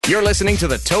You're listening to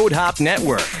the Toad Hop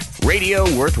Network, radio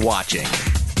worth watching.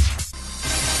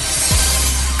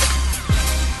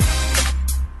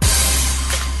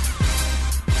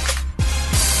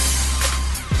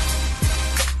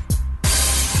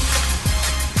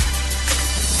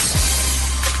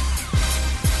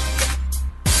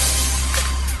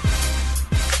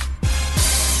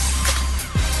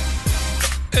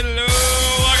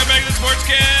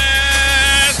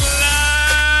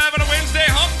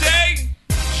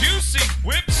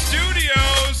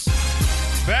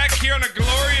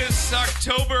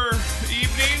 October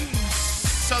evening,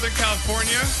 Southern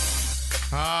California.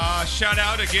 Shout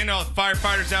out again to all the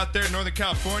firefighters out there in Northern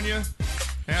California.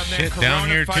 Having that corona, down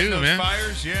here fighting too, those man.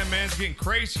 fires. Yeah, man, it's getting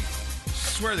crazy.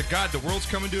 Swear to God, the world's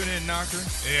coming to an end, Knocker.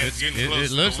 Yeah, it's getting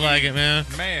close. It looks like it, man.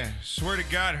 Man, swear to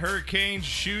God, hurricanes,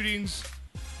 shootings.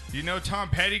 You know, Tom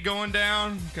Petty going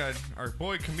down. Got our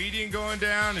boy comedian going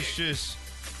down. It's just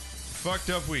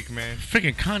fucked up week, man.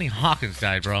 Freaking Connie Hawkins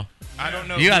died, bro. I don't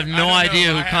know. You have no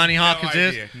idea who Connie Hawkins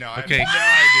is? No, okay. I have no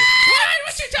idea. What?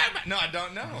 What's he talking about? No, I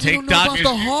don't know.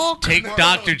 Take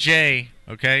Dr. J,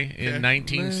 okay, in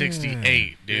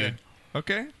 1968, dude. Yeah.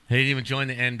 Okay. He didn't even join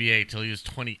the NBA till he was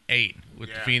 28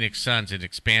 with the Phoenix Suns in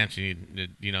expansion.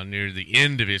 You know, near the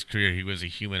end of his career, he was a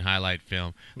human highlight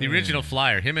film. The original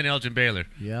Flyer, him and Elgin Baylor,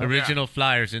 original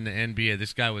Flyers in the NBA.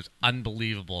 This guy was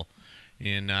unbelievable.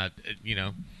 And, you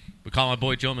know, we call my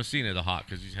boy Joe Messina the Hawk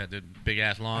because he's had the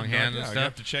big-ass long hands and stuff. You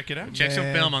have to check it out. Check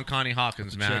some film on Connie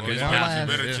Hawkins, man.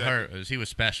 He was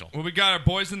special. Well, we got our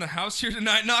boys in the house here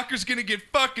tonight. Knocker's going to get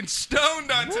fucking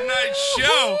stoned on tonight's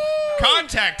show.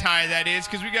 Contact high, that is,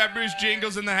 because we got Bruce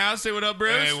Jingles in the house. Say what up,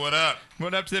 Bruce. Hey, what up?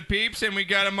 What up to the peeps? And we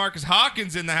got a Marcus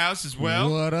Hawkins in the house as well.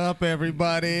 What up,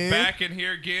 everybody? Back in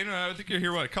here again. I think you're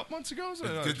here, what, a couple months ago? It's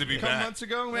good to be back. A couple months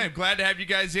ago? Man, glad to have you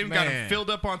guys in. We got them filled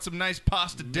up on some nice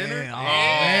pasta dinner. Man. Oh,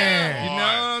 man. You know what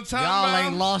I'm talking about? Y'all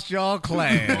ain't lost y'all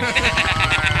class. Boy.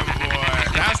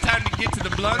 Now it's time to get to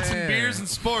the blunts and beers and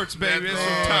sports, baby. That's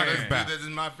what I'm talking about. This is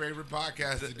my favorite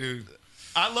podcast to do.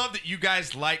 I love that you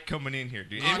guys like coming in here,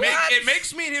 dude. It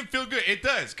makes me and him feel good. It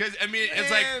does. Because, I mean, it's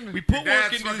like we put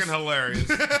work into fucking this. hilarious.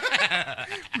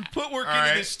 We put work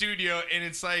into this studio, and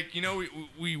it's like, you know,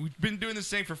 we've been doing this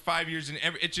thing for 5 years, and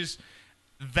it's just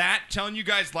that telling you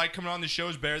guys like coming on the show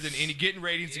is better than any getting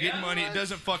ratings, getting money. It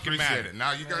doesn't fucking matter. It.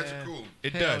 Now you guys are cool.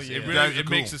 It does. Yeah. It really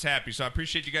makes us happy. So I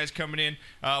appreciate you guys coming in.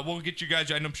 We'll get you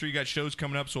guys. I'm sure you got shows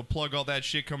coming up, so we'll plug all that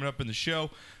shit coming up in the show.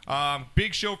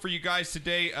 Big show for you guys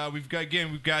today. We've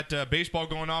got baseball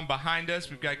going on behind us.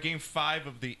 We've got Game 5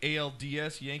 of the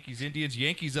ALDS Yankees Indians.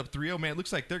 Yankees up 3-0. Man, it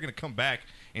looks like they're going to come back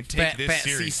and take this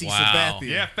series. CC Wow. Sabathia.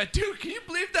 Yeah, fat dude. Can you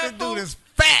believe that? That dude is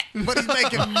fat, but he's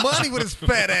making money with his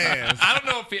fat ass. I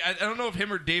don't know if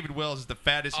him or David Wells is the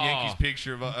fattest Yankees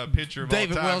pitcher of all time.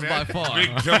 David Wells by far. Big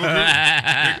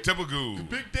Tubagoo.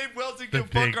 Big Dave Wells didn't give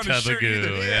a fuck on his shirt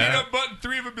either. Yeah. He'd unbutton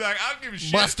 3 of them and be like, I don't give a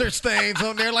shit. Mustard stains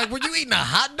on there. Like, were you eating a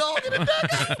hot dog in a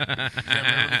dugout?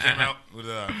 Came out with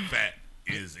fat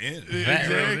is in.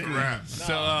 Exactly.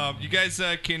 So you guys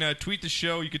can tweet the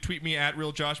show. You can tweet me at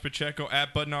Real Josh Pacheco,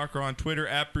 at Bud Knocker on Twitter,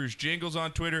 at Bruce Jingles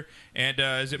on Twitter, and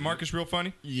is it Marcus Real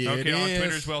Funny? Yeah, okay, it on is.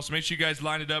 Twitter as well. So make sure you guys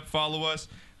line it up, follow us,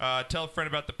 tell a friend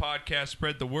about the podcast,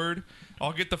 spread the word.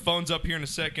 I'll get the phones up here in a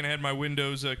second. I had my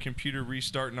Windows computer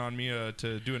restarting on me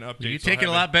to do an update. You take it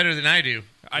a lot better than I do.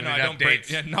 I know, I don't break.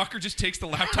 Yeah, Knocker just takes the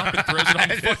laptop and throws it on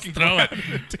the fucking throw it.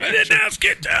 I didn't ask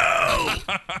it to.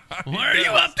 Why are you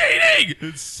updating?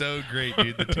 It's so great,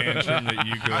 dude, the tantrum that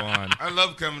you go on. I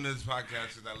love coming to this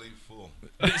podcast because I leave full.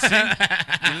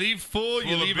 You leave full, you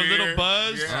Full of leave a beer. little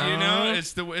buzz. Yeah. You know,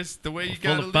 it's the way you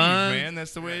gotta leave, fun. man.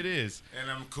 That's the way it is. And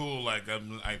I'm cool, like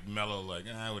I'm like mellow, like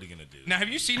what are you gonna do? Now, have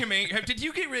you seen him? Did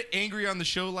you get angry on the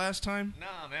show last time?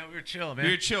 No, man, we were chill, man.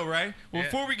 You were chill, right? Well, Yeah.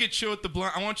 before we get chill with the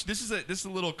blunt, I want you. This is a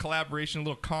little collaboration, a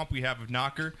little comp we have of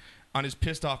Knocker on his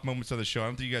pissed off moments on the show. I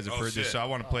don't think you guys have heard this, shit. so I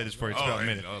want to play this for you. It's about a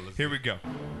minute. let's Here we go.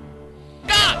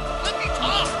 God, let me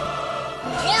talk.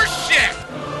 Horse shit.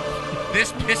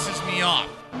 This pisses me off.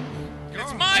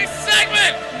 It's my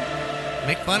segment.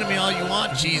 Make fun of me all you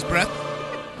want, cheese breath.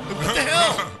 What the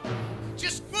hell?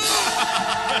 Just move.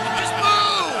 Just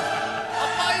move.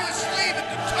 I'll buy you a sleeve at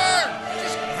the turn.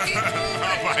 Just keep moving.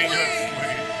 I'll buy you a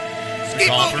Just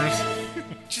keep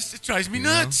moving. Just it drives me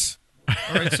nuts.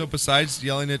 All right. So besides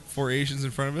yelling at 4 Asians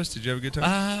in front of us, did you have a good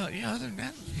time? Yeah, other than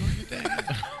that, it was a good day.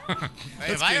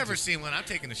 Hey, if I ever seen one, I'm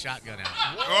taking the shotgun out.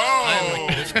 Oh! I'm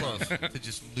like this close to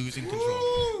just losing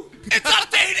control. It's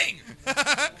updating!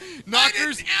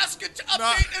 Knockers, I didn't ask it to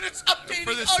update, and it's updating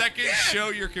for the second show,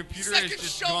 your computer has Second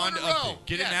just show gone in to a row. update.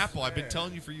 Get an Yes. Apple. I've been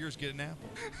telling you for years, get an Apple.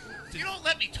 You don't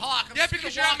let me talk. I'm Yeah, just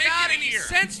because gonna you're not walk making out of any here.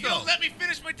 sense, You though. don't let me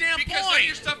finish my damn Because point.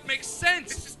 your stuff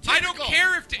sense. I don't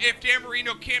care if Dan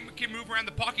Marino can move around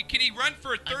the pocket. Can he run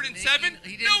for a 3rd and 7?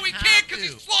 He No, he can't because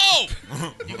he's slow.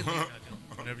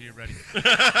 Whenever you're ready.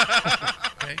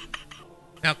 Okay.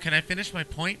 Now, can I finish my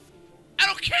point? I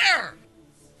don't care.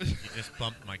 You just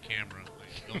bumped my camera.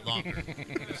 Like, no longer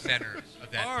in the center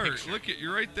of that Art, picture. look at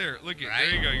you're right there. Look at Right?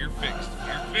 there you go. You're fixed.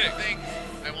 You're fixed. Things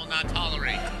I will not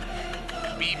tolerate.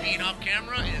 Me being off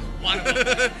camera is one of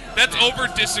them. That's over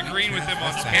disagreeing with him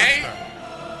on Okay?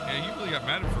 Yeah, you really got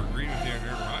mad for agreeing with Aaron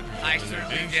Rodgers. I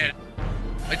certainly did.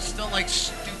 I just don't like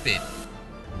stupid.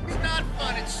 It's not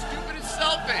fun. It's stupid and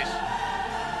selfish.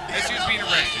 As he was being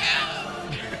arrested.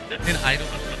 And I don't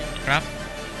crap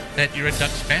that you're a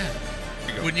Ducks fan.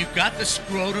 When you've got the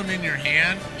scrotum in your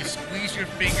hand, you squeeze your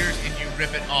fingers and you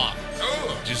rip it off.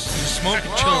 Just smoke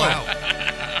and chill out.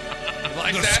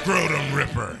 Like The that? scrotum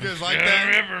ripper. You guys like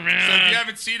that? So if you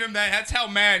haven't seen him, that's how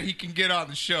mad he can get on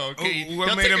the show. Okay, Oh, what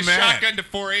he'll made take him a mad? shotgun to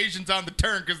 4 Asians on the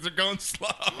turn because they're going slow.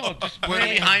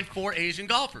 Way behind 4 Asian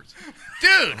golfers.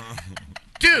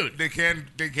 Dude, They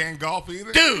can't golf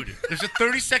either. dude, there's a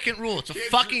 30-second rule. It's a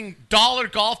fucking dollar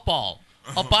golf ball.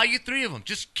 I'll buy you 3 of them.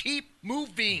 Just keep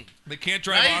moving. They can't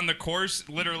drive Right? on the course,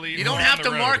 literally. You don't on have the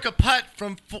to road. mark a putt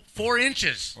from 4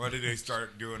 inches. Why did they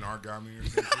start doing origami or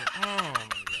something?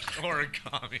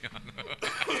 Origami.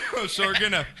 So we're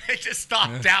gonna. They just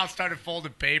stopped down, started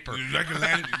folding paper. You like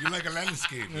a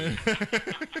landscape.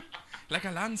 Like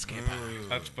a landscape.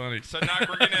 That's funny. So now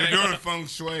we're You're gonna doing feng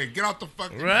shui. Get out the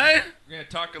fucking. Right? we're gonna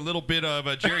talk a little bit of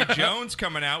Jerry Jones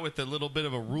coming out with a little bit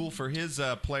of a rule for his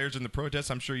players in the protests.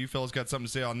 I'm sure you fellas got something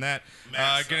to say on that.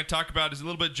 Gonna talk about is a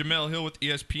little bit Jamel Hill with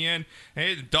ESPN.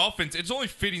 Hey, the Dolphins. It's only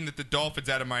fitting that the Dolphins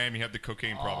out of Miami have the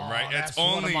cocaine problem, right? That's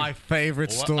only one of my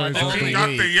favorite stories Oh, of They the got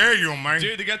the week. yayo, man.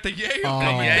 dude. They got the yayo Oh,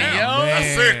 coming yeah, down. yo.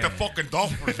 That's it. The fucking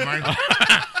Dolphins, man.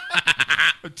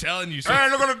 I'm telling you. So Hey,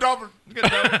 look at the Dolphins.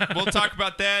 We'll talk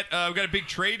about that. We got a big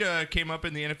trade came up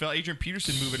in the NFL. Adrian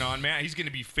Peterson moving on, man. He's going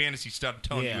to be fantasy stuff. I'm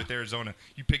telling you, Yeah. with Arizona,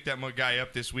 you picked that guy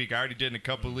up this week. I already did in a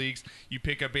couple of leagues. You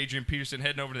pick up Adrian Peterson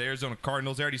heading over to the Arizona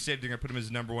Cardinals. I already said they're going to put him as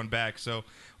number 1 back. So we'll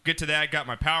get to that. Got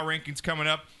my power rankings coming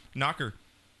up. Knocker.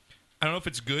 I don't know if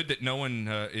it's good that no one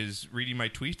is reading my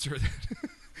tweets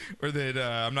or that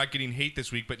I'm not getting hate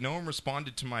this week, but no one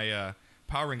responded to my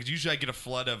power rankings. Usually I get a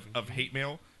flood of hate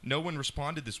mail. No one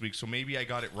responded this week, so maybe I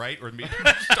got it right, or maybe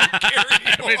I just don't care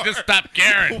anymore. They just stop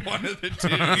caring. One of the two.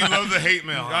 You love the hate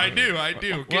mail. Huh? I do.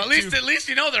 Well, at least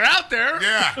you know they're out there.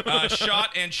 Yeah. Shot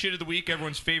and shit of the week,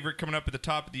 everyone's favorite, coming up at the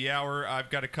top of the hour. I've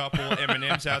got a couple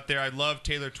M&Ms out there. I love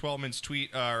Taylor Twellman's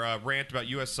tweet or rant about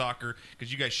U.S. soccer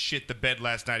because you guys shit the bed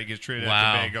last night against Trinidad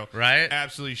and Tobago. Right?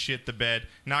 Absolutely shit the bed.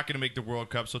 Not going to make the World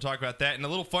Cup, so we'll talk about that. And a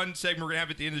little fun segment we're going to have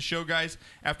at the end of the show, guys,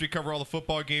 after we cover all the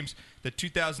football games. The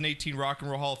 2018 Rock and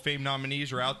Roll Hall of Fame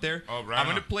nominees are out there. Oh, right I'm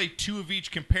going to on. play 2 of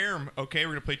each, compare them, okay?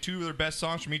 We're going to play 2 of their best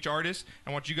songs from each artist.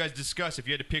 I want you guys to discuss, if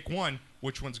you had to pick one,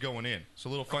 which one's going in. So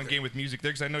a little fun game with music there,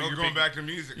 because I know Oh, you're going big, back to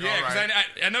music. yeah, All because right.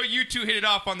 I know you two hit it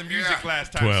off on the music Yeah.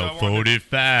 last time. So I wanted-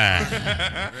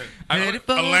 12:45.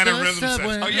 Atlanta Rhythm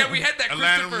Section. Oh yeah, we had that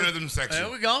Atlanta Christopher. Rhythm Section.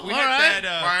 There we go. We All had right.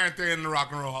 that. Why aren't they in the Rock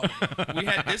and Roll Hall? We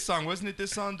had this song, wasn't it? This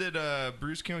song that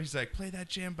Bruce came. He's like, play that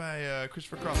jam by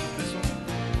Christopher Cross. Was this one?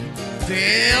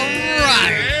 Damn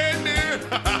right. Yeah,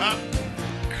 dude.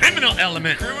 Criminal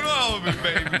element. Criminal Element,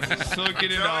 baby. So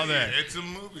get into all that. It's a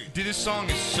movie. Dude, this song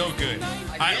is so good.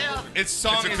 Its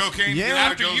song It's a is cocaine Yeah. deal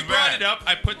that After goes you brought bad. it up,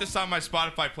 I put this on my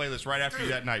Spotify playlist right after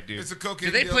that night, dude. It's a cocaine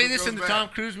Do they deal play that this goes in the bad. Tom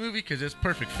Cruise movie? Because it's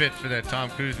perfect fit for that Tom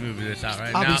Cruise movie that's out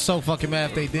right I'll now. be so fucking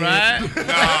mad if they did. Right?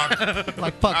 Nah,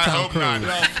 Like, fuck I Tom hope Cruise. not.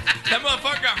 That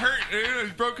motherfucker got hurt.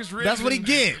 He broke his ribs. That's what he and-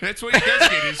 get. That's what he does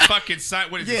get. His fucking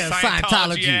what is Yeah, it? Scientology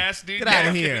Scientology. ass, dude. Get outta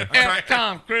Yeah. here. F.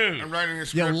 Tom Cruise. I'm writing a Yo,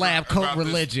 script lab coat about this-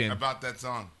 religion. about that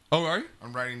song. Oh, are you?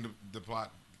 I'm writing the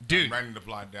plot. Dude, I'm writing the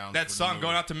plot down. That for the song movie.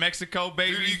 going out to Mexico,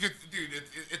 baby. Dude,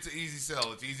 it's an easy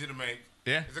sell. It's easy to make.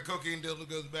 Yeah. It's a cocaine deal that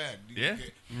goes bad. You Yeah. can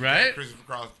get Right? Christopher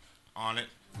Cross on it.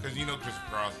 Because you know Christopher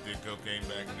Cross did cocaine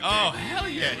back in the Oh, day. hell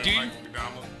yeah, With dude. Mike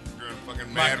McDonald doing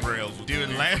fucking mad rails. With doing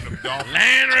the land- from the Dolphins.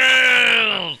 Land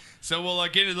rails. So we'll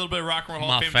get into a little bit of rock and roll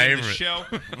My Hall of Fame in the favorite. show.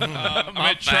 I'm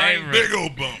My gonna try and favorite. Big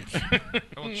old bumps.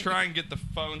 We'll try and get the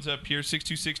phones up here.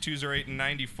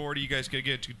 626-208-9040. You guys gotta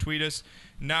get to tweet us.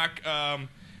 Knock.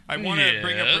 I want to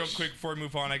bring up real Yes. quick before we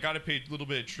move on. I got to pay a little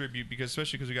bit of tribute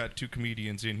especially because we got 2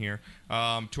 comedians in here.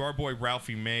 To our boy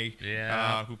Ralphie May,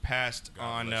 Yeah. who passed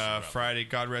on bless you, Ralphie. Friday.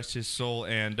 God rest his soul,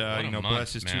 and What a month,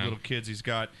 bless his 2 man. little kids he's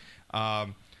got.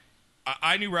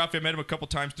 I knew Ralphie. I met him a couple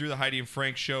times through the Heidi and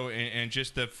Frank show, and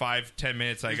just the 5-10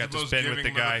 minutes I He's got the to most spend with the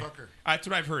giving guy. motherfucker. That's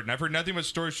what I've heard, and I've heard nothing but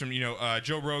stories from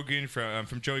Joe Rogan,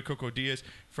 from Joey Coco Diaz,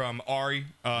 from Ari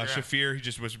Shafir. He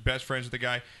just was best friends with the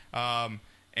guy,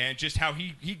 and just how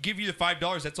he give you the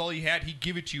 $5. That's all he had. He'd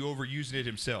give it to you over using it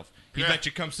himself. He'd let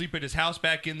you come sleep at his house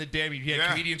back in the day. I mean, he had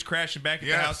comedians crashing back at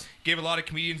the house. Gave a lot of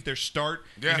comedians their start.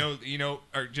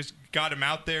 Or just got him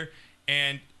out there,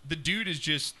 and the dude is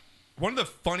just one of the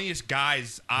funniest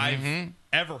guys I've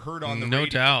ever heard on the radio. No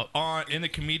doubt. In the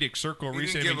comedic circle He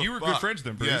recently. didn't I mean, give you a were fuck. good friends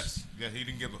with him, Bruce. Yes. Yeah, he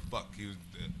didn't give a fuck.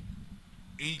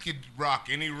 He could rock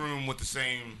any room with the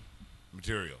same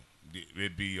material.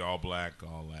 It'd be all black,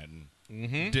 all Latin.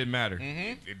 Didn't matter.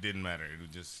 It didn't matter. It was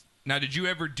just. Now, did you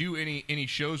ever do any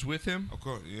shows with him? Of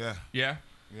course, yeah. Yeah.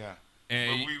 Yeah.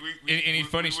 And But any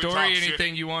funny would story? talk shit.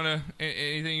 Anything you wanna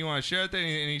share? With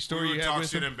any story We you would have talk with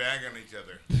shit him? and bag on each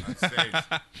other on stage.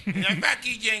 Like, fuck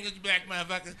you, Jingles, you black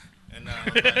motherfucker. And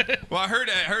Well, I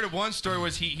heard of one story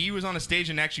was he was on a stage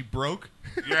and actually broke.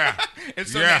 yeah. And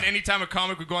so Yeah. then anytime a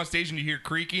comic would go on stage and you hear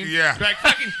creaking, Yeah. like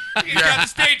fucking he got the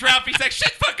stage, Ralph. He's like,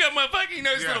 shut the fuck up, motherfucker. You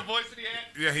know his Yeah. little voice that he had.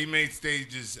 Yeah, he made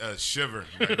stages shiver.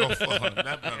 Like, go fuck.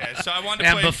 Yeah, so I wanted to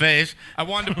And play. buffets. I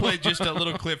wanted to play just a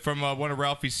little clip from one of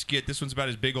Ralphie's skit. This one's about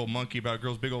his big old monkey, about a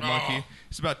girl's big old monkey.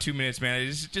 It's about 2 minutes, man.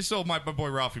 It's just so my boy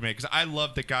Ralphie May, because I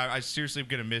love the guy. I seriously am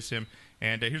gonna miss him.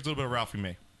 And here's a little bit of Ralphie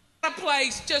May. A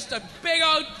place, just a big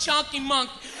old chunky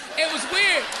monkey. It was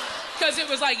weird because it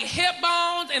was like hip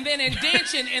bones and then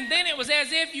indention, and then it was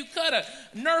as if you cut a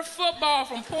Nerf football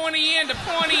from pointy end to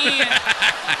pointy end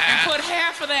and put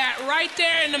half of that right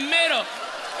there in the middle.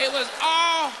 It was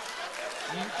all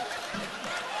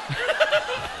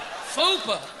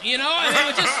fupa, you know, and it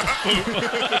was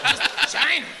just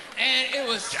China, and it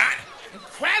was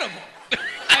incredible.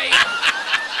 Like,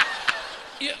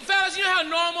 fellas, you know how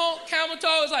normal camel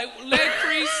toe is like leg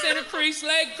crease, center crease,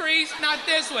 leg crease? Not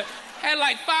this one. Had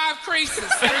like 5 creases. It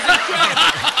was incredible.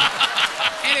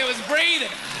 And it was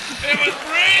breathing. It was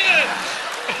breathing.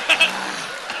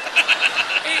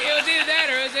 It was either that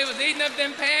or it was eating up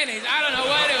them panties. I don't know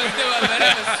what it was doing, but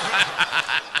it was,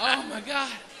 oh my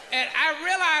God. And I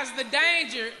realized the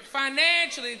danger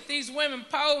financially that these women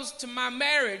pose to my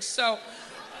marriage. So,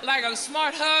 like a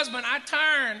smart husband, I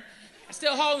turned,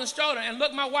 still holding the stroller, and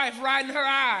looked my wife right in her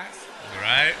eyes.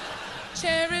 Right?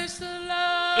 Cherish the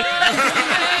love we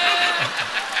have.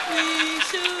 We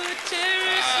should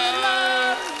cherish the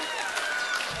love.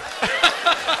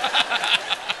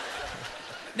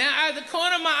 Now, out of the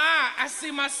corner of my eye, I see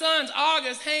my son's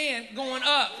August hand going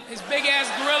up, his big-ass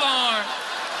gorilla arm.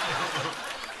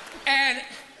 And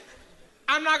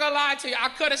I'm not gonna lie to you, I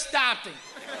could have stopped him.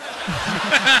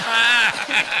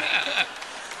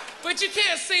 But you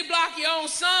can't block your own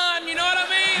son, you know what I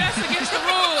mean? That's against the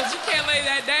rules. You can't lay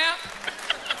that down.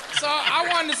 So I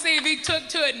wanted to see if he took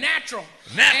to it natural.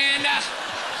 And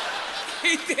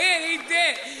he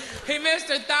did. He missed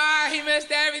her thigh, he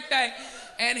missed everything.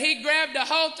 And he grabbed the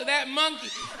holt of that monkey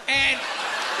and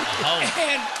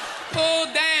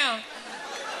pulled down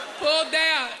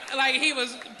like he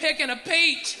was picking a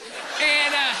peach.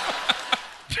 And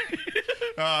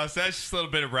So that's just a little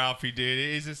bit of Ralphie,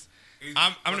 dude. He's just.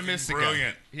 I'm gonna miss the guy.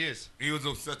 brilliant. He is. He was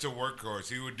such a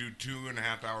workhorse. He would do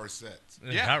 2.5 hour sets.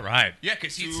 Yeah. All right. Yeah,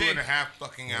 because he'd Two say. and a half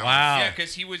fucking hours. Wow. Yeah,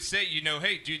 because he would say,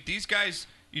 hey, dude, these guys,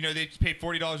 they pay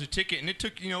 $40 a ticket, and it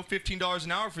took, $15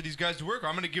 an hour for these guys to work.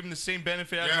 I'm going to give them the same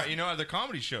benefit out of the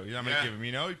comedy show. I'm going to give him,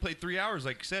 he played 3 hours,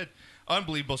 like I said.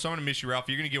 Unbelievable. So I'm going to miss you, Ralph.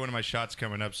 You're going to get one of my shots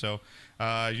coming up. So,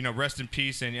 rest in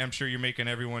peace, and I'm sure you're making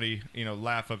everybody,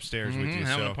 laugh upstairs with you.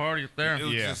 Having So a party up there. It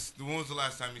was Yeah. just, when was the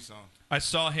last time you saw him? I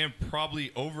saw him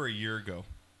probably over a year ago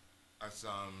I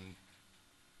saw him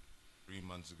 3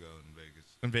 months ago in Vegas.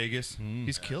 in Vegas.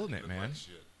 He's killing it, Looked man. like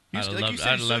shit. He's, I'd like you said,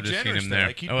 I'd he's love so to see generous him though. there.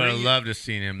 Like, I would have loved to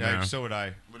see him there. Like, so would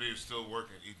I. But he was still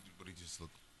working. But he just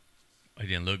looked. He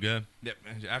didn't look good. Yeah,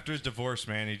 after his divorce,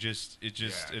 man, it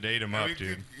ate him I up, mean,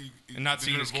 dude. he- And not the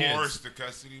seeing his divorce, kids. the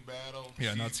custody battle.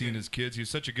 Yeah, not seeing his kids. He was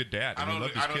such a good dad. I He don't.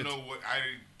 loved his I don't kids. know what. I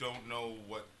don't know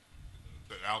what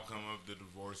the outcome of the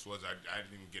divorce was. I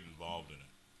didn't even get involved in it.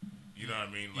 You know what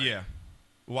I mean? Like, Yeah.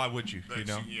 Why would you? like,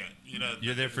 Yeah.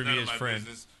 You're there it's for me none of as my friend.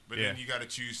 business, but Yeah. then you got to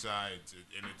choose sides,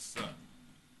 and it sucked.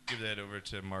 Give that over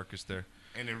to Marcus there.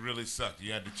 And it really sucked.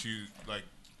 You had to choose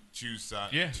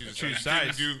sides. Yeah, choose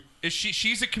sides. Is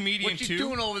she's a comedian What you too?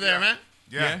 doing over there, man?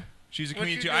 Yeah. She's a What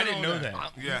comedian you too. I doing didn't know over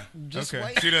that. there? Yeah. Just Okay.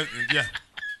 wait. She does. Yeah.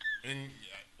 And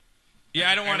Yeah,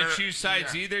 I don't want to her- choose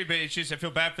sides yeah. either, but it's just I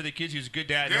feel bad for the kids. He was a good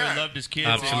dad. I know Yeah. he loved his kids.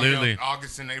 Absolutely.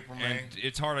 August and April, May. And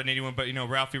it's hard on anyone, but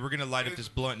Ralphie, we're gonna light up this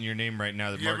blunt in your name right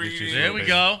now that You ever Marcus eat just. any- There we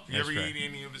go. You ever That's right. eat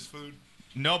any of his food?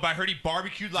 No, but I heard he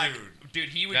barbecued like, dude,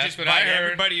 he would That's just what I invite heard.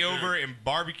 everybody over and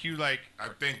barbecue like. I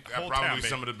think that Whole probably town,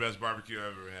 some of the best barbecue I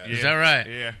ever had. Is that right?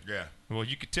 Yeah. Yeah. Well,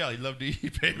 you could tell he loved to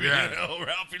eat, baby. Yeah. You know,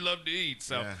 Ralphie loved to eat.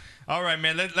 So, Yeah. all right,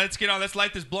 man. Let's get on. Let's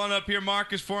light this blunt up here,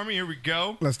 Marcus, for me. Here we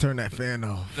go. Let's turn that fan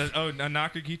off.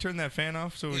 Knocker, can you turn that fan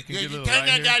off so we can get a little Turn light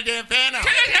that here? goddamn fan off.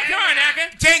 Come on, Knocker.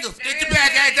 Jingles, get your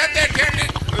back, guys. Up there, turn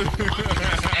it.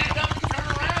 Stand up and turn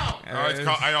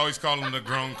around. I always call him the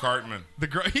grown cartman.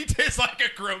 He tastes like a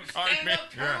grown card, Stand man.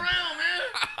 up, turn around,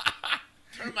 man.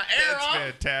 Turn my air That's off.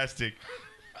 fantastic.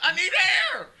 I need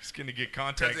air. He's gonna get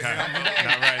contact Because of high. him. Not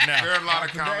right now. There are a lot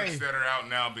of comics that are out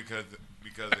now because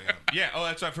of him. Yeah. Oh,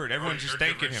 that's what I've heard. Everyone's just Or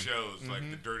thanking different him. shows like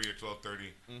the Dirty at 12:30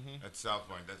 at South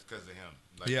Point. That's because of him.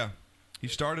 Like, Yeah. He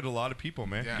started a lot of people,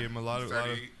 man. yeah. Gave him a lot of.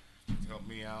 Helped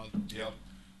me out. Yep.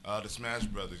 The Smash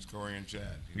Brothers, Corey and Chad.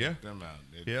 He Yeah. helped them out.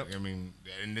 Yep. I mean,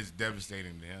 and it's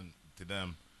devastating to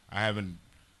them. I haven't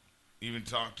even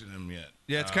talked to them yet.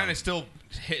 Yeah, it's kind of still.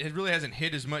 It really hasn't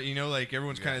hit as much. You know, like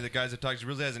everyone's kind of the guys that talk. It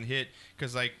really hasn't hit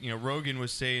because, like, you know, Rogan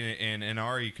was saying and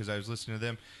Ari, because I was listening to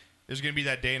them. There's gonna be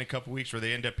that day in a couple weeks where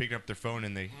they end up picking up their phone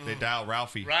and they dial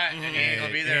Ralphie. Right, and he ain't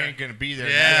gonna be there. He ain't gonna be there.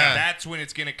 Yeah. That's when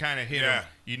it's gonna kind of hit Yeah. him.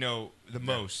 You know, the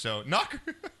most. So Knocker.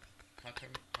 I'll turn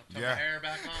Yeah. my hair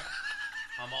back on.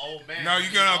 I'm an old man. No,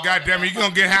 you're gonna, goddamn it, you're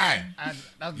gonna get high.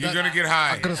 You're gonna get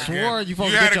high. I could have swore again. you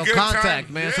supposed to had get a your good contact,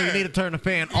 time. man. So you Yeah. need to turn the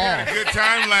fan You had off. a good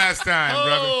time last time,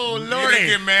 brother. Oh, You Lordy. didn't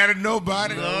get mad at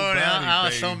nobody. Lord, I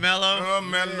was so mellow. Oh,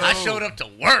 mellow. I showed up to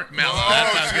work mellow.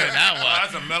 That's how good that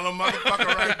was. That's a mellow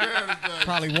motherfucker right there.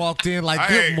 Probably walked in like,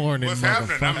 Hey, good morning, what's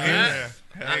happening? I'm motherfucker.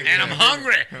 here. And I'm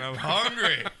hungry. And I'm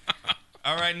hungry.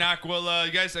 All right, Knock. Well,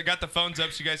 you guys, I got the phones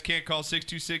up, so you guys can't call.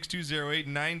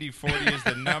 626-208-9040 is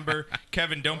the number.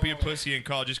 Kevin, don't be a pussy and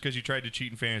call just because you tried to cheat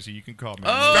in fantasy. You can call me.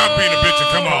 Stop being a bitch and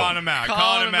come Calling on. him out. Calling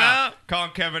Calling him him out. out.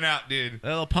 Calling Kevin out, dude. That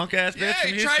little punk ass bitch. Yeah, from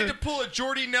he Houston. tried to pull a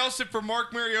Jordy Nelson for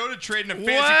Mark Mariota trading a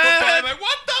fantasy What? football. I'm like,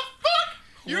 what the fuck?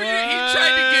 He tried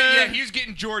to get, What? he was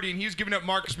getting Jordy, and he was giving up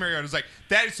Marcus Mariota. It's like,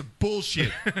 that is some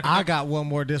bullshit. I got one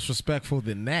more disrespectful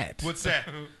than that. What's that?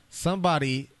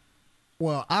 Somebody,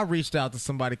 well, I reached out to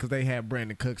somebody because they had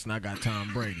Brandon Cooks and I got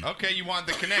Tom Brady. Okay, you want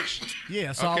the connection.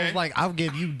 Yeah, so I Okay. was like, I'll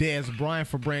give you Dez Bryant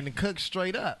for Brandon Cooks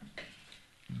straight up.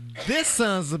 This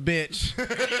son's a bitch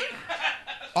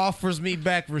offers me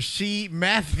back Rasheed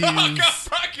Matthews Oh, go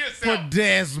fuck for yourself.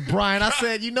 Dez Bryant. I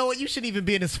said, you know what? You shouldn't even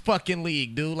be in this fucking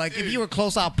league, dude. Like, if you were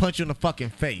close, I'll punch you in the fucking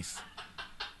face.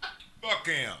 Fuck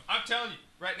him. I'm telling you,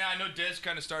 right now, I know Dez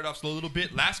kind of started off slow a little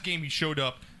bit. Last game, he showed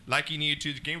up like he needed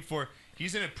to. The game before,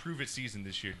 he's in a prove-it season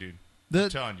this year, dude. I'm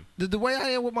telling you. The way I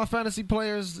am with my fantasy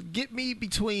players, get me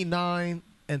between 9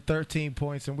 and 13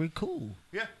 points, and we're cool.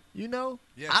 Yeah. You know?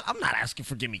 Yeah. I'm not asking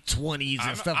for give me 20s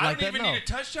and stuff I like don't that. even No. need a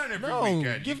touchdown every No,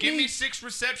 weekend. give Give me me 6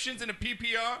 receptions and a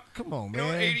PPR. Come on, You know,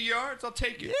 man. 80 yards, I'll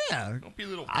take it. Yeah. Don't be a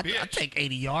little I bitch. take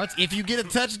 80 yards. If you get a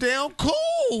touchdown,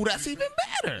 cool. That's even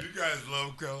better. You guys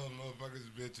love calling motherfuckers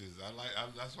bitches.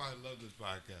 That's why I love this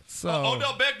podcast. So,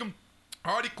 Odell Beckham,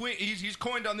 he's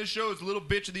coined on this show as a little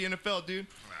bitch of the NFL, dude.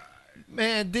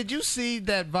 man, did you see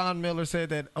that Von Miller said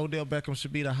that Odell Beckham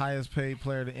should be the highest paid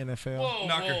player in the NFL? Whoa,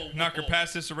 Knocker,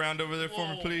 pass this around over there for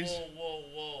me, please.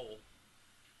 Whoa.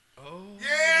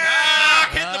 Yeah!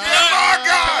 Hit the Mark on!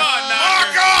 Come on,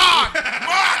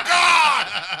 Mark on!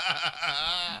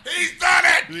 He's done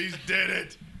it! He's did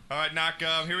it. All right, Knock.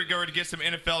 Here we go. We're to get some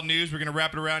NFL news. We're gonna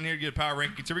wrap it around here. Get a power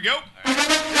rankings. Here we go.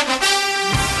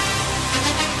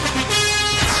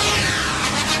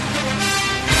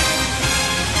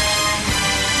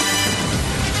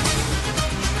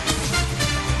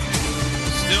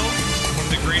 Still, one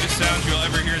of the greatest sounds you'll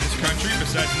ever hear in this country,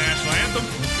 besides the national anthem,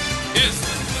 is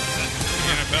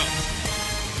the NFL.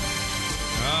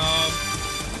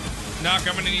 Knock,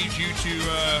 I'm going to need you to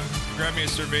grab me a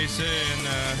cerveza, and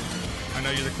I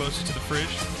know you're the closest to the fridge.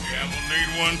 Yeah, I'm gonna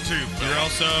need one too. You're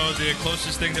also the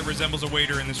closest thing that resembles a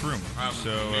waiter in this room. I'm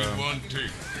So, gonna need one too.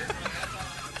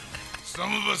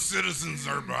 Some of us citizens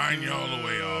are behind you all the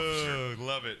way, officer.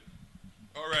 Love it.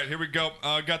 All right, here we go.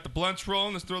 Got the blunts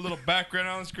rolling. Let's throw a little background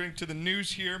on. Let's go into the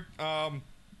news here.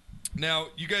 Now,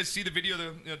 you guys see the video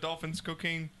of the Dolphins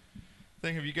cocaine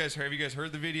thing? Have you guys heard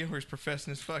the video where he's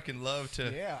professing his fucking love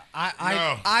to? Yeah,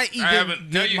 No, I even I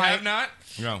haven't. did No, you my, have not.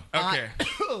 No. Okay.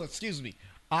 excuse me.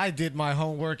 I did my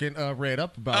homework and read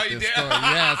up about Oh, you this did? story.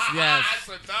 Yes. That's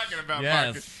what I'm talking about, Yes.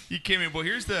 Marcus. You came in. Well,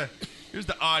 here's the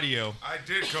audio. I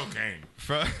did cocaine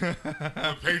From with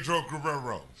Pedro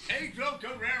Guerrero. Pedro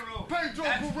Guerrero.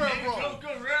 Pedro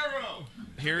Guerrero.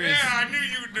 Here is Yeah, I knew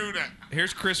you would do that.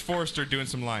 here's Chris Forrester doing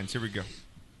some lines. Here we go.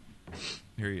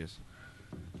 Here he is.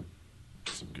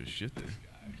 Some good shit there.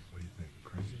 What do you think?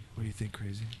 Crazy? What do you think,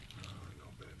 crazy?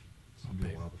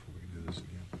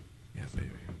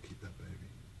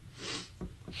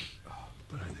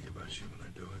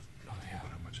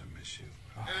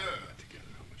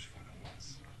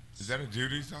 that a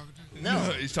dude he's talking to? No,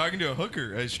 he's talking to a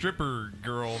hooker, a stripper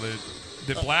girl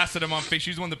that blasted him on Facebook.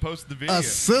 She's the one that posted the video. A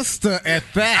sister at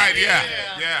that.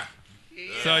 Yeah.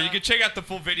 So you can check out the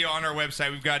full video on our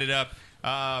website. We've got it up.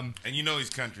 And you know he's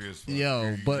country as fuck.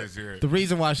 Yo, You but guys hear it. the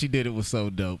reason why she did it was so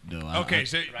dope, though. Okay,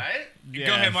 so Right? go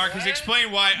ahead, Marcus.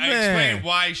 Explain why. Explain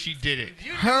why she did it.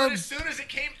 You Her- knew it as soon as it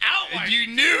came out. Why You she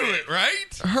knew did it,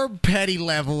 right? her petty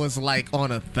level is like on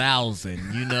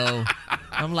 1,000, you know?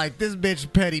 I'm like, this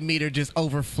bitch petty meter just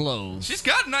overflows. She's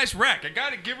got a nice rack. I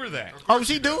gotta give her that. Oh,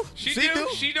 she do? She do. She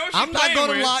knows she's I'm not playing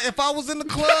gonna with. lie. If I was in the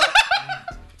club,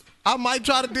 I might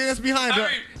try to dance behind her.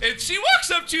 I mean, if she walks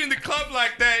up to you in the club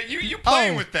like that, you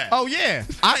playing with that. Oh, yeah.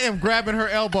 I am grabbing her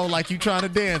elbow like you trying to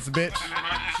dance, bitch.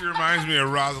 She reminds me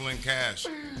of Rosalind Cash.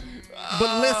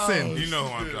 But listen, You know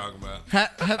who I'm talking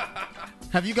about.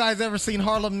 have you guys ever seen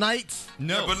Harlem Nights?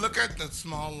 No, Yeah, but look at the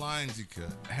small lines he cut.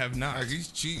 have not. Like, he's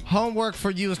cheap. Homework for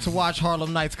you is to watch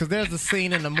Harlem Nights because there's a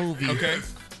scene in the movie Okay.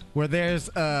 where there's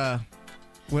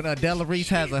when Adela Reese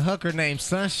has a hooker named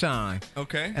Sunshine.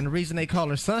 Okay. And the reason they call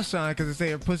her Sunshine because they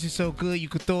say her pussy's so good you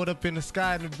could throw it up in the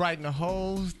sky and brighten the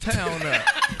whole town up.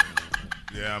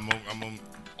 Yeah, I'm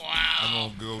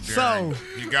gonna go there. So-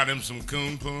 He got him some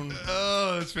coon poon.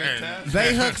 Oh, that's fantastic.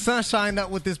 They hook Sunshine up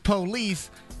with this police.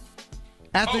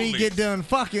 After he get done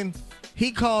fucking,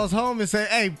 he calls home and say,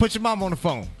 "Hey, put your mom on the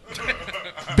phone."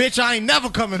 Bitch, I ain't never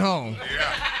coming home.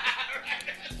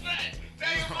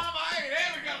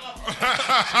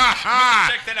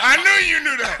 Check that out. I knew you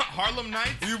knew that. Harlem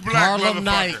Nights. You black Harlem motherfucker.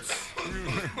 Nights.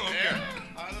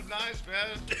 Harlem Nights,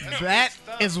 man. That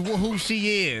is who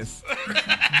she is.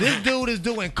 This dude is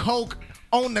doing coke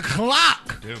on the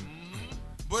clock, Dude,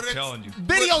 But it's, telling you.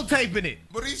 videotaping it.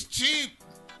 But he's cheap.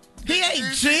 He ain't You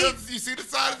see cheap. You see the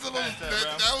size of those?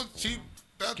 That was cheap.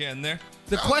 Get in there.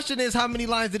 The question is, how many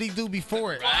lines did he do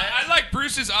before it? I like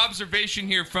Bruce's observation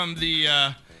here from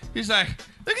the. He's like,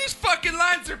 look, these fucking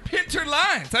lines are Pinter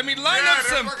lines. I mean, line up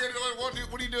they're some. fucking,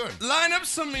 what are you doing? Line up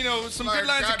some, some good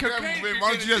lines of goddamn, cocaine. man,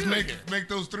 why don't you just make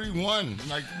those 3-1?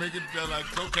 Like, make it like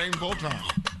cocaine Voltron.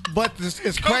 But it's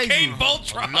crazy. Cocaine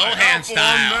Voltron. No hand On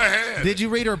style. the head. Did you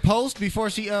read her post before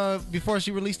she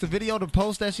released the video? The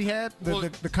post that she had,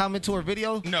 the comment to her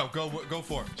video. No, go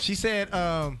for it. She said,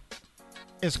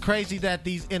 "It's crazy that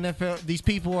these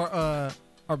people are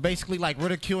basically like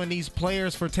ridiculing these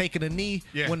players for taking a knee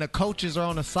when the coaches are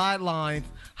on the sidelines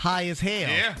high as hell."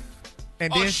 Yeah.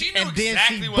 And Oh, then she knew and then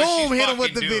exactly she what she's boom hit him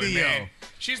with fucking the doing, video. man.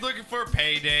 She's looking for a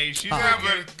payday. She's Yeah, looking.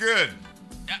 but it's good.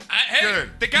 Hey, Good.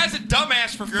 the guy's a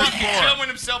dumbass for fucking for her. filming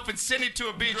himself and sending it to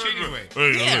a bitch anyway.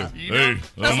 Yeah. You know?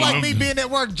 That's like me being at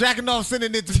work jacking off,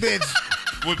 sending it to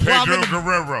bitch. With Well, I'm Pedro in the-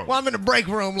 Guerrero. While I'm in the break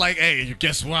room, like, hey,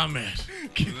 guess where I'm at?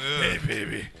 Hey,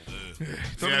 baby.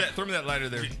 Throw me that lighter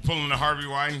there. Pulling the Harvey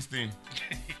Weinstein.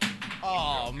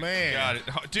 Oh man. Got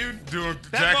it. Dude, Doing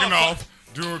That jacking motherfucker- off.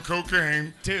 Doing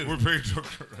cocaine. Dude. With Pedro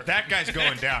Guerrero. that guy's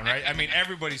going down, right? I mean,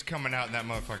 everybody's coming out in that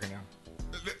motherfucker now.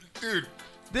 Dude,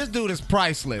 This dude is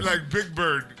priceless. like Big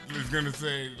Bird is going to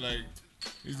say, like,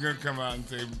 he's going to come out and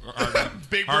say,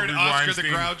 Big Bird, Oscar the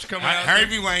Grouch coming out.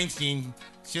 Harvey Weinstein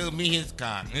showed me his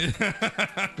cock.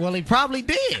 Well, he probably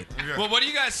did. Well, what do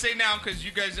you guys say now? Because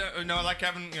you guys know, I like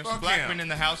having some Fuck black yeah. men in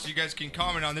the house. So you guys can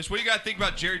comment on this. What do you guys think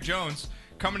about Jerry Jones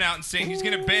coming out and saying he's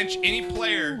going to bench any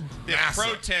player that Massive.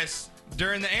 protests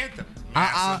during the anthem?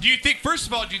 Massive. Do you think, first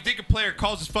of all, do you think a player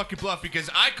calls his fucking bluff? Because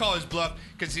I call his bluff.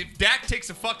 Because if Dak takes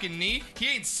a fucking knee, he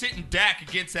ain't sitting Dak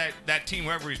against that team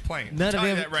wherever he's playing. None I'm of telling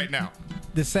you them- that right now.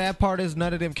 The sad part is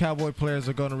none of them Cowboy players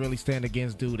are going to really stand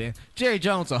against dude. And Jerry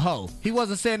Jones a hoe. He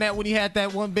wasn't saying that when he had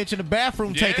that one bitch in the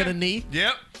bathroom taking a knee.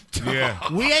 Yep.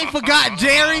 Yeah. We ain't forgot,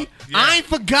 Jerry. I ain't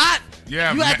forgot.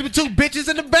 Yeah, You had them two bitches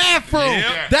in the bathroom.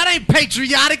 Yeah. That ain't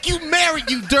patriotic. You married,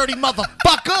 you dirty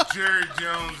motherfucker. Jerry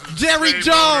Jones. is the Jerry slave owner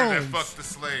Jones. That fucked the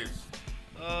slaves.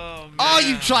 All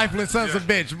you trifling sons of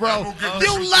bitch, bro. I'm gonna give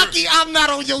You you lucky I'm not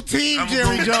on your team, I'm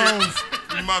Jerry gonna Jones.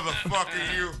 You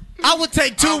motherfucker, you. I would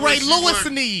take two I Ray wish you Lewis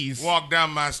would knees. Walk down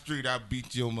my street, I'll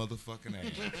beat your motherfucking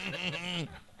ass.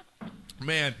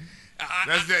 Man.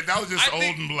 That's it. That was just I think-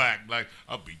 old and black. Like,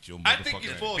 I'll beat your motherfucking I think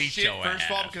he's ass. full of Beat shit, your first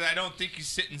of all, ass. because I don't think he's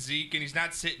sitting Zeke, and he's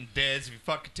not sitting Dez if he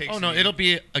fucking takes Oh, no, a knee. it'll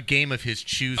be a game of his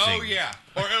choosing. Oh, yeah.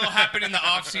 Or it'll happen in the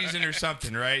offseason or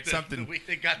something, right? Something.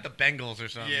 They got the Bengals or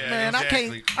something. Yeah. Man,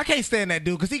 exactly. I can't stand that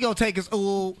dude because he gonna take his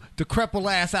old decrepit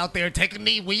ass out there and take a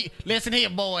knee. Listen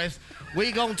here, boys.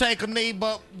 We gonna take a knee,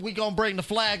 but we gonna bring the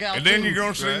flag out. And then too. you're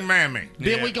going to sing Mammy.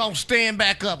 Then Yeah. we gonna stand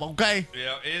back up, okay?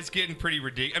 Yeah, it's getting pretty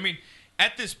ridiculous. I mean,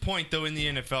 at this point, though, in the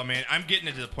NFL, man, I'm getting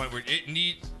it to the point where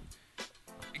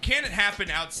can it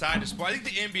happen outside of sport? I think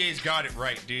the NBA's got it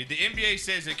right, dude. The NBA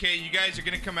says, okay, you guys are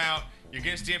going to come out. You're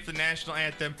going to stand for the national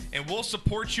anthem, and we'll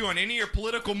support you on any of your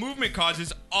political movement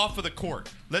causes off of the court.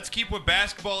 Let's keep what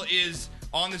basketball is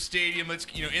on the stadium. Let's,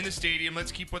 in the stadium.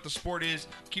 Let's keep what the sport is.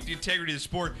 Keep the integrity of the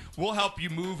sport. We'll help you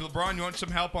move. LeBron, you want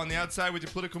some help on the outside with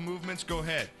your political movements? Go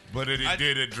ahead. But it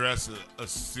did address a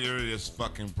serious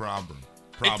fucking problem.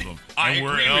 I And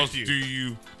where agree else with you. do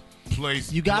you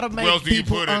place? You gotta make where else do you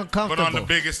people put it but on the uncomfortable.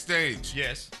 biggest stage?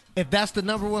 Yes. If that's the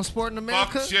number one sport in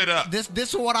America, Fuck shit up. This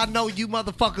is what I know you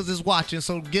motherfuckers is watching.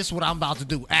 So guess what I'm about to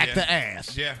do? Act the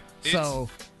ass. Yeah.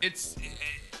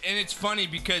 It's funny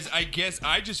because I guess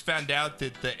I just found out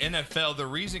that the NFL, the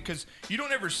reason, because you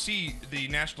don't ever see the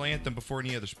national anthem before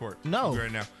any other sport. No.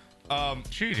 Right now.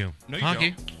 Sure you do. No, you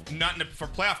Hockey. don't. Not for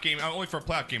playoff game. Only for a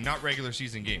playoff game, not regular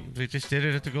season game. They just did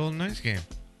it at the Golden Knights game.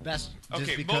 That's just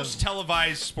Okay, because most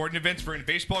televised sporting events for a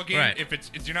baseball game, Right.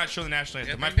 if you're not showing the national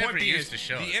anthem. Yeah, My they never point being is used to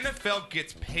show the it. NFL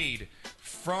gets paid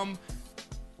from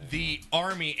the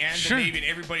Army and Sure. the Navy and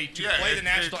everybody to Yeah, play the it-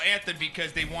 national anthem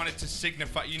because they want it to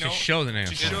signify, To show the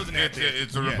anthem. To show the anthem.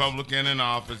 It's a Yes. Republican in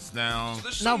office now. So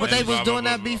there's no, so but much- they was blah, doing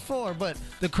blah, that blah, blah. before. But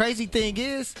the crazy thing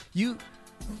is, you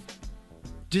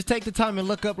just take the time and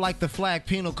look up like the flag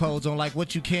penal codes on like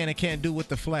what you can and can't do with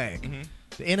the flag. Mm-hmm.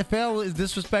 The NFL is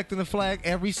disrespecting the flag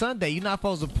every Sunday. You're not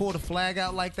supposed to pull the flag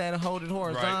out like that and hold it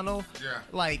horizontal. Yeah.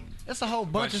 Like it's a whole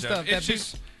bunch of stuff. It's that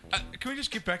just. Can we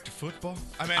just get back to football?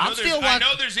 I mean, I'm still watching. I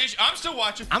know there's issues. I'm still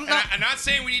watching. I'm not- I'm not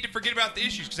saying we need to forget about the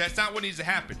issues because that's not what needs to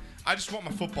happen. I just want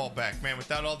my football back, man.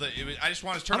 Without all the, I just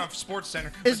want to turn off Sports Center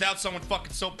It's- without someone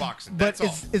fucking soapboxing. But That's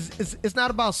all. it's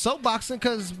not about soapboxing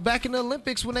because back in the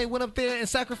Olympics when they went up there and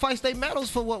sacrificed their medals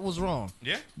for what was wrong.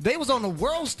 Yeah. They was on the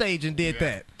world stage and did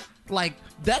that. Like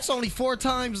that's only 4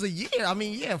 times a year. I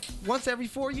mean, yeah, once every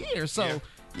 4 years. So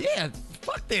yeah,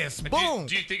 fuck this. But Boom.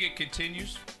 Do you think it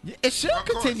continues? It should Of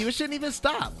course. continue. It shouldn't even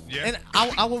stop. Yeah. And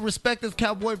I would respect if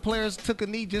Cowboy players took a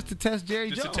knee just to test Jerry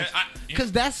Just to Jones. te- I-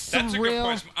 Because that's some That's a real. good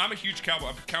point. I'm a huge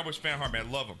Cowboys fan, hard man.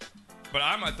 I love them. But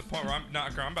I'm at the point where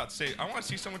I'm about to say I want to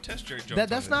see someone test Jerry Jones.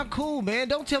 That's on not cool, man.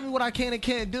 Don't tell me what I can and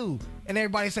can't do. And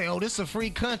everybody say, "Oh, this is a free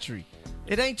country."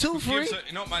 It ain't too free.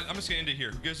 I'm just gonna end it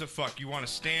here. Who gives a fuck? You want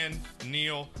to stand,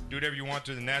 kneel, do whatever you want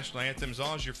to the national anthem, as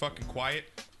long as you're fucking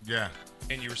quiet Yeah.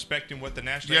 and you're respecting what the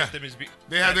national Yeah. anthem is.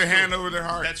 They have their That's hand cool. over their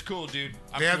heart. That's cool, dude.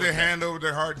 They have their hand over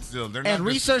their heart still. They're not And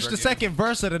research the disrespecting second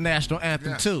verse of the national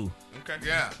anthem Yeah. too. Okay.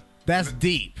 Yeah. That's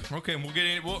deep. Okay, we'll get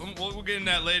in. We'll get in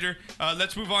that later.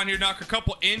 Let's move on here. Knock a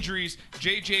couple injuries.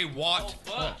 J.J. Watt.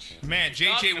 Man,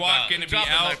 J.J. Watt going to be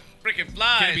out. Freaking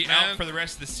flies, Going to be man. out for the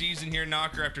rest of the season here,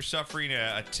 Knocker, after suffering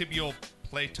a tibial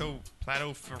plateau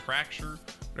fracture,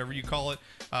 whatever you call it.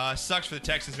 Sucks for the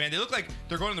Texans, man. They look like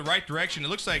they're going in the right direction. It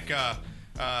looks like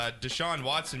Deshaun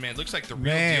Watson, man, looks like the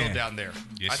real Man. deal down there.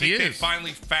 Yes, I think he they is.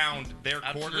 finally found their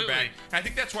Absolutely. quarterback. And I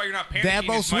think that's why you're not panicking Dabo as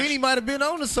much. Sweeney might have been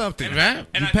on to something. Right.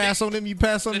 And You I pass think on them, you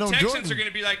pass on the them Texans Jordan. are going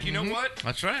to be like, you know what?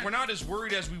 That's right. We're not as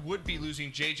worried as we would be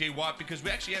losing J.J. Watt because we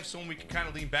actually have someone we can kind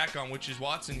of lean back on, which is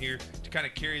Watson here, to kind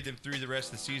of carry them through the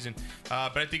rest of the season.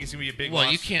 But I think it's going to be a big Well,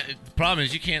 loss. you can't. The problem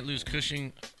is you can't lose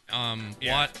Cushing,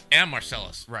 Yeah. Watt, and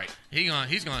Marcellus. Right. He's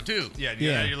gone too. Yeah,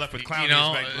 Yeah. you're left with Clowney. You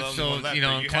know, who's back- so left, you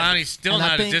know, but have Clowney's still And I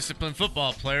not think- a disciplined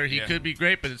football player. He Yeah. could be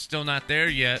great, but it's still not there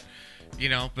yet. You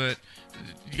know, but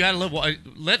you got to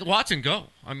let Watson go.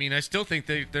 I mean, I still think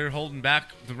they're holding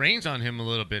back the reins on him a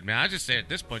little bit, man. I just say at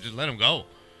this point, just let him go,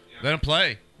 let him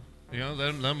play. You know, let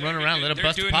him run around, let him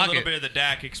bust the They're doing a little pocket. bit of the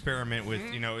Dak experiment with,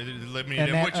 limiting And,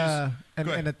 them, that, which is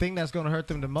good. and the thing that's going to hurt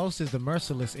them the most is the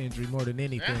merciless injury more than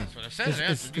anything. that's what I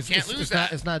said. You can't lose it's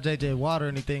that. It's not J.J. Watt or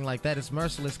anything like that. It's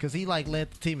merciless because he led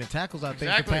the team in tackles. I think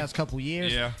Exactly. the past couple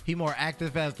years. Yeah. He more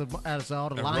active as all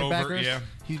the A linebackers. rover, yeah.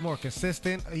 He's more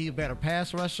consistent. He's a better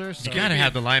pass rusher. So You got to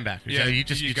have the linebackers. Yeah, you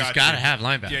just got to have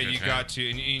linebackers. Yeah, you man. got to,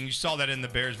 and you saw that in the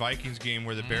Bears-Vikings game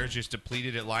where the Bears just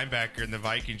depleted at linebacker and the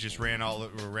Vikings just ran all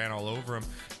over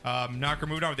them. Knocker,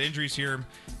 moving on with injuries here.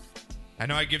 I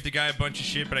know I give the guy a bunch of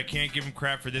shit, but I can't give him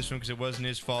crap for this one because it wasn't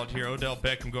his fault here. Odell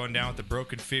Beckham going down with a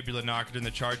broken fibula, knocked in the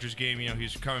Chargers game. You know,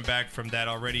 he's coming back from that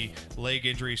already leg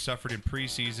injury he suffered in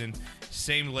preseason.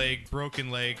 Same leg, broken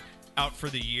leg. Out for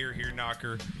the year here,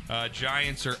 Knocker.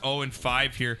 Giants are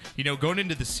 0-5 here. You know, going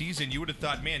into the season, you would have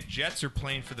thought, man, Jets are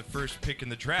playing for the first pick in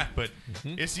the draft, but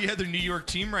it's the other New York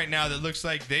team right now that looks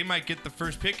like they might get the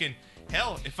first pick. And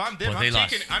hell, if I'm them, Well,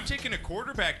 I'm taking a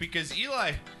quarterback because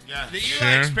Eli, Yeah. the Eli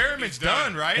Sure. experiment's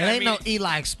done, right? It I ain't mean, no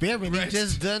Eli experiment. Right. He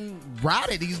just done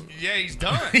rotted. He's he's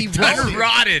done. he Done rolled it.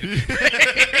 rotted.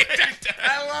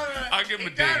 I love it. I'll give him a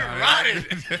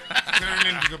dig. Turned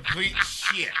into complete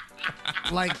shit.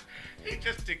 Like He's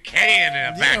just decaying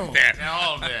back there.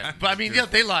 All that. But I mean,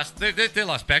 they lost. They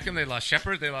lost Beckham. They lost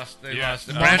Shepard. They lost Brandon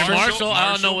Marshall. Marshall.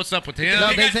 I don't know what's up with him. No,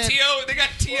 They got said- T.O. They got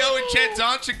T.O. and Chet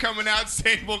Johnson coming out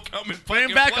saying we'll come and Bring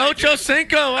fucking back play. Ocho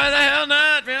Cinco. Why the hell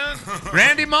not, man?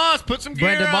 Randy Moss, put some gear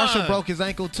Brandon Marshall on. broke his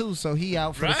ankle too, so he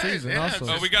out for Right, the season yeah, also.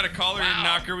 Oh, we got a caller in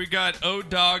knocker. We got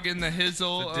O-Dog in the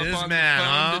hizzle. The up on the Dizman, phone,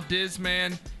 huh? The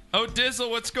Dizman. Oh, Dizzle,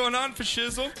 what's going on for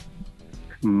Shizzle?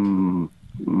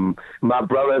 My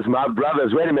brothers.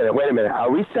 Wait a minute. Are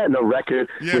we setting a record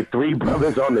with 3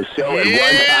 brothers on the show at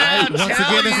Yeah, one time? Once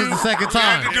again, this is the second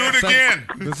time. to do it again.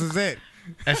 This is it.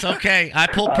 That's okay. I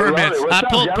pulled I love permits. it. What's I up,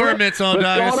 pulled gentlemen? permits on What's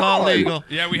dog. It's going all on? legal.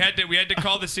 Yeah, we had to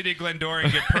call the city of Glendora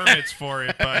and get permits for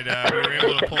it, but we were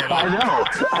able to pull it I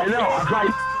off. know. I'm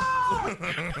like,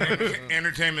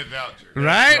 Entertainment voucher.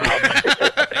 Right?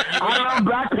 I love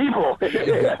black people.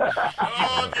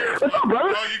 Oh, What's up,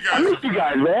 brother? Oh, you I guys. miss you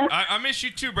guys, man. I miss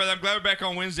you too, brother. I'm glad we're back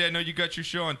on Wednesday. I know you got your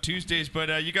show on Tuesdays, but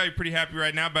you got to be pretty happy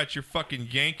right now about your fucking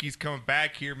Yankees coming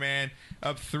back here, man.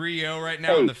 Up 3-0 right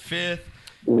now in the 5th.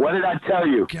 What did I tell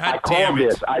you? God I damn called it.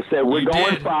 this. I said, we're You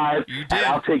going did. 5, You and did.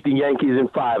 I'll take the Yankees in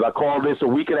 5. I called this a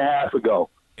week and a half ago.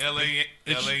 LA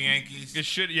Yankees. It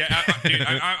should, yeah. Dude,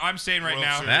 I'm saying right World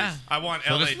now, Series. Yeah. I want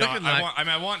So LA. it's looking like-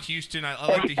 I want Houston. I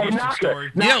like the Houston Knocker,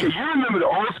 story. Knocker, Yo. you remember the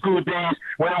old school days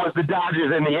when it was the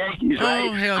Dodgers and the Yankees, Oh,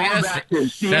 right? hell Going yes. back to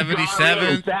Steve 77.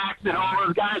 Garvey and Sachs and all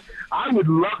those guys. I would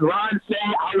love Ron Say.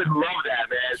 I would love that,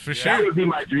 man. For That sure. would be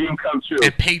my dream come true.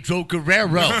 And Pedro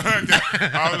Guerrero.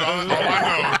 I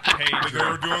know. They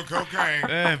were doing cocaine.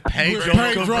 And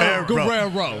Pedro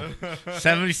Guerrero.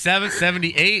 77,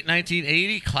 78,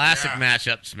 1980. Classic Yeah.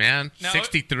 matchups, man. Now,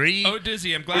 63. Oh,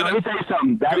 Dizzy, I'm Hey, glad. let me tell you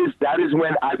something. That is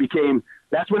when I became.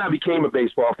 That's when I became a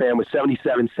baseball fan. Was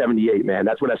 77, 78, man.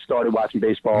 That's when I started watching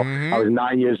baseball. Mm-hmm. I was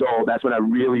 9 years old. That's when I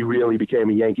really, really became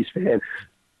a Yankees fan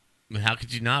How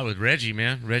could you not with Reggie,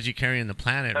 man? Reggie carrying the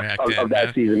planet back of then, that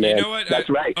man. season, man. know what? That's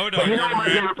right. Oh, no, But you know what my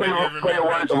favorite player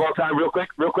was of all time? Real quick.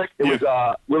 It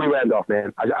was Willie Randolph,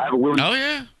 man. I have a Willie Oh,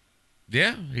 yeah.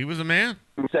 Yeah, he was a man.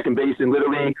 second base in Little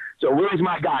League. So Willie's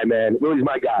my guy, man. Willie's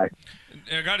my guy.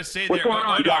 I got to say What's there, going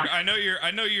on, Dog, Doc? I know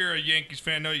you're a Yankees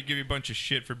fan. I know you give me a bunch of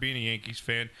shit for being a Yankees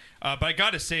fan. But I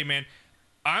got to say, man,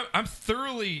 I'm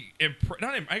thoroughly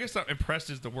I guess not impressed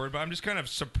is the word, but I'm just kind of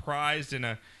surprised and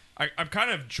I'm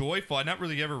kind of joyful. I not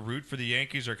really ever root for the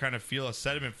Yankees or kind of feel a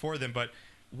sentiment for them, but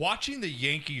watching the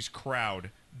Yankees crowd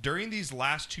during these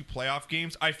last 2 playoff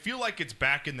games, I feel like it's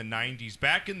back in the 90s,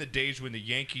 back in the days when the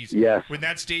Yankees, Yes. when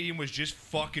that stadium was just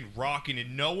fucking rocking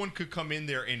and no one could come in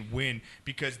there and win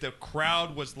because the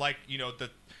crowd was like,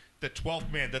 the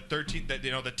 12th man, the 13th,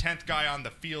 the 10th guy on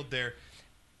the field there.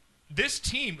 This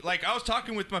team, like I was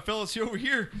talking with my fellows over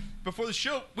here before the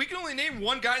show, we can only name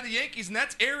one guy in the Yankees, and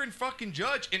that's Aaron fucking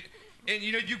Judge. And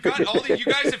you got all these. You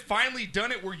guys have finally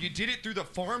done it where you did it through the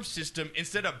farm system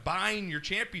instead of buying your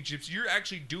championships. You're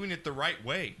actually doing it the right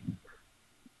way.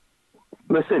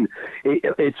 Listen,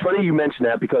 it's funny you mention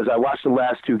that because I watched the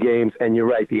last 2 games, and you're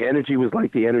right. The energy was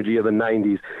like the energy of the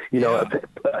 '90s.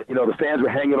 The fans were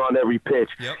hanging on every pitch,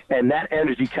 Yep. and that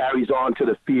energy carries on to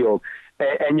the field.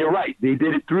 And you're right. They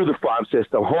did it through the farm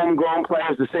system. Homegrown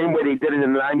players, the same way they did it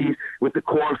in the '90s with the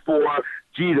core 4,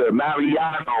 Jeter,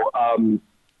 Mariano,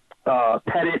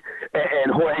 Pettit,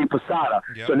 and Jorge Posada.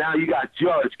 Yep. So now you got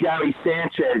Judge, Gary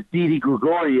Sanchez, Didi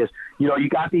Gregorius. You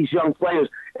got these young players,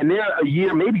 and they're a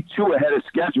year, maybe 2 ahead of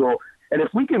schedule. And if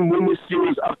we can win this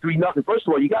series up 3-0, first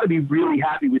of all, you got to be really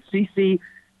happy with CC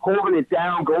holding it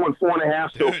down, going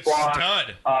 4.5 so Dude, far.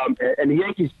 stud. And the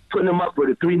Yankees putting them up with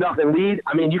a 3-0 lead.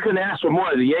 I mean, you couldn't ask for more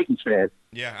as a Yankees fan.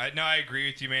 Yeah, I agree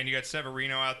with you, man. You got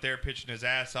Severino out there pitching his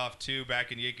ass off too,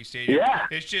 back in Yankee Stadium. Yeah.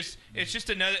 it's just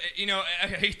another. I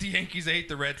hate the Yankees, I hate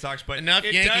the Red Sox, but Enough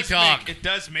it Yankee does talk. it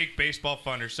does make baseball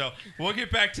funner. So we'll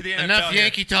get back to the NFL. Enough here.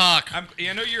 Yankee talk.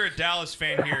 I know you're a Dallas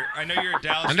fan here. I know you're a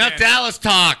Dallas Enough fan. Dallas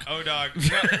talk. Oh, dog. No,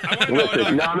 I want to know.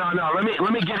 Listen, Dog. no.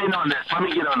 Let me get in on this.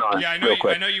 Yeah, I know. real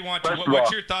quick. I know you want to. First of What's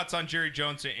all, your thoughts on Jerry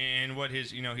Jones and what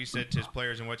his, he said to his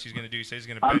players and what he's going to do? He says he's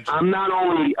going to I'm, bench. I'm not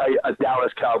only a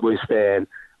Dallas Cowboys fan.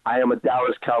 I am a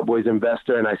Dallas Cowboys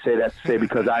investor, and I say that to say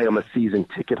because I am a season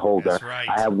ticket holder. That's right.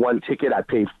 I have one ticket. I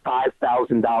paid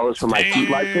 $5,000 for my seat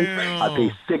license. I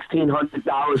pay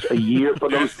 $1,600 a year for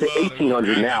those. To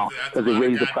 $1,800 now because they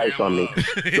raised the price on me.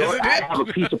 So I have a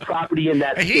piece of property in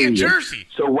that Hey, he in stadium. Jersey.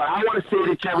 So what I want to say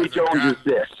to Jerry Jones is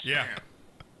this: Yeah.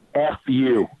 F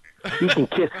you. He can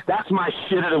kiss. That's my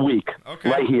shit of the week Okay.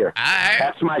 right here. Aight.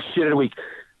 That's my shit of the week.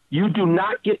 You do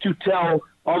not get to tell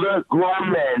other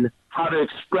grown men how to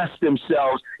express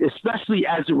themselves, especially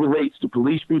as it relates to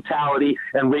police brutality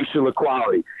and racial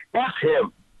equality. F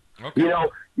him. Okay.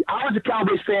 I was a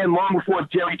Cowboys fan long before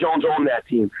Jerry Jones owned that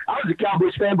team. I was a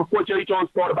Cowboys fan before Jerry Jones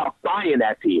thought about buying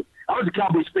that team. I was a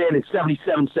Cowboys fan in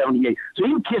 77, 78. So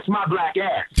you can kiss my black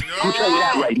ass. I'll tell you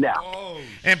that right now.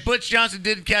 And Butch Johnson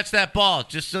didn't catch that ball,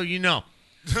 just so you know.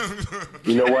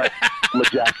 You know what? I'm going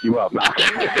to jack you up.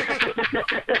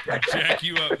 Jack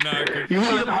you up, Knocker.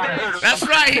 That's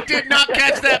right. He did not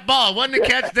catch that ball. It wasn't a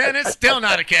catch then. It's still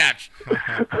not a catch.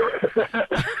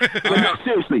 No,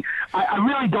 seriously, I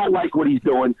really don't like what he's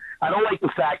doing. I don't like the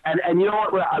fact, and you know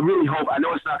what? I really hope, I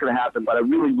know it's not going to happen, but I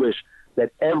really wish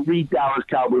that every Dallas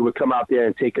Cowboy would come out there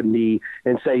and take a knee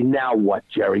and say, now what,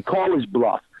 Jerry? Call his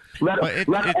bluff. Let all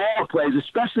the players,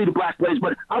 especially the black players,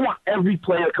 but I want every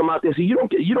player to come out there and say, you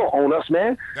don't own us,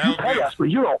 man. You pay us, but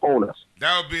you don't own us.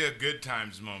 That would be a good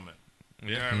times moment.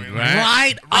 You know what I mean?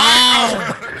 Right on.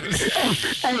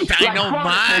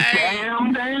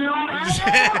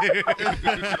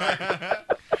 Dynamite.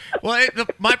 Well,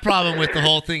 my problem with the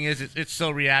whole thing is it's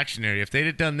so reactionary. If they'd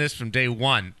have done this from day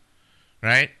one,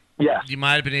 right? Yeah. You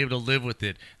might have been able to live with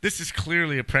it. This is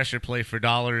clearly a pressure play for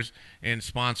dollars and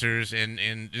sponsors, and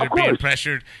they're being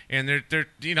pressured, and they're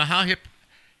how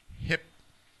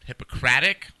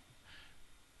hypocritic.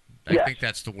 I think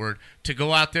that's the word, to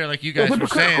go out there like you guys were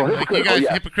saying,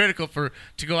 hypocritical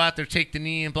to go out there, take the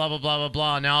knee, and blah blah blah blah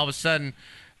blah. Now all of a sudden,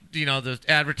 the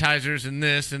advertisers and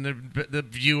this and the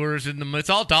viewers and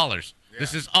it's all dollars. Yeah.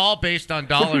 This is all based on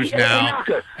dollars now,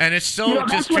 and it's so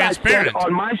just transparent.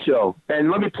 On my show,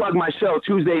 and let me plug my show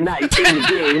Tuesday night in the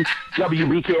game,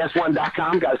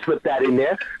 WBKS1.com. Got to slip that in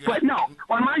there. Yeah. But no,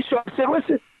 on my show, I said,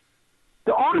 listen,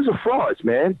 the owners are frauds,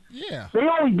 man. Yeah. They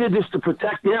only did this to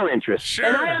protect their interests. Sure.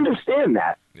 And I understand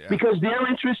that because their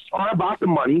interests are about the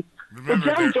money. Remember,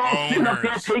 but Jerry Jones sitting up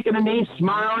there taking a knee,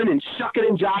 smiling and shucking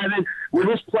and jiving with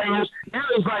his players. And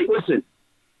it was like, listen,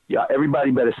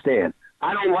 everybody better stand.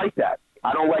 I don't like that.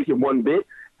 I don't like it one bit.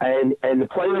 And the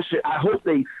players should, I hope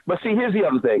they – but see, here's the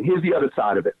other thing. Here's the other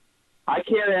side of it. I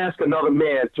can't ask another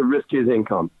man to risk his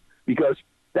income because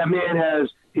that man has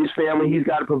his family he's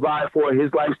got to provide for,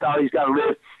 his lifestyle he's got to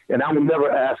live, and I will never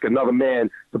ask another man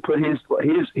to put his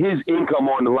income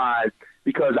on the line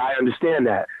because I understand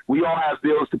that. We all have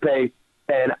bills to pay,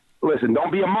 and listen,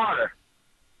 don't be a martyr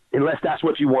unless that's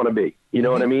what you want to be. You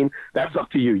know what I mean? That's up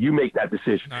to you. You make that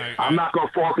decision. I'm not going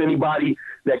to fault anybody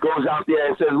that goes out there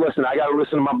and says, listen, I got to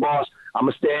listen to my boss. I'm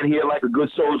going to stand here like a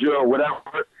good soldier or whatever.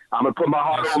 I'm going to put my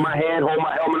heart on my hand, hold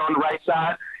my helmet on the right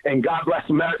side, and God bless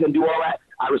America and do all that.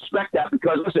 I respect that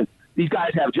because, listen, these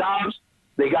guys have jobs.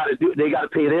 They got to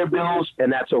pay their bills,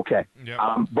 and that's okay. Yep.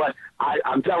 But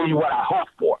I'm telling you what I hope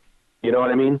for. You know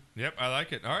what I mean? Yep, I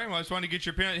like it. All right, well, I just wanted to get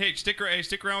your opinion. Hey, stick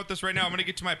around with us right now. I'm going to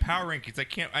get to my power rankings.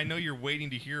 I know you're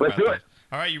waiting to hear about this.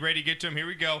 All right, you ready to get to them? Here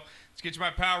we go. Let's get to my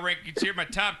power rankings here. My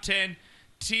top 10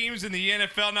 teams in the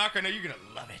NFL. Knock, I know you're going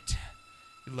to love it.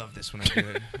 You love this when I do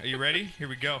it. Are you ready? Here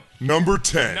we go. Number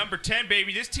 10. Number 10,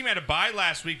 baby. This team had a bye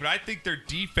last week, but I think their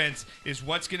defense is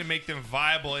what's going to make them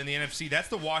viable in the NFC. That's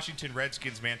the Washington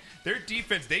Redskins, man. Their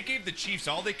defense, they gave the Chiefs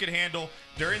all they could handle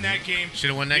during that game.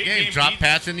 Should have won that game. Drop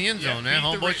pass in the end zone, man.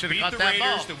 Homeboy should have caught that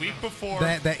ball. The week before.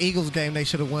 That Eagles game they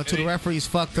should have won, too. The referees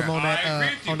fucked them on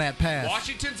that pass.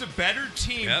 Washington's a better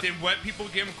team than what people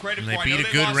give them credit and for. They beat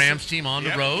a good Rams team on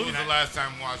the road. When was the last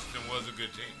time Washington was a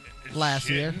good team? Last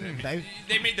year.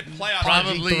 They made the playoffs.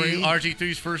 Probably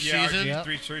RG3's first season.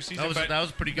 RG3's first season. That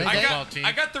was a pretty good football team.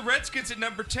 I got the Redskins at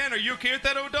number 10. Are you okay with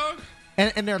that, O-Dog?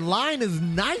 And their line is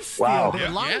nice still. Wow. Their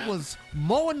line was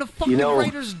mowing the fucking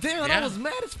Raiders down. I was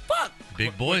mad as fuck.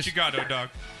 Big boys. What you got, O-Dog?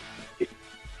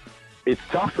 It's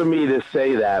tough for me to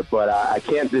say that, but I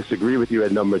can't disagree with you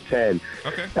at number 10.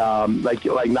 Okay.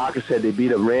 Like Naka said, they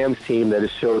beat a Rams team that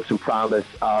has showed some promise.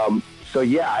 So,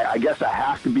 yeah, I guess I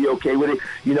have to be okay with it.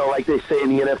 You know, like they say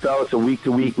in the NFL, it's a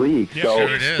week-to-week league. Yeah, so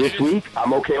sure it is. This week,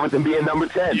 I'm okay with them being number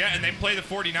 10. Yeah, and they play the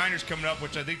 49ers coming up,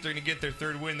 which I think they're going to get their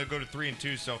third win. They'll go to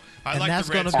 3-2. So I like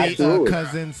the Redskins. And that's going to be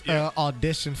Cousins'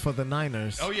 audition for the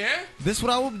Niners. Oh, yeah? This is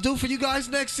what I will do for you guys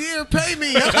next year. Pay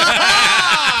me. That's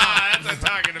what I'm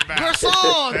talking about.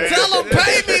 Garcon, tell them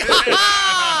pay me.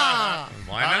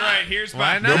 Why not? All right, here's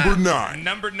my number 9.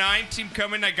 Number 9 team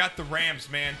coming. I got the Rams,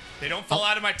 man. They don't fall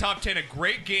out of my top 10. A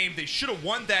great game. They should have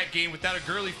won that game without a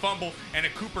Gurley fumble and a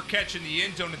Cooper catch in the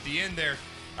end zone at the end there.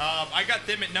 I got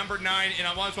them at number 9, and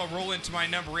I might as well roll into my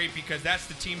number 8 because that's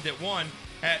the team that won.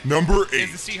 Number 8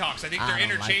 is the Seahawks. I think they're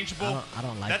interchangeable. I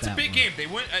don't like that's that a big one. game.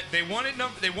 They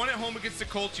won at home against the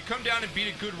Colts. You come down and beat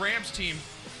a good Rams team.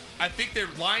 I think their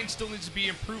line still needs to be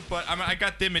improved, but I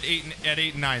got them at 8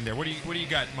 and 9 there. What do you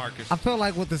got, Marcus? I feel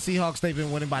like with the Seahawks, they've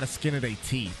been winning by the skin of their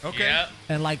teeth. Okay. Yeah.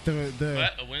 And like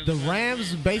the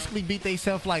Rams basically beat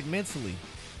themselves like mentally.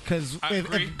 Because I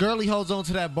agree. if Gurley holds on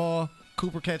to that ball,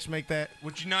 Cooper Catch make that.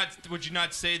 Would you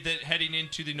not say that heading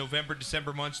into the November,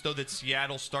 December months, though, that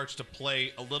Seattle starts to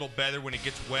play a little better when it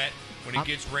gets wet, when it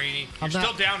gets rainy? You're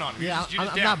still down on it. Yeah,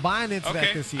 I'm not buying into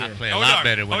that this year. I play a lot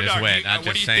better when it's wet. I'm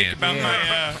what just do you saying. think about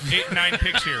my 8 and 9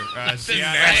 picks here?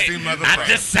 Nasty motherfucker. I'm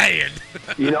just saying.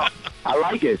 You know, I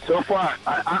like it. So far,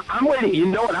 I'm waiting. You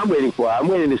know what I'm waiting for? I'm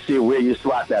waiting to see where you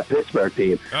slot that Pittsburgh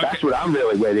team. Okay. That's what I'm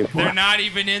really waiting for. They're not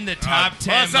even in the top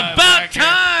 10. Well, it's about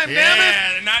time, yeah, damn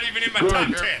it. they're not even in my top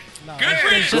 10. No, Good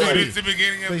riddance. It's the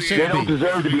beginning of the They year. don't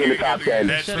deserve to be in the top 10.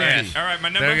 That's right. All right, my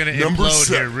They're going to Number implode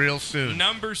here 7. real soon.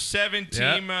 Number 7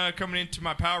 team coming into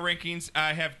my power rankings,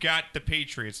 I have got the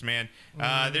Patriots, man.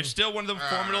 They're still one of the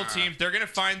formidable teams. They're going to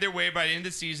find their way by the end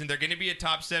of the season. They're going to be a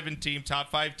top 7 team, top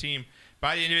 5 team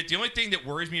by the end of it. The only thing that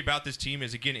worries me about this team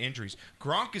is, again, injuries.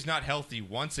 Gronk is not healthy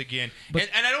once again. And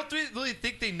I don't really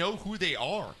think they know who they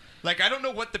are. Like, I don't know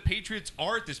what the Patriots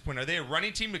are at this point. Are they a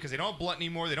running team because they don't have Blunt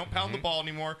anymore? They don't pound the ball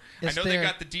anymore. It's I know they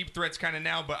got the deep threats kind of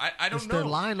now, but I don't It's know. their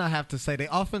line, I have to say. The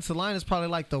offensive line is probably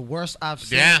like the worst I've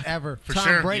seen ever. for Tom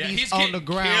sure. Yeah, Brady's he's on the getting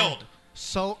ground killed.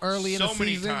 so early in the So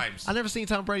many season. times. I've never seen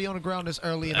Tom Brady on the ground this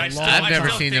early in a long I've never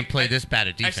time. seen them play this bad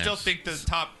at I defense. still think the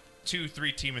top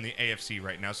 2-3 team in the AFC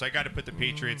right now. So I got to put the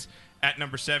Patriots at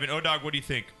number 7. O-Dog, what do you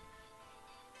think?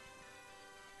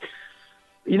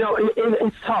 You know,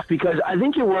 it's tough because I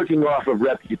think you're working off of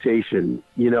reputation.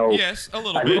 You know, Yes, a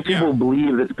little I bit. think people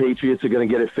believe that the Patriots are going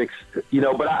to get it fixed. You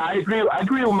know, but I agree. I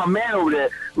agree with my man over there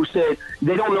who said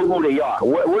they don't know who they are.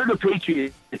 What are the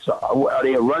Patriots? Are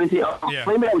they a running team? Yeah.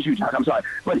 Maybe that was you, Chuck. I'm sorry,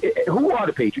 but who are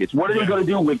the Patriots? What are they going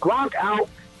to do with Gronk out?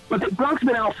 But Gronk's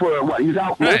been out for what? He was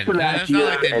out most of last It's not year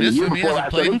like they and the missed year him. He before hasn't last.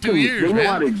 played in 2 years, They know man.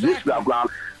 how to exist without Gronk.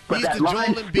 But He's that the Joel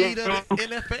line Embiid of the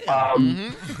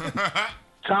NFL.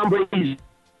 Tom Brady's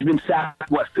been sacked,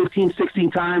 15,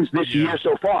 16 times this year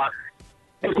so far.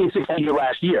 15, 16 year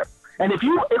last year. And if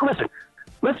you listen,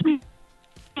 let's be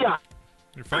honest.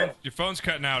 Your phone's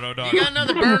cutting out, O-Dog. You got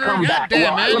another burner?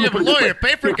 Goddamn, man. You have a lawyer.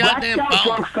 Pay for a goddamn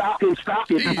phone.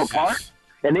 Falcons them apart,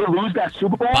 and they lose that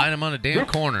Super Bowl. Bite him on a damn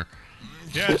corner.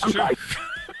 Yeah, it's I'm true. sorry.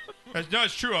 No,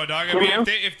 it's true, O-Dog. I mean,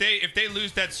 if they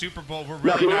lose that Super Bowl, we're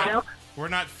really not. We're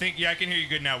not thinking. Yeah, I can hear you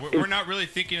good now. We're not really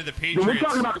thinking of the Patriots. We're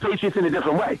talking about the Patriots in a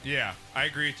different way. Yeah, I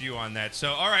agree with you on that.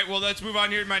 So, all right, well, let's move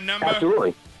on here to my number.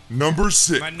 Absolutely. Number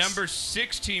 6. My number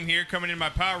 6 team here coming in my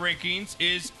power rankings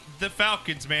is the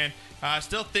Falcons, man. I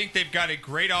still think they've got a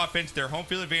great offense. Their home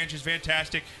field advantage is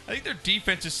fantastic. I think their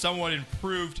defense is somewhat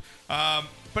improved.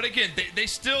 But again, they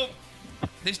still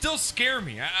scare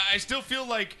me. I still feel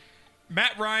like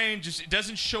Matt Ryan just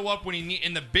doesn't show up when he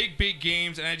in the big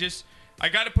games, and I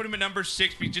got to put him at number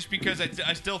 6 just because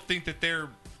I still think that they're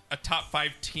a top 5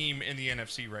 team in the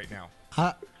NFC right now.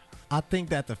 I think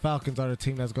that the Falcons are the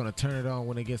team that's going to turn it on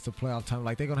when it gets to playoff time.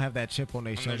 Like, they're going to have that chip on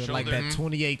their shoulder. Like that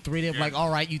 28-3. They're like, all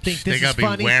right, you think this is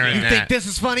funny? You think this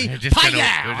is funny? They're just going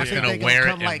Hi-ya! to wear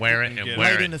it and wear it and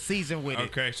wear late it. in the season with it.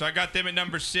 Okay, so I got them at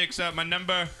number 6. My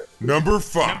number 5.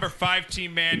 Number 5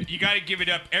 team, man. You got to give it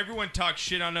up. Everyone talks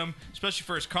shit on him, especially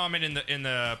for his comment in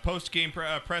the post game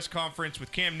press conference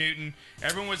with Cam Newton.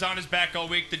 Everyone was on his back all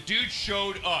week. The dude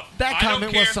showed up. That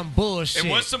comment was some bullshit. It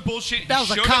was some bullshit. That was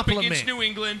he a showed compliment. up against New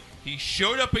England. He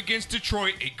showed up against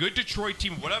Detroit, a good Detroit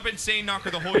team. What I've been saying,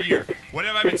 Knocker, the whole year. What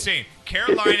have I been saying?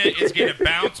 Carolina is going to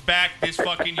bounce back this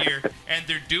fucking year, and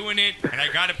they're doing it, and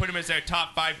I got to put them as their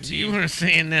top 5 team. You weren't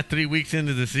saying that 3 weeks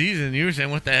into the season. You were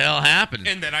saying, what the hell happened?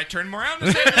 And then I turned him around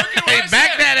and said, look at what Hey, I back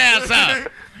said. that ass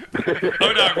up.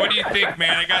 O-Dog, what do you think,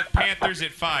 man? I got Panthers at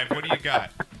 5. What do you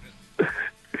got?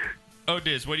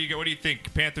 O-Diz, what do you got? What do you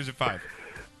think? Panthers at 5.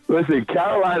 Listen,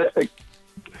 Carolina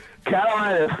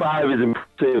at 5 is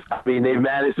impressive. I mean, they've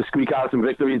managed to squeak out some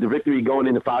victories. The victory going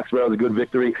into Foxborough is a good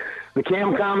victory. The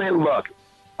Cam comment, look,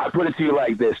 I put it to you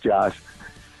like this, Josh.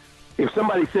 If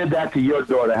somebody said that to your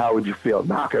daughter, how would you feel?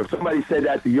 Knocker, if somebody said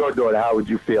that to your daughter, how would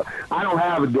you feel? I don't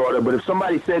have a daughter, but if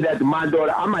somebody said that to my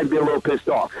daughter, I might be a little pissed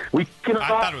off. We can I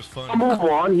thought it was funny. move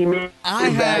on. He made a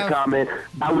bad comment.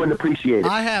 I wouldn't appreciate it.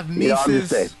 I have You know, I'm just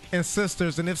saying. nieces and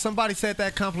sisters, and if somebody said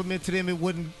that compliment to them, it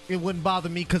wouldn't bother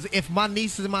me. Because if my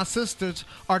nieces and my sisters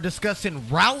are discussing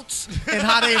routes and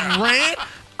how they ran,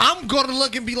 I'm gonna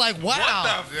look and be like, "Wow,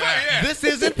 What the fuck? Yeah. this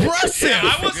is impressive."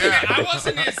 Yeah, I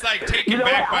wasn't just like taken You know,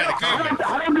 back by the I comments.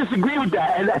 don't disagree with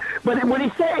that. But when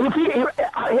he said,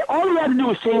 all he had to do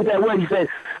was change that word. He said,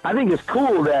 "I think it's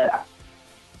cool that."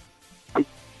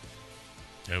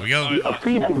 There we go. A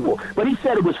female, but he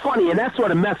said it was funny, and that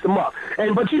sort of messed him up.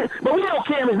 But we know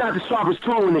Cam is not the sharpest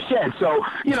tool in the shed, so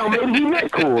maybe he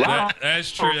meant cool.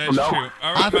 That's true. That's No. true.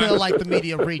 All I right, feel man. like the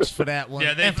media reached for that one.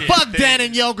 Yeah, they and did. fuck They Dan did.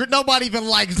 and Yogurt. Nobody even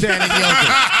likes Dan and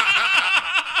Yogurt.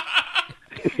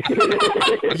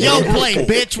 Yo play,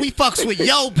 bitch. We fucks with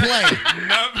yo play.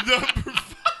 Number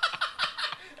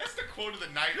That's the quote of the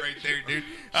night right there, dude.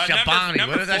 Shabani.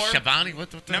 Number What is that? four. Shabani?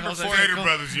 What the Number hell is four. that? Trader called?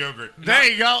 Brothers yogurt. There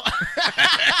you go.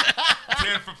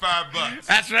 10 for $5.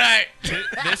 That's right.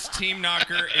 This team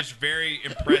knocker is very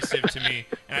impressive to me,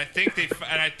 and I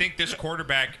think this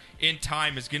quarterback in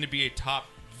time is going to be a top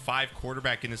 5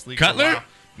 quarterback in this league. Cutler? For a while.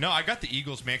 No, I got the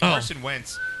Eagles, man. Carson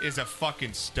Wentz is a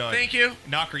fucking stud. Thank you.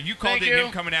 Knocker, you called Thank it you.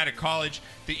 him coming out of college.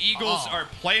 The Eagles are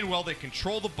playing well. They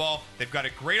control the ball. They've got a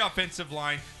great offensive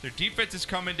line. Their defense is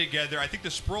coming together. I think the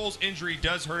Sproles injury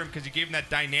does hurt him because he gave him that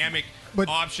dynamic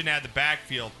option out of the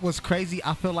backfield. What's crazy,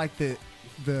 I feel like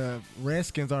the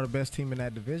Redskins are the best team in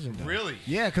that division. Though. Really?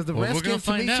 Yeah, because the Well, we're Redskins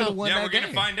gonna to me find should out. have won Yeah, that we're game.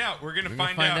 gonna find out. We're gonna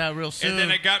find out real soon. And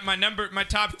then I got my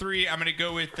top 3. I'm gonna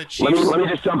go with the Let Chiefs. me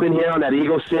just jump in here on that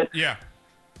Eagles shit. Yeah.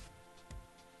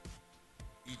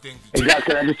 You think Hey guys,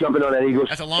 can I just jump in on that Eagles?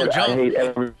 That's a long shit? jump. I hate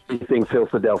everything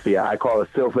Philadelphia. I call it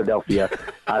Philadelphia.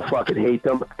 I fucking hate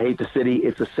them. I hate the city.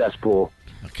 It's a cesspool.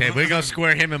 Okay, we're gonna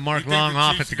square him and Mark You think Long the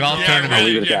off Chiefs at the is golf gonna- tournament.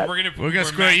 leave it at that. We're gonna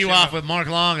square you off with Mark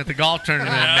Long at the golf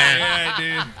tournament, man. Yeah,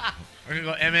 dude. We're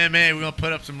gonna go MMA. We're gonna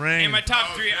put up some rings. And my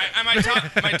top 3.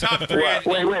 My top 3.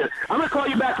 Wait. I'm gonna call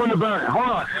you back from the burner. Hold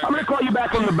on. I'm gonna call you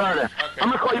back from the burner. I'm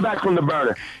gonna call you back from the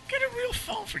burner. Get a real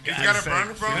phone for guys. He's got a sake.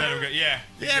 burner phone? Yeah.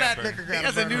 Yeah, that nigga He got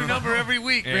has a new number every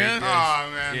week, man. Oh,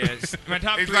 man. Yes. My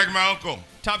top He's 3. like my uncle.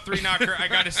 Top 3 knocker. I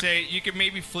gotta say, you can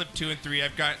maybe flip 2 and 3.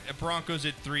 I've got Broncos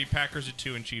at 3, Packers at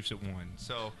 2, and Chiefs at 1.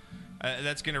 So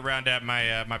that's gonna round out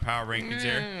my my power rankings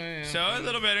there. So a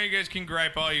little better. You guys can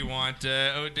gripe all you want.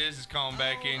 Diz is calling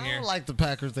back in I here. don't like the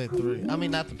Packers at 3. I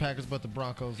mean, not the Packers, but the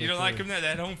Broncos. You at don't like 3. them?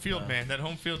 That home field, man. That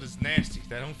home field is nasty.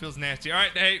 That home field's nasty. All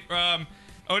right, hey,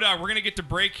 O-Dog, we're going to get to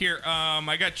break here.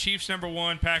 I got Chiefs number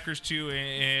 1, Packers 2,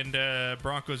 and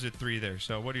Broncos at 3 there.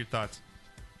 So what are your thoughts?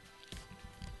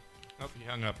 Oh, he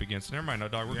hung up against. Never mind,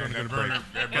 O-Dog. We're going to go to break.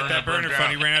 Got that burner burned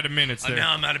funny. out. Ran out of minutes there.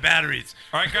 Now I'm out of batteries.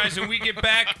 All right, guys, when we get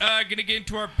back, going to get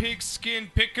into our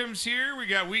pigskin pick'ems here. We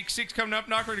got week 6 coming up.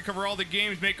 Not going to cover all the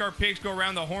games, make our picks go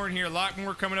around the horn here. A lot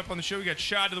more coming up on the show. We got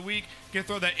Shot of the Week. Going to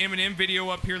throw that Eminem video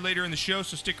up here later in the show,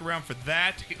 so stick around for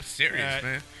that. He was serious,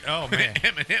 man. Oh, man.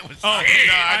 Eminem was Oh,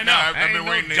 serious. I know. I've been Ain't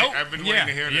no waiting. joke. I've been waiting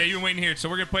to hear Yeah, this. you've been waiting to hear it. So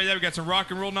we're going to play that. We got some rock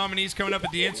and roll nominees coming up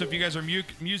at the end. So if you guys are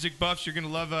music buffs, you're going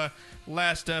to love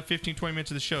last 15, 20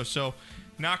 minutes of the show. So,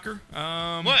 Knocker.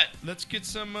 What? Let's get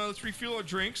some, let's refuel our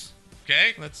drinks.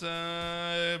 Okay. Let's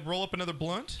roll up another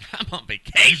blunt. I'm on You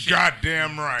vacation.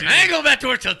 goddamn right. I ain't going back to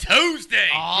work till Tuesday.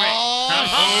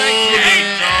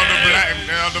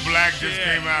 Now the black just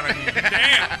came out.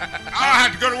 Damn. I'll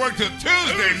have to go to work till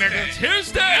Tuesday, nigga.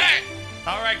 Tuesday.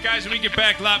 All right, guys, when we get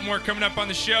back, a lot more coming up on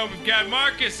the show. We've got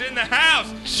Marcus in the house.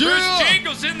 Bruce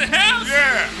Jingles in the house.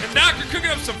 Yeah. And Knocker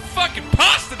cooking up some fucking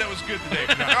pasta that was good today.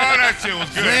 Oh, that shit was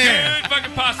good. Good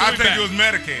fucking pasta. I We'll be think back. it was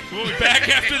medicated. We'll be back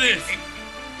after this.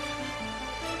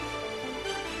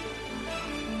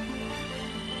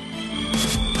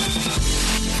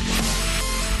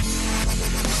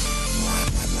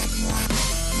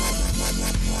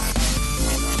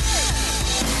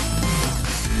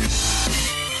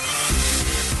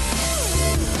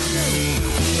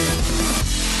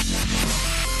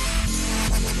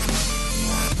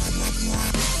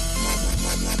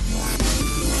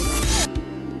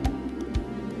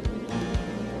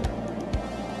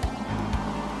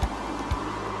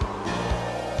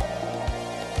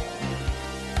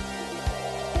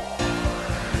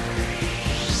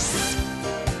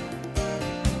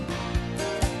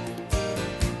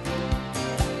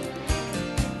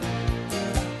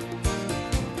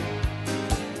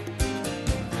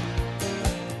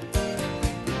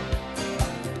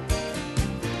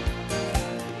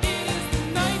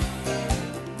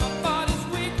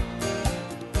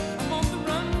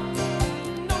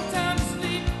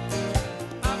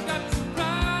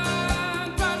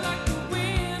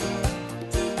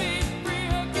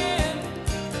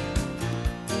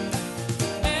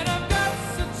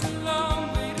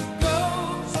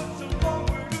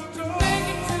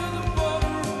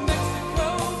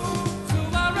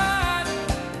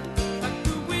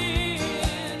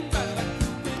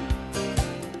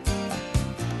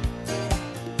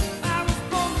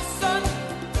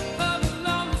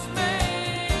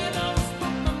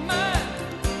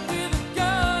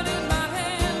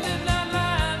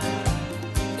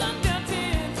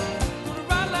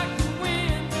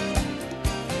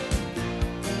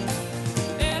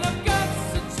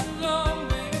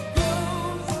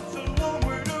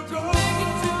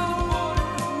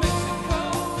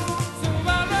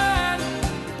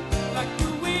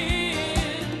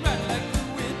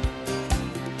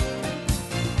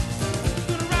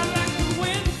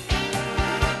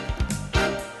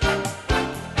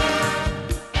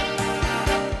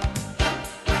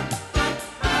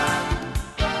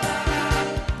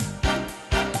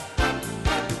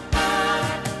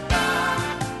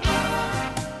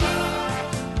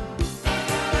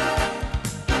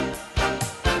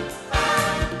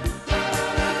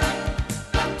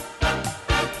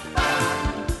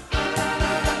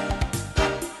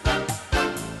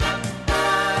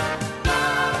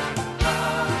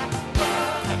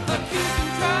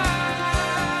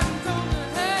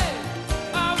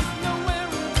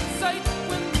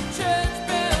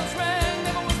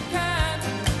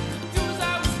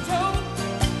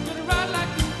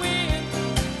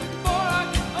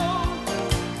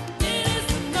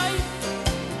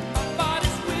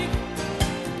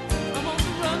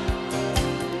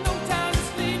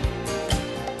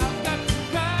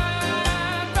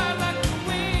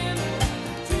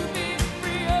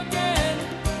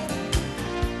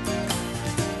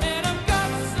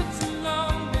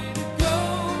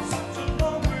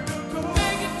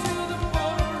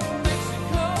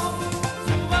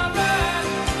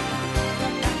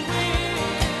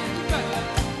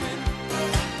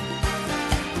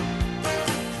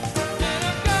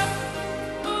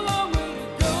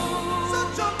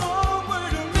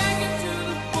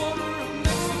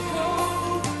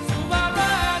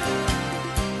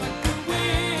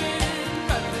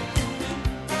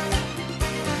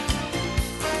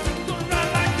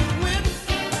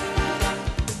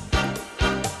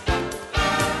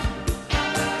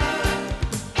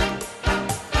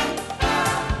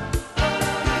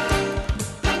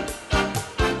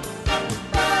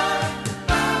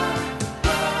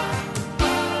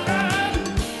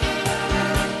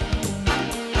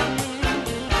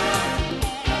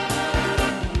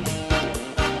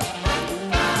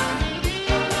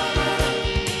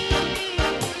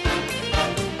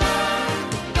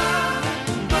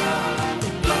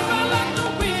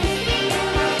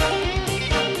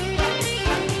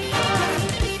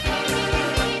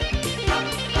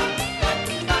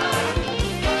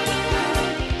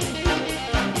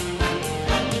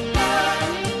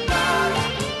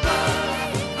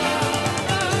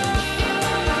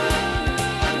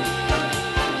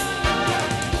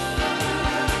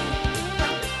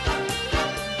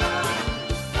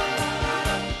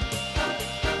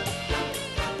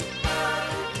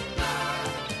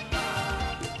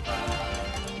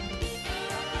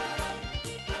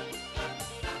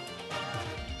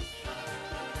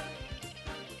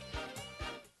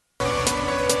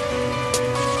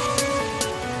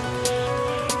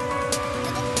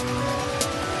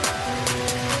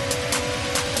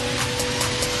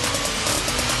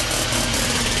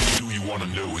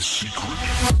 secret?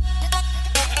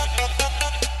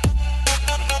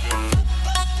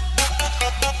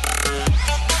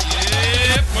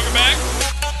 Yep, welcome back.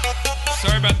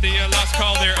 Sorry about the lost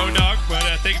call there, O-Dog, but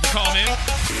thank you for calling in.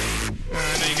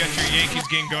 I know you got your Yankees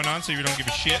game going on, so you don't give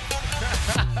a shit.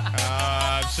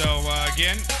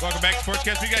 Again, welcome back to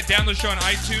Sportscast. We got download the show on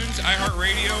iTunes,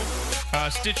 iHeartRadio,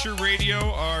 Stitcher Radio,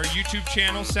 our YouTube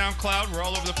channel, SoundCloud. We're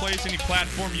all over the place. Any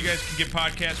platform you guys can get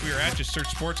podcasts, we are at. Just search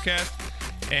Sportscast.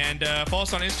 And follow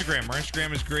us on Instagram. Our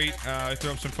Instagram is great. I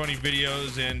throw up some funny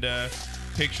videos and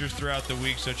pictures throughout the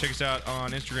week. So check us out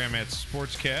on Instagram at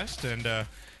Sportscast. And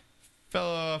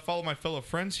follow my fellow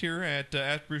friends here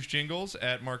at Bruce Jingles,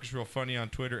 at Marcus Real Funny on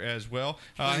Twitter as well.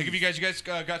 I think you guys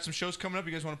got some shows coming up.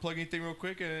 You guys want to plug anything real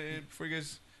quick before you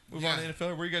guys move on to the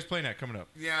NFL? Where are you guys playing at coming up?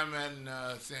 Yeah, I'm in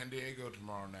San Diego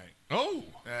tomorrow night. Oh!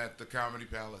 At the Comedy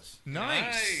Palace.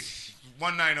 Nice.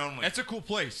 One night only. That's a cool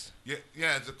place. Yeah,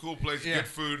 it's a cool place. Yeah. Good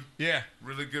food. Yeah.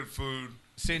 Really good food.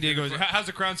 San Diego. How's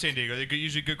the crowd in San Diego? They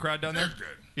usually good crowd down there? They're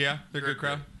good. Yeah, they're good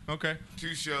crowd. Okay.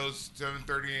 2 shows,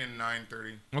 7:30 and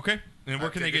 9:30. Okay. And where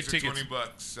can they get tickets?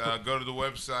 $20. Go to the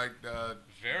website,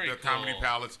 Very the cool. Comedy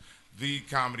Palace,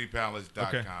 thecomedypalace.com.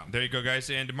 Okay. There you go, guys.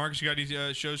 And Marcus, you got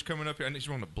any shows coming up? He's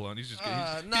rolling a blunt. He's just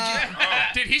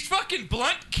dude, he's fucking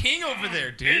blunt king over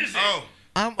there, dude. Oh.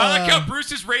 I like how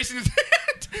Bruce is raising his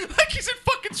hand like he's in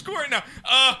fucking school right now.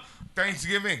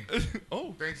 Thanksgiving.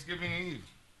 Oh. Thanksgiving Eve.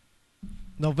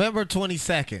 November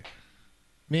 22nd.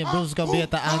 Me and Bruce is going to be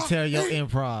at the Ontario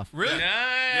Improv. Really?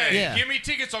 Nice. Yeah. Give me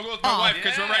tickets. I'll go with my wife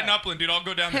because we're right in Upland, dude. I'll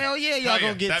go down there. Hell yeah, y'all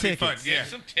going to get That'd tickets. Be fun. Yeah.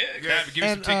 Some tickets. Give me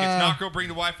some tickets. Knock, bring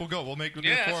the wife. We'll go. We'll make the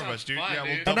 4 of us, dude. Fun, Yeah,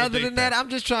 we'll dude. double And other date than that, I'm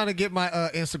just trying to get my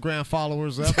Instagram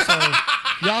followers up. So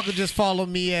y'all can just follow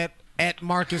me at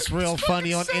Marcus Real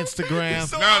Funny on Instagram.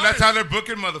 No, that's how they're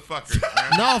booking motherfuckers.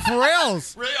 Man. No, for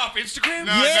reals. Really? Off Instagram?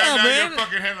 No, Yeah, no, man. you're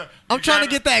fucking hella, I'm trying to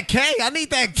get that K. I need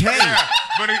that K. Yeah,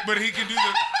 but he can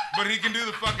do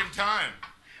the fucking time.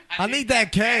 I need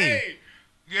that K.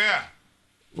 Yeah.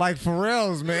 Like for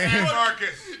reals, man. Marcus.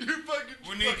 You fucking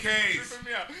We need K's. tripping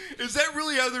me out. Is that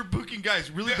really how they're booking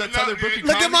guys? Really? That's No, how they're booking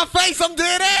Look at comedy? my face. I'm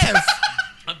dead ass.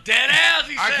 I'm dead ass,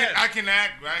 he said. I can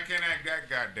act that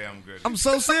goddamn good. I'm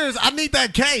so serious. I need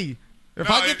that K. If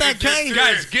No, I get that it's K, serious.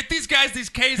 Guys, get these guys these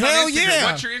K's Hell on Instagram. yeah.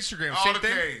 What's your Instagram? All Same the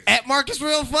thing? K's. at Marcus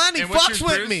Real Funny. And what's Fucks yours,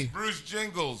 with Bruce? me. Bruce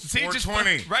Jingles, See, just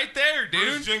 420. right there, dude.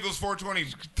 Bruce Jingles,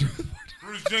 420.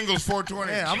 Bruce Jingles,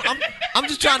 420. Yeah, I'm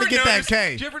just trying to get that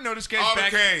K. Did you ever notice, guys, All the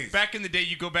Ks. back in the day,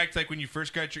 you go back to like when you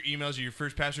first got your emails or your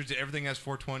first passwords, everything has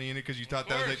 420 in it because you thought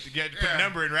that was like, you had to put a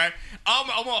number in, right? All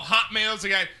my Hotmails, I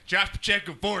got Josh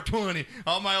Pacheco, 420.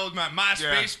 All my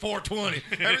MySpace, 420.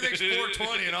 Everything's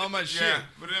 420 and all my shit. Yeah,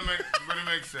 but it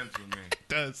makes sense with me.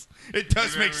 It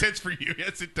does make sense for you.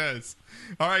 Yes, it does.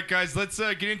 All right, guys, let's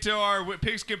get into our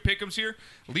Pigskin Pick'ems here.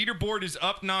 Leaderboard is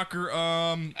up, Knocker.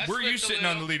 Where are you sitting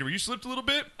on the leader? You slipped a little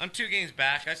bit? I'm 2 games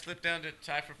back. I slipped down to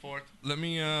tie for 4th. Let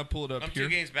me pull it up I'm here. 2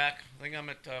 games back. I think I'm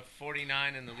at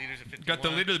 49 and the leader's at 51. Got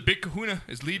the leader, the Big Kahuna,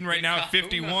 is leading right Big now at Kahuna.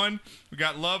 51. We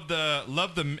got Love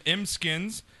the M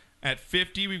Skins at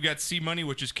 50. We've got C Money,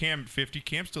 which is Cam at 50.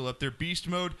 Cam's still up there. Beast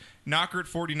Mode, Knocker at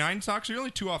 49. Sox, you're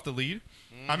only 2 off the lead.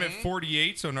 I'm at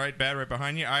 48, so right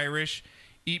behind you. Irish,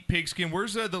 Eat Pigskin.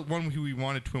 Where's the one who we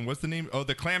wanted to win? What's the name? Oh,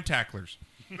 the Clam Tacklers.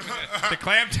 The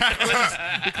Clam Tacklers.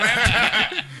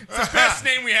 It's the best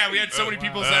name we had. We had so many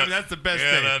people say that's the best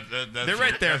name. They're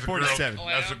right there, 47.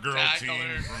 That's a girl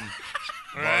team from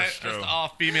All right, that's the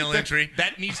all-female entry.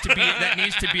 That needs to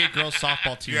be a girls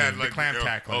softball team. Yeah, the like Clam oh,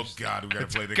 Tacklers. Oh God, we gotta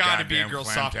play the gotta be a goddamn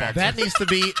girls Clam softball Tacklers. That needs to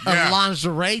be a Yeah.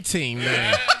 lingerie team,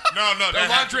 man. No, The that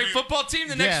has to lingerie be- football team.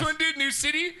 The next Yes. one, dude, New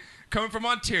City, coming from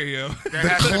Ontario. That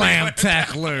has to be- Clam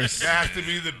Tacklers. That has to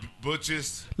be the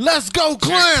butchest. Let's go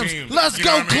clams. team. Let's You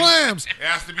know go what I mean? clams. It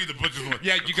has to be the butchest one.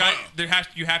 Yeah,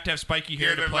 you have to have spiky hair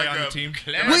Yeah, to they're play like on a- the team.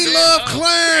 We love And they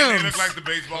clams. look like the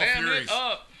baseball Clam furies. it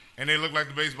up. And they look like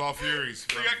the baseball furies.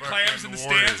 We got clams in the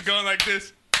stands going like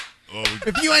this. Oh,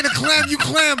 If you ain't a clam, you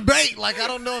clam bait. Like I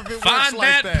don't know if it works Find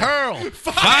like that that. pearl.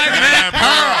 Find that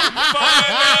pearl.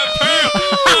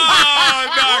 Oh,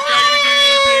 Doc, I gotta get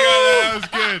anything out of that. That was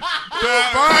good.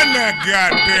 Find that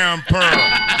goddamn pearl.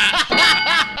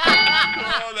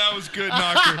 Oh, that was good,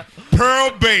 Knocker.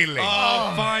 Pearl Bailey.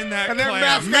 Oh, find that And their clam.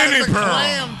 mascot Mini is a pearl.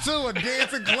 clam too. A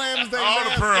dancing clam is their All the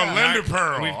mascot. pearl. Linda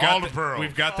Pearl. We've All got the pearl.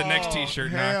 We've got the next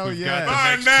T-shirt, Knock. hell We've yeah. got the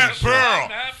Find next that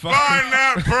T-shirt. pearl. Find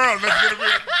that pearl. That's gonna be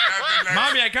at the next.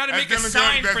 Mommy, I gotta make a that's gonna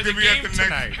sign go- for that's the gonna be at game the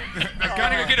tonight. next- I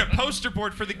gotta go get a poster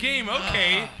board for the game.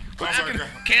 Okay. Oh my God.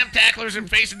 Camp Tacklers and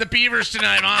facing the Beavers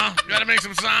tonight, Mom. Gotta make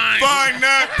some signs. Find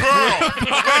that pearl.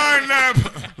 Find that.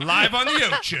 Live on the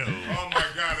Ocho. Oh my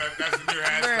God, that's a new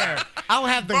hashtag. I would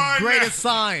have the greatest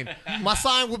sign. My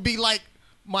sign would be like,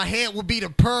 my head would be the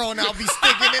pearl, and I'll be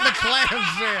sticking in the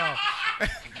clamshell.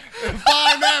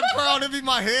 Find that pearl, it'd be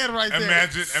my head right there.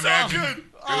 Imagine Jim Ross.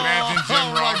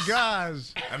 Oh my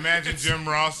gosh. Imagine Jim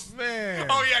Ross. Man.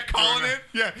 Oh yeah, calling it.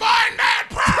 Yeah. Find that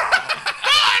pearl.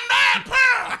 Find that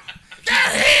pearl. They're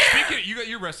here. Speaking of,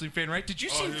 you're a wrestling fan, right? Did you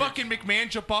see fucking McMahon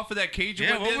jump off of that cage?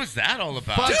 Yeah, what was that all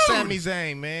about? Fuck Dude. Sami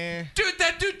Zayn, man. Dude,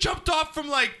 that dude jumped off from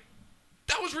like.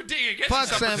 That was ridiculous. Fuck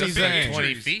Sami Zayn.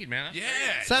 20 feet, man. Yeah.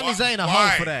 Sami Zayn a Why?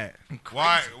 hoe for that.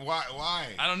 Why?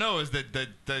 I don't know. Is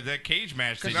that cage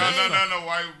match? They No. did.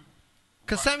 Why?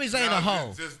 Because Sami Zayn a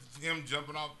hoe. Just him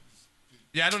jumping off.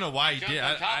 Yeah, I don't know why he did.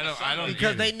 I don't.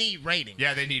 Because get they it. need ratings.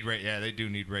 Yeah, they need Yeah, they do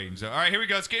need ratings. So, all right, here we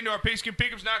go. Let's get into our Pigskin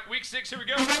Pick'ems knock week 6. Here we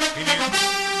go. He needs to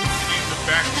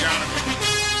back down a bit.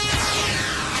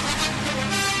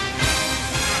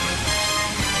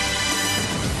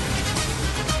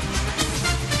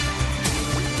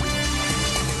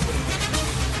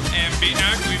 And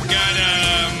B-Knock, we've got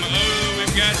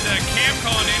Cam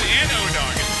calling in and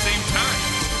O-Dog at the same time.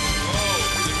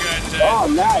 We've got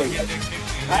nice.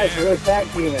 Nice, we're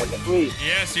tag team it, please.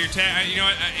 yeah, so you're you know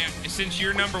what? Since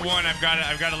you're number 1, I've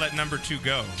got to let number 2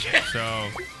 go. So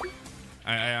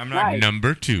I'm not Nice.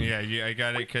 Number 2. Yeah, I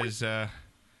got it because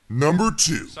Number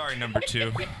 2. sorry, number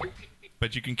 2.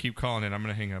 But you can keep calling it. I'm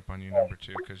gonna hang up on you, number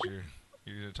 2, because you're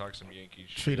gonna talk some Yankees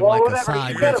shit. Treat him like a whatever. side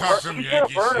You We're got gonna bitch. talk a some you got a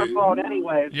Yankee burner shit. phone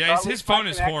anyway. Yeah, so his my phone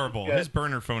is connection's horrible. good. His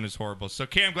burner phone is horrible. So,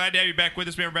 Cam, glad to have you back with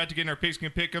us, man. We're about to get in our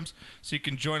Pigskin Pick'ems, so you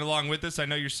can join along with us. I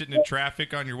know you're sitting in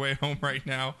traffic on your way home right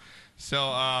now.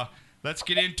 So, let's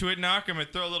get into it, Knock. I'm going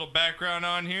to throw a little background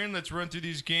on here, and let's run through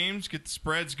these games, get the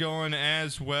spreads going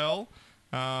as well.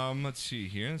 Let's see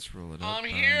here. Let's roll it up. I'm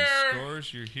here.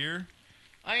 Scores, you're here.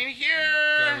 I'm Got a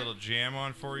here. little jam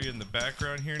on for you in the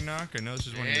background here, Knock. I know this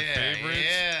is one of your Yeah, favorites.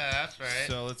 yeah, that's right.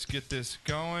 So let's get this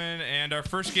going. And our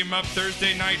first game up,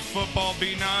 Thursday Night Football,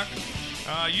 B-Knock.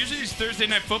 Usually these Thursday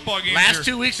Night Football games Last are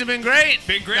 2 weeks have been great.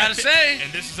 been great. Gotta say.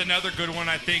 And this is another good one,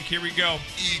 I think. Here we go.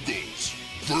 Eagles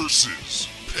versus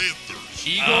Panthers.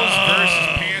 Eagles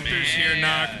versus Panthers here,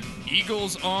 Knock.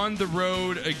 Eagles on the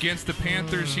road against the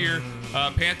Panthers here.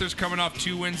 Panthers coming off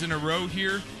 2 wins in a row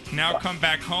here. Now come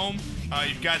back home.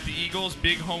 You've got the Eagles,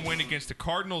 big home win against the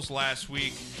Cardinals last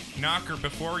week. Knocker,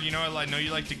 before, I know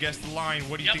you like to guess the line.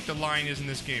 What do you think the line is in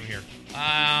this game here?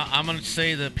 I'm going to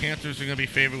say the Panthers are going to be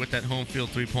favored with that home field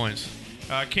 3 points.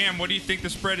 Cam, what do you think the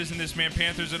spread is in this, man?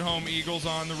 Panthers at home, Eagles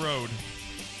on the road.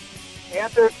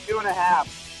 Panthers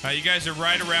 2.5. You guys are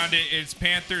right around it. It's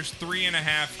Panthers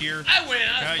 3.5 here. I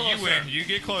win. You win. You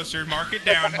get closer. Mark it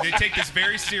down. They take this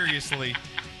very seriously.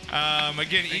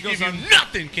 Again, Eagles Give on you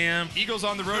nothing, Cam. Eagles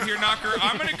on the road here, Knocker.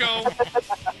 I'm gonna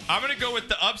go with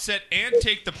the upset and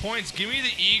take the points. Give me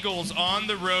the Eagles on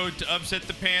the road to upset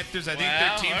the Panthers. I think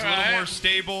their team's a little more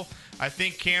stable. I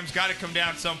think Cam's got to come down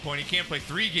at some point. He can't play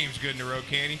 3 games good in a row,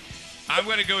 can he? I'm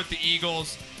gonna go with the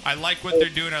Eagles. I like what they're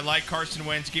doing. I like Carson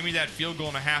Wentz. Give me that field goal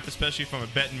and a half, especially if I'm a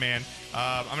betting man.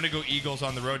 I'm gonna go Eagles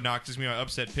on the road. Knox, this is me my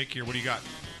upset pick here. What do you got?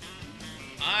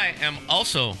 I am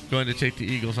also going to take the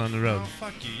Eagles on the road. Oh,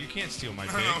 fuck you. You can't steal my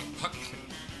No, pick. fuck.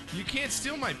 You can't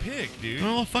steal my pick, dude.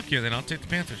 Oh, fuck you. Then I'll take the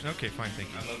Panthers. Okay, fine. Thank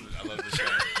you. I love this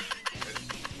guy.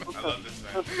 I love this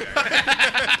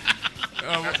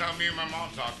guy. That's how me and my mom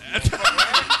talk.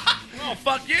 Oh,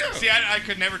 fuck you. See, I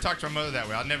could never talk to my mother that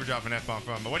way. I'll never drop an F-bomb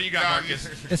from her. But what do you got, Marcus?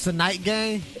 It's a night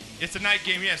game. It's a night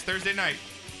game, yes. Thursday night.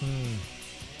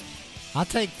 I'll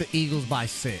take the Eagles by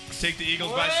 6. Take the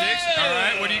Eagles by 6. All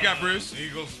right. What do you got, Bruce?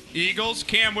 Eagles. Eagles.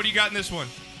 Cam, what do you got in this one?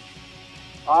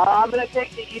 I'm going to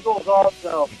take the Eagles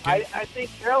also. I think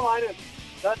Carolina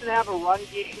doesn't have a run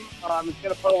game. It's going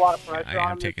to put a lot of pressure I on am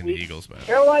them taking this the week. Eagles, but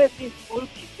Carolina seems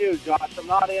fluky too, Josh. I'm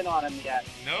not in on him yet.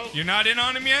 No. You're not in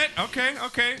on him yet? Okay.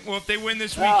 Well, if they win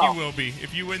this week, No. you will be.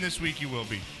 If you win this week, you will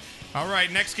be. All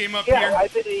right. Next game up Yeah, here. I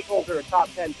think the Eagles are a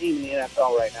top 10 team in the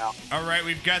NFL right now. All right.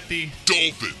 We've got the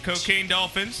Dolphins Cocaine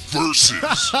Dolphins versus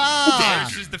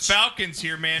versus the Falcons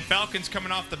here, man. Falcons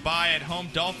coming off the bye at home.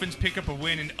 Dolphins pick up a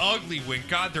win, an ugly win.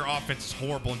 God, their offense is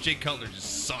horrible, and Jay Cutler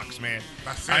just sucks, man.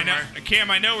 That's I it, know, man. Cam,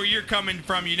 I know where you're coming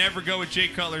from. You never go with Jay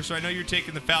Cutler, so I know you're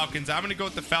taking the Falcons. I'm going to go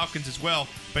with the Falcons as well.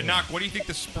 But, Knock, what do you think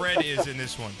the spread is in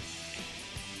this one?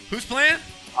 who's playing?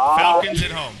 Falcons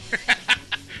at home.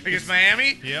 Against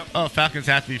Miami? Yep. Oh, Falcons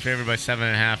have to be favored by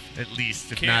 7.5 at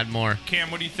least, if Cam, not more.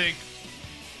 Cam, what do you think?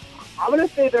 I'm going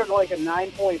to say they're like a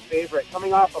 9-point favorite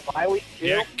coming off a bye week too.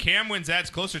 Yeah, Cam wins.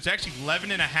 That's closer. It's actually 11.5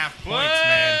 points,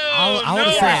 man. I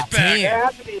would say a 10. They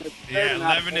have to be the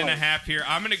Yeah, 11.5 here.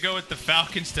 I'm going to go with the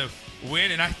Falcons to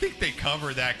win, and I think they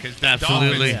cover that because the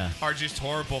Absolutely. Dolphins are just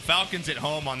horrible. Falcons at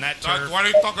home on that turf. Why are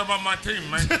you talking about my team,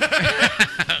 man?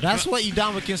 That's what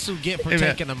Ndamukong Suh get for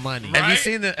taking the money. Have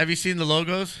you seen the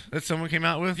logos that someone came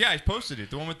out with? Yeah, I posted it.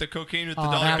 The one with the cocaine with the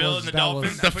Oh, dollar that bill was- and the that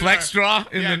Dolphins. was- The flex straw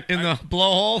in the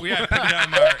blowhole. Yeah, I put it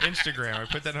on our Instagram. I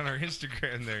put that on our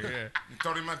Instagram there. Yeah.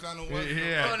 Tony Montano was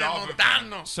Yeah. a Dolphin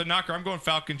fan. So Knocker, I'm going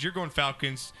Falcons. You're going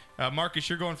Falcons. Marcus,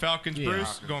 you're going Falcons. Yeah.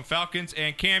 Bruce, you're going Falcons.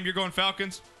 And Cam, you're going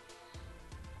Falcons.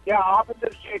 Yeah,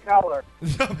 opposite Jay Cutler.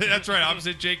 That's right,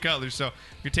 opposite Jay Cutler. So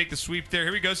you take the sweep there.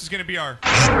 Here we go. This is going to be our.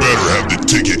 You better have the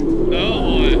ticket. Oh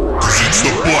boy. 'Cause it's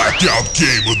the blackout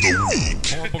game of the week.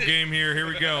 Horrible game here. Here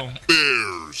we go.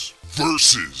 Bears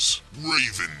versus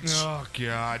Ravens. Oh,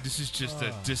 God. This is just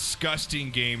a disgusting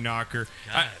game, Knocker.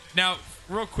 Now,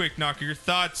 real quick, Knocker, your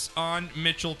thoughts on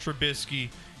Mitchell Trubisky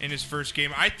in his first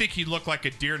game. I think he looked like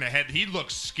a deer in the head. He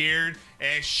looked scared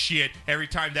as shit every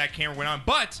time that camera went on.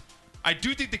 But I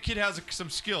do think the kid has some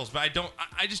skills, but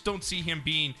I just don't see him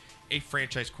being a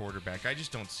franchise quarterback. I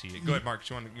just don't see it. Go ahead, Mark.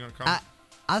 You want to comment?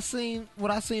 I seen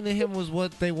what I seen in him was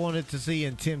what they wanted to see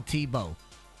in Tim Tebow.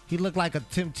 He looked like a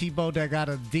Tim Tebow that got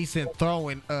a decent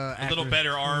throwing. A little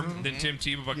better arm than Tim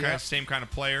Tebow, but kind Yeah. of same kind of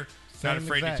player. Same Not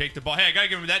afraid exact. to take the ball. Hey, I gotta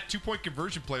give him that 2-point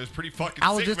conversion play was pretty fucking. I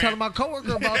was sick, just man. telling my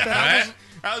coworker about that.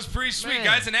 That was pretty sweet. Man.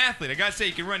 Guy's an athlete. I gotta say,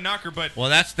 he can run Knocker, but Well,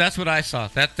 that's what I saw.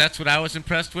 That's what I was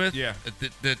impressed with. Yeah.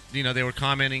 That they were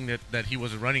commenting that he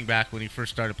was a running back when he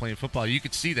first started playing football. You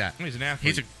could see that. He's an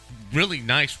athlete. He's a really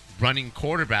nice running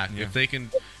quarterback. Yeah. If they can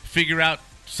figure out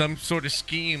some sort of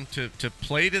scheme to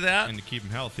play to that, and to keep him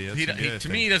healthy. That's he, the other to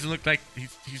thing. me, he doesn't look like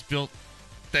he's built.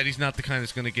 That he's not the kind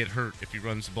that's going to get hurt if he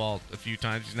runs the ball a few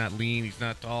times. He's not lean. He's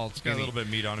not tall. He's got a little bit of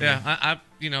meat on him.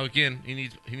 Yeah, again, he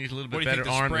needs a little What bit do you better think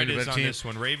the arm. spread and a is better on team. this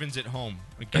one? Ravens at home.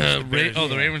 Against the Bears.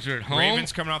 The Ravens are at home.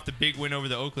 Ravens coming off the big win over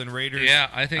the Oakland Raiders. Yeah,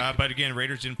 I think. But again,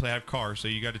 Raiders didn't have Carr, so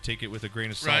you got to take it with a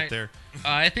grain of salt Right. there.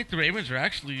 I think the Ravens are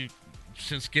actually,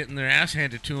 since getting their ass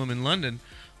handed to them in London,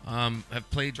 have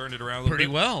played Turned it around a little pretty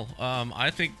bit. well. I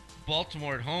think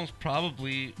Baltimore at home is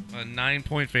probably a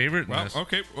 9-point favorite. in Well, this.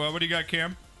 okay. Well, what do you got,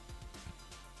 Cam?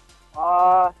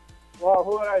 Well,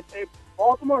 who would I say?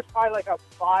 Baltimore's probably like a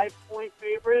 5-point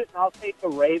favorite, and I'll take the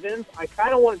Ravens. I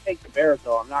kind of want to take the Bears,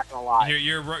 though. I'm not gonna lie.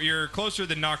 You're closer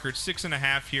than Knocker. It's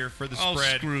 6.5 here for the Oh,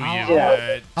 spread. screw you.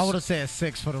 I would have said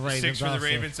 6 for the Ravens. 6 for the also.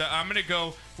 Ravens. I'm going to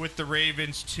go with the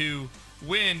Ravens to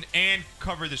win and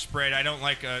cover the spread. I don't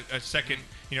like a second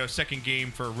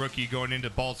game for a rookie going into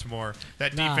Baltimore.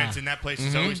 That Nah. defense in that place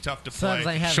is always tough to Suns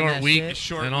play. ain't having Short that week. shit.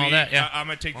 Short and all week. that, yeah. I'm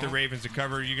going to take the Ravens to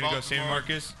cover. You going to go same,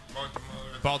 Marcus?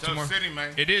 Baltimore. Tough city,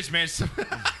 man. It is, man.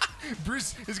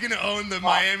 Bruce is going to own the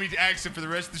Miami accent for the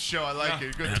rest of the show. I like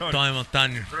it. Good,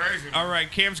 Tony. Crazy. All right,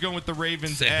 Cam's going with the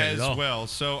Ravens Say as hello. well.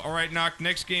 So, all right, Knock,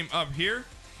 next game up here.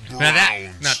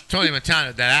 Browns. Tony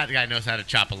Montana, that guy knows how to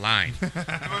chop a line. but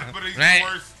he's Right? the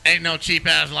worst. Ain't no cheap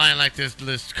ass line like this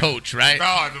coach, right?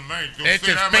 God, man. You It's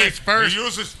see his that, face man? first. He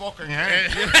uses his fucking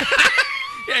hand.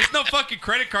 Yeah, it's no fucking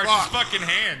credit card. It's his fucking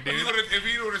hand, dude. If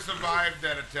he would have survived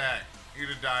that attack, he'd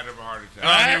have died of a heart attack.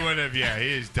 Oh, he would have. Yeah, he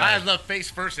is I done. love face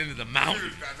first into the mountain.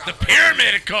 Dude, The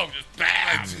pyramid of coke just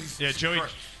bam. Yeah, Joey.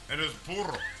 And it's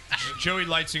burro. Joey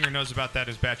Lightsinger knows about that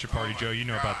as bachelor party. Joe, you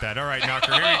know about that. All right,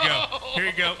 Knocker. Here you go. Here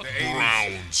you go.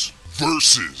 Browns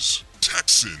versus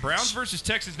Texans. Browns versus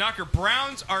Texans. Knocker.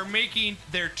 Browns are making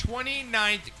their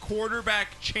 29th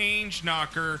quarterback change,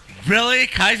 Knocker. Really?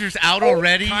 Kaiser's out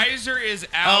already? Kaiser is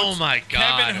out. Oh, my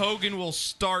God. Kevin Hogan will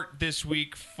start this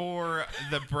week for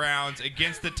the Browns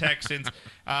against the Texans.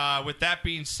 With that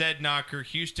being said, Knocker,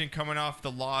 Houston coming off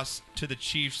the loss to the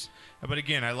Chiefs. But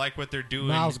again, I like what they're doing.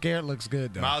 Myles Garrett looks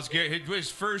good, though. Myles Garrett, his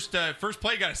first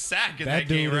play got a sack in That that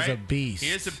game, dude right? is a beast.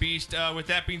 He is a beast. With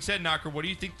that being said, Knocker, what do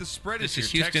you think the spread This is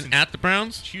is here? Houston Texans- at the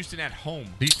Browns? Houston at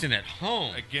home Houston at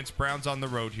home. against Browns on the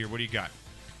road here. What do you got?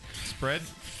 Spread?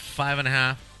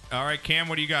 5.5. All right, Cam,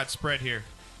 what do you got? Spread here.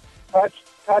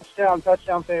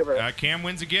 Touchdown favorite. Cam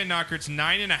wins again, Knocker. It's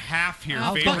 9.5 here,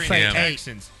 I was favoring gonna say the 8.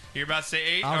 Texans. You're about to say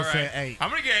 8? I All was right. saying 8. I'm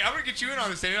gonna get you in on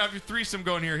this. I have your threesome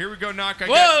going here. Here we go, Knock.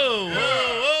 Whoa!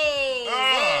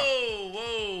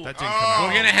 That didn't come out.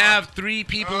 We're going to have 3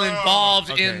 people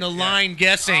involved Okay, in the yeah. line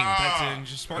guessing. That's in.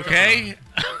 Just smart. Okay? You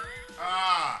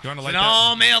want to It's light an that?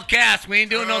 all-male cast. We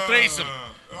ain't doing no threesome.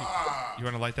 You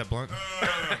want to light that blunt?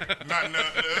 Not no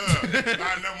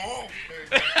more.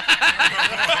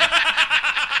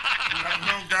 Not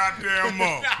no goddamn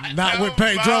more. Not with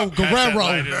Pedro Guerrero.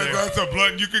 lighter. That's a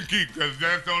blunt you can keep, because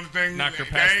that's the only thing Knocker,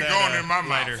 that pass ain't that going in my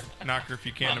lighter. mouth. Knocker, if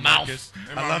you can, My to mouth. Marcus.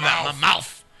 I love that. My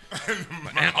mouth.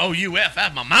 M-O-U-F out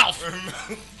of my mouth.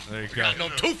 There you go. Got no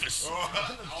toofus.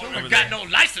 Over Got there. no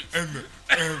license.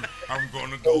 I'm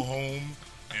gonna go home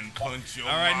and punch your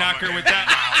All right, mama Knocker, in with the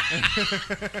that.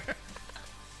 mouth.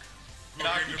 Go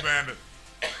get the bandit.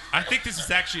 I think this is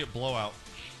actually a blowout.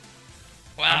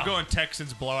 Wow. I'm going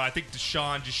Texans blowout. I think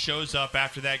Deshaun just shows up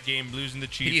after that game, losing the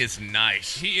Chiefs. He is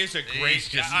nice. He is a great. He's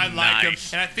just I like him,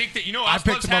 nice. and I think that I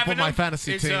picked him up on my having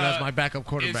fantasy team as my backup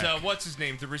quarterback. Is what's his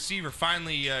name? The receiver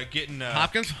finally getting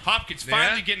Hopkins. Hopkins Yeah.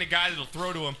 finally getting a guy that'll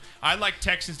throw to him. I like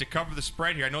Texans to cover the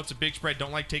spread here. I know it's a big spread.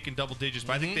 Don't like taking double digits,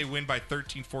 but I think they win by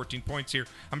 13, 14 points here.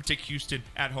 I'm gonna take Houston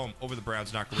at home over the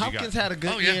Browns. Knocker, what do you Hopkins got? had a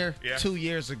good year 2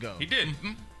 years ago. He did.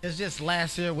 It's just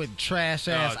last year with trash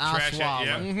ass trash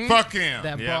Osweiler. yeah. Fuck him.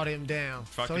 That brought him down.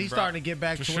 So Fucking he's bro. starting to get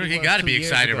back For to sure, what he was got to 2 be years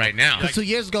excited ago. right now. 'Cause 2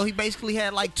 years ago, he basically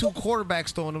had like 2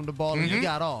 quarterbacks throwing him the ball, and he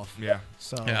got off. Yeah.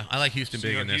 So Yeah, I like Houston So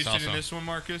you big go in this Houston also. in this one,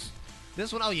 Marcus.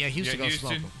 this one, oh yeah, Houston Yeah, goes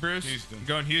smoke Houston. him. Bruce, Houston.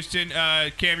 going Houston.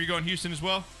 Cam, you going Houston as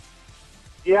well?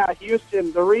 Yeah,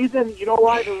 Houston. The reason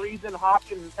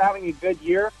Hopkins is having a good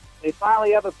year, they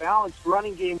finally have a balanced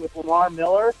running game with Lamar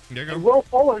Miller. There you go. And Will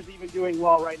Fuller's even doing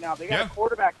well right now. They got Yeah. a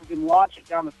quarterback who can launch it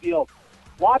down the field.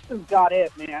 Watson's got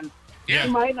it, man. Yeah. He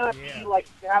might not be like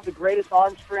have the greatest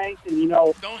arm strength, and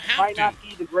Don't have might to. not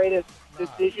be the greatest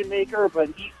decision maker, but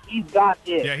he's got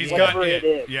it. Yeah, he's whatever got it.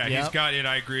 is. Yeah, he's Yep. got it.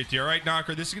 I agree with you. All right,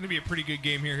 Knocker, this is going to be a pretty good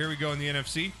game here. Here we go in the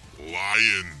NFC.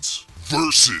 Lions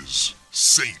versus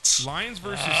Saints. Lions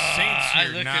versus Saints I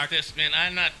here, look Knock. at this, man.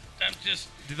 I'm just.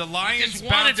 Did the Lions Just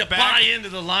wanted bounce to back? buy into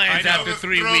the Lions I know. after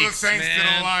 3 Throw weeks, the Saints to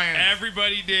man. the Lions.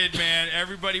 Everybody did, man.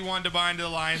 Everybody wanted to buy into the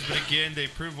Lions, but again, they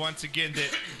proved once again that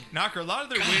Knocker. A lot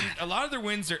of their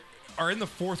wins are in the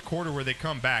fourth quarter where they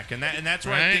come back, and that's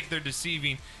where I Right. think they're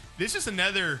deceiving. This is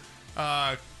another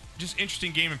just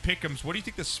interesting game in pick'ems. What do you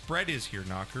think the spread is here,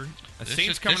 Knocker?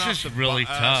 Saints coming this off is the really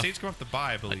tough. Saints coming off the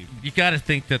bye, I believe. You got to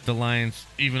think that the Lions,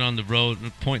 even on the road,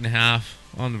 1.5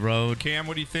 on the road. Cam,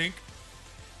 what do you think?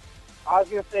 I was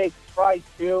gonna say probably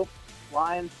 2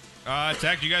 Lions.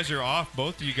 Zach, you guys are off.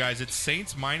 Both of you guys. It's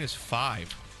Saints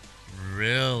 -5.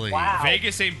 Really? Wow.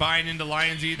 Vegas ain't buying into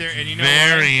Lions either, and you know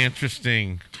Very what?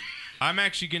 interesting. I'm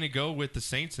actually going to go with the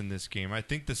Saints in this game. I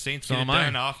think the Saints So get it am I.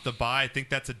 done off the bye. I think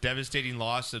that's a devastating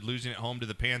loss of losing at home to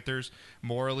the Panthers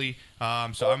morally.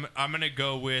 So I'm going to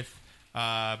go with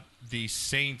the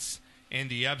Saints and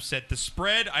the upset. The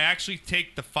spread, I actually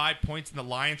take the 5 points in the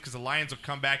Lions because the Lions will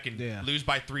come back and lose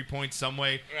by 3 points some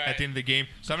way at the end of the game.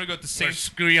 So I'm going to go with the Or Saints.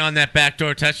 screw you on that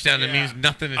backdoor touchdown that Yeah. means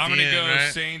nothing at I'm the gonna end, go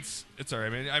right? Saints. It's all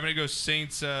right, man. I'm going to go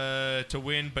Saints to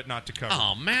win, but not to cover.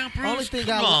 Oh, man, Bruce, Only thing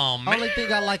come on, man. only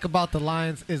thing I like about the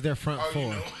Lions is their front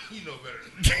four. You know better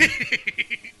than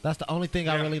me. That's the only thing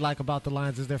I really like about the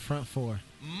Lions is their front four.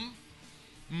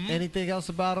 Anything else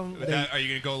about them? Are you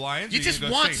going to go Lions? You or just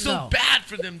gonna go want Saints? so No. bad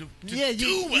for them to do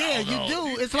well, you though.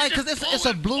 do. It's You're like because just it's a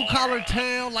going blue for collar it.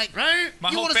 town. Like Right? My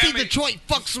you whole want to see family- Detroit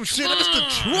fuck some shit? It's My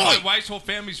Detroit. wife's whole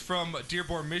family's from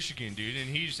Dearborn, Michigan, dude,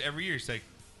 and he's every year he's like,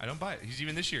 I don't buy it. He's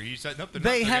even this year. He said, nope.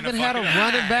 They haven't had a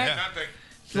running back. Nothing.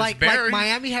 Like Barry.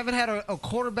 Miami haven't had a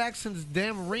quarterback since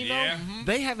Dan Marino. Yeah.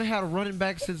 They haven't had a running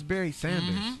back since Barry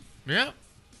Sanders. Yeah,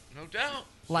 no doubt.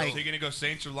 Like So you're gonna go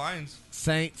Saints or Lions?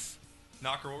 Saints.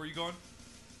 Knocker, what were you going?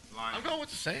 Lions. I'm going with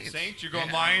the Saints. Saints. You're going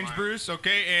Yeah. Lions, Lions. Bruce.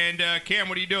 Okay, and Cam,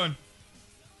 what are you doing?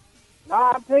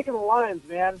 Nah, I'm taking the Lions,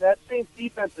 man. That Saints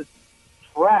defense is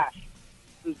trash.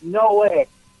 There's no way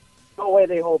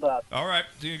they hold up. All right,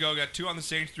 so you go. Got 2 on the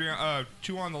Saints,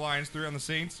 2 on the Lions, 3 on the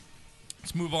Saints.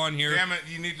 Let's move on here. Damn it,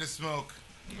 you need to smoke.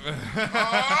 Did he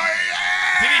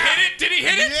hit it? Did he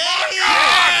hit it?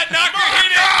 Yeah, Knocker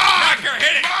hit it. Knocker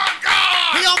hit it.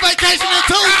 He on vacation till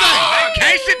Tuesday.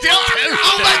 Vacation till Tuesday.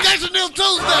 On vacation till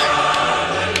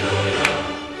Tuesday.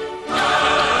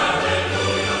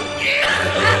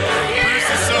 Bruce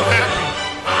is so happy.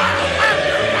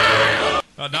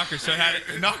 Knocker's so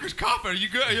happy. Knocker's coughing. Are you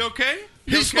good? Are you okay?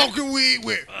 He's smoking weed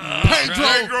with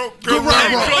Pedro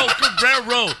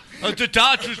Guerrero. The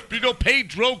Dodgers,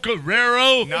 Pedro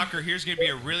Guerrero. Knocker, here's going to be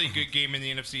a really good game in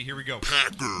the NFC. Here we go.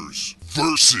 Packers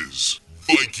versus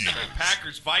Vikings.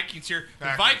 Packers, Vikings here. The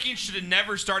Packers. Vikings should have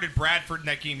never started Bradford in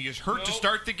that game. He was hurt to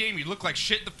start the game. He looked like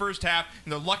shit in the first half,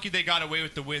 and they're lucky they got away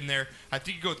with the win there. I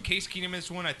think you go with Case Keenum in this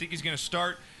one. I think he's going to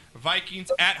start.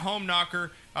 Vikings at home,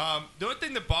 Knocker. The only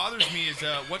thing that bothers me is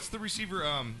what's the receiver?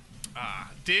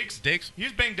 Diggs. He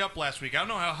was banged up last week. I don't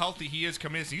know how healthy he is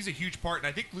coming in. He's a huge part, and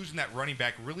I think losing that running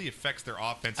back really affects their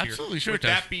offense here. Absolutely, sure With it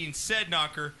does. that being said,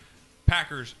 Knocker,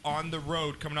 Packers on the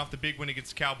road coming off the big win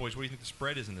against the Cowboys. What do you think the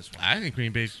spread is in this one? I think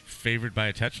Green Bay's favored by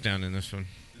a touchdown in this one.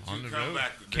 On the road.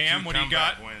 Cam, what do you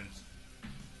got? Wins.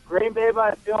 Green Bay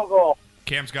by a field goal.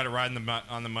 Cam's got it right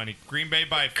on the money. Green Bay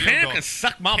by a field Cam goal. can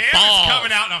suck my Cam balls. is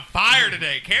coming out on fire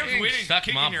today. Cam's Cam winning, suck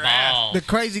kicking my your balls. The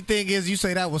crazy thing is, you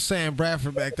say that was Sam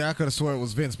Bradford back there. I could have swore it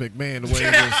was Vince McMahon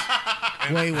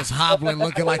the way he was hobbling,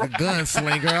 looking like a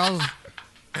gunslinger. I was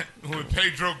With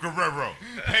Pedro Guerrero.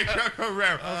 Pedro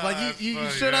Guerrero. I was like, you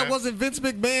sure that wasn't Vince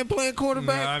McMahon playing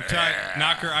quarterback? No, I'm telling you,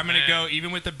 Knocker, I'm going to go,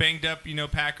 even with the banged up,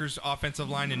 Packers offensive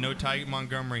line and no Ty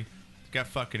Montgomery, got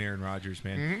fucking Aaron Rodgers,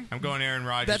 man. I'm going Aaron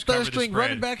Rodgers. That cover the third-string spread.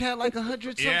 running back had like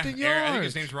 100-something yards. I think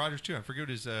his name's Rodgers, too. I forget what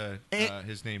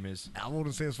his name is. I want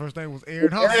to say his first name was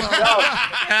Aaron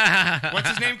What's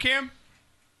his name, Cam?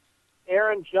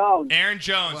 Aaron Jones. Aaron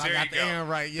Jones. Well, there I got you the go. Aaron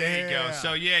right. There you go. Yeah. So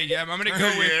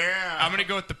I'm gonna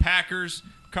go with the Packers,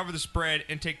 cover the spread,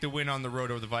 and take the win on the road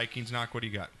over the Vikings. Knock, what do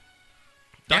you got?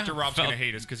 Dr. Rob's gonna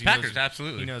hate us because Packers,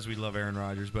 absolutely. He knows we love Aaron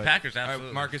Rodgers. But Packers,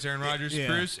 absolutely. Marcus, Aaron Rodgers. Yeah.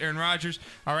 Bruce, Aaron Rodgers.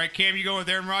 All right, Cam, you going with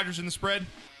Aaron Rodgers in the spread?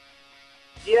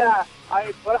 Yeah,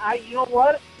 you know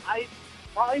what? I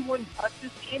probably wouldn't touch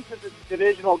this game because it's a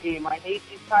divisional game. I hate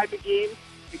these type of games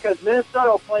because Minnesota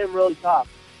will play them really tough.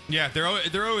 Yeah,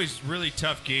 they're always really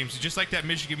tough games. Just like that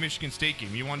Michigan State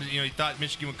game. You thought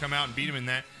Michigan would come out and beat them in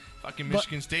that. Fucking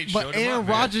Michigan State showed But them Aaron up,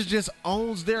 man. Rodgers just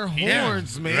owns their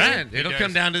horns, man. Right. It'll He come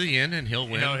does. down to the end, and he'll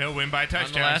win. He'll win by a touchdown.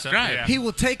 On the last so- drive. yeah. He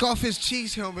will take off his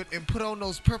cheese helmet and put on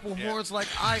those purple horns like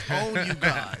I own you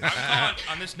guys. I'm calling,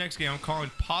 on this next game, I'm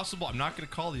calling possible. I'm not going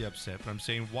to call the upset, but I'm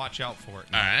saying watch out for it.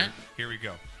 All right. Here we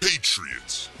go.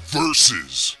 Patriots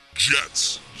versus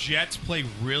Jets. Jets play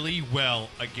really well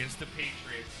against the Patriots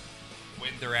when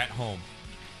they're at home.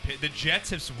 The Jets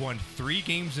have won 3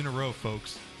 games in a row,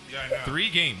 folks. Yeah, I know. 3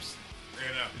 games. Yeah,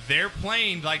 I know. They're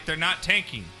playing like they're not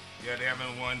tanking. Yeah, they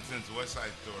haven't won since West Side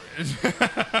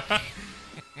Story.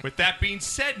 With that being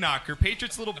said, Knocker,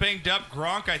 Patriots a little banged up.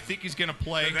 Gronk, I think he's going to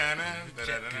play.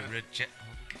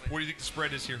 What do you think the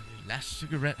spread is here? Last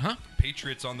cigarette, huh?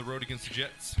 Patriots on the road against the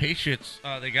Jets. Patriots,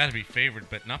 they got to be favored,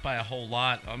 but not by a whole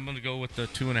lot. I'm going to go with the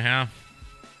 2.5.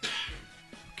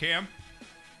 Cam?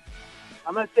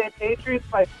 I'm going to say Patriots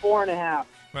by 4.5.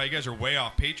 Well, you guys are way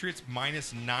off. Patriots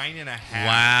minus 9.5.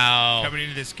 Wow. Coming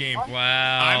into this game.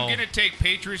 Wow. I'm going to take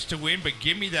Patriots to win, but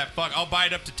give me that fuck. I'll buy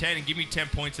it up to 10 and give me 10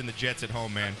 points in the Jets at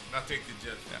home, man. I'll take the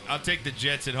Jets. I'll take the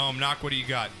Jets at home. Knock, what do you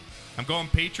got? I'm going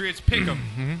Patriots. Pick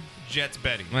them. Jets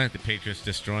betting. I think the Patriots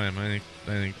destroy him. I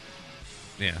think,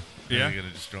 yeah. Yeah? They're going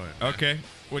to destroy him. Okay.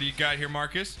 What do you got here,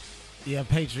 Marcus? Yeah,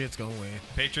 Patriots gonna win.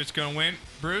 Patriots going to win.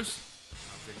 Bruce?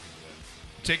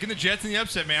 Taking the Jets in the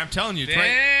upset, man. I'm telling you. It's Damn,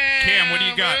 right. Cam, what do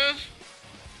you got? Bruce.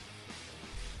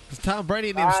 Because Tom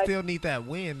Brady and them still need that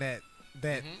win.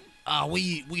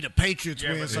 We the Patriots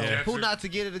Yeah, win. but the So Jets who are- not to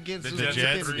get it against The against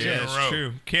Jets. the Yeah, Jets? that's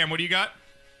true. Cam, what do you got?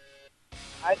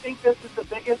 I think this is the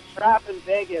biggest trap in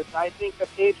Vegas. I think the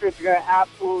Patriots are going to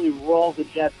absolutely roll the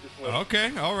Jets this week.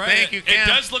 Okay, all right. Thank you, It Cam.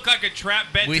 does look like a trap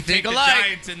bet We to think take the alike.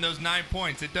 Giants in those 9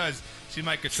 points. It does seem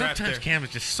like a trap Sometimes there. Cam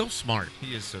is just so smart.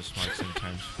 He is so smart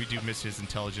sometimes. We do miss his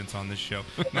intelligence on this show.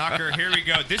 Knocker, here we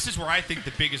go. This is where I think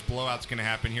the biggest blowout's going to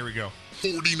happen. Here we go.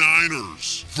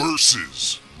 49ers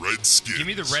versus Redskins. Give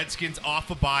me the Redskins off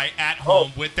a bye at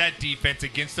home with that defense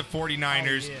against the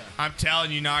 49ers. Oh, yeah. I'm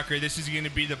telling you, Knocker, this is going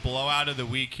to be the blowout of the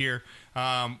week here.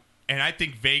 And I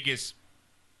think Vegas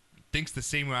thinks the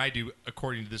same way I do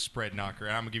according to this spread, Knocker.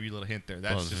 And I'm going to give you a little hint there.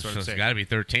 That's just what I'm It's saying. got to be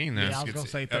 13 then. Yeah, I was gonna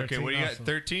say 13 Okay, what do you got? also.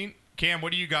 13? Cam,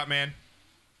 what do you got, man?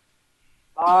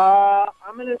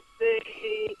 I'm going to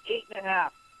say 8.5.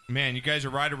 Man, you guys are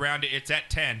right around it. It's at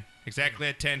 10. Exactly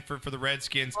at 10 for the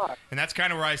Redskins. Fuck. And that's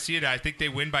kind of where I see it. I think they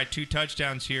win by 2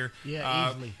 touchdowns here.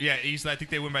 Yeah, easily. Yeah, easily. I think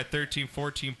they win by 13,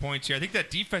 14 points here. I think that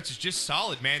defense is just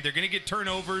solid, man. They're going to get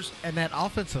turnovers. And that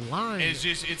offensive line It's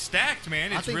stacked,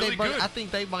 man. It's really good. I think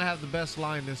they might have the best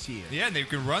line this year. Yeah, and they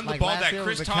can run the Like ball. last That year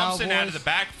Chris with the Thompson out of Cowboys. the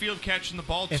backfield catching the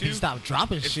ball, too. If he stopped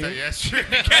dropping If shit. That's true. If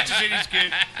he catches it, he's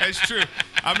good. That's true.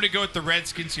 I'm going to go with the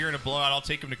Redskins here in a blowout. I'll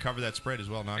take them to cover that spread as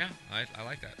well, Knock. Yeah, I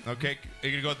like that. Okay, are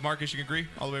you going to go with Marcus? You can agree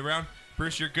all the way around?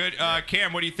 Bruce, you're good.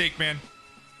 Cam, what do you think, man?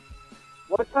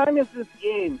 What time is this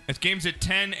game? This game's at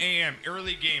 10 a.m.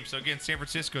 Early game. So, again, San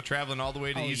Francisco traveling all the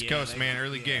way to the East Coast, man.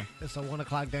 Early game. It's a 1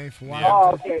 o'clock game for Yeah.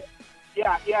 Washington. Oh, okay.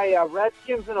 Yeah.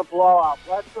 Redskins in a blowout.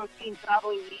 West Coast team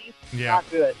traveling east. Yeah. Not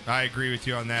good. I agree with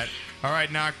you on that. All right,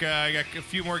 Knock, I got a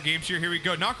few more games here. Here we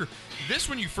go. Knocker, this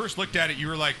when you first looked at it, you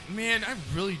were like, man, I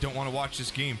really don't want to watch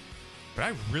this game. But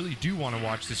I really do want to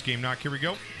watch this game. Knock, here we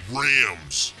go.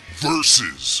 Rams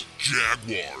versus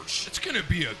Jaguars. It's going to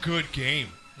be a good game.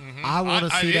 I want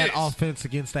to see it that is. offense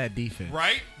against that defense.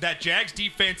 Right? That Jags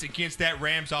defense against that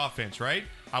Rams offense, right?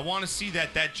 I want to see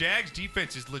that. That Jags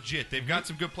defense is legit. They've got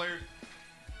some good players.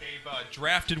 They've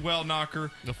drafted well,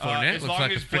 Knocker. The Fournette as looks long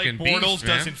like as a Blake freaking Bortles beast,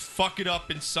 man. doesn't fuck it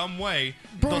up in some way,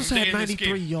 they'll Bortles stay had in this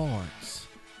 93 game. yards.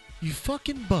 You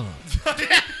fucking bum. Wow.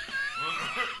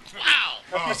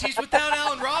 Because he's without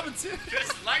Allen Robinson.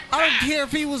 Just like I don't care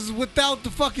if he was without the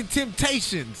fucking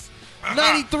Temptations.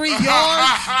 93 yards?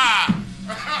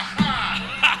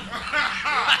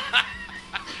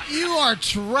 You are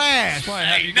trash.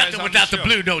 Ain't nothing without the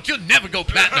blue note. You'll never go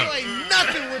platinum. You ain't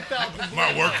nothing without the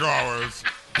My work hours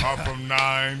are from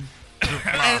 9 to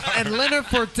 5. and Leonard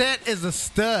Fournette is a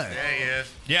stud. Yeah, he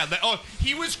is. Yeah,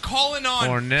 he was calling on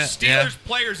Fournette, Steelers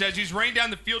players as he's running down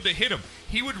the field to hit him.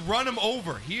 He would run him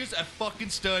over. He is a fucking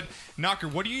stud. Knocker,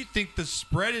 what do you think the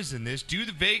spread is in this? Do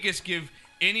the Vegas give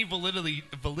any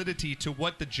validity to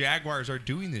what the Jaguars are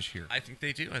doing this year? I think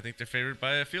they do. I think they're favored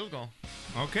by a field goal.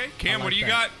 Okay, Cam, like what do you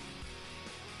that.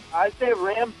 got? I'd say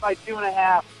Rams by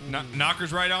 2.5.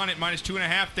 Knocker's right on it, minus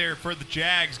 2.5 there for the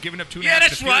Jags, giving up 2.5 Yeah, to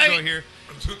that's field goal right. here.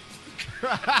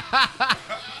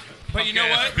 But you know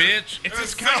what? Bitch. It's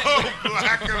just So kind of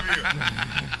black of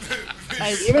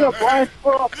you. Even a blind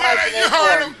squirrel finds an You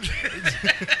heard acorn.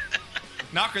 him.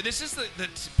 Knocker, this is the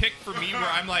pick for me where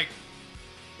I'm like,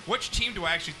 which team do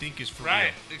I actually think is for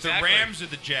Right, real? exactly. The Rams or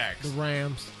the Jags? The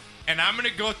Rams. And I'm going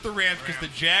to go with the Rams because the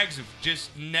Jags have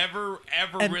just never,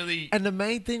 ever And, really. and the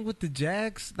main thing with the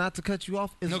Jags, not to cut you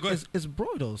off, is No, go ahead. is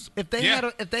Broyles. If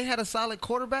they had a solid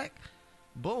quarterback,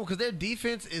 boom, because their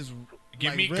defense is Give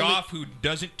like, me really, Goff, who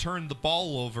doesn't turn the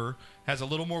ball over, has a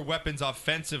little more weapons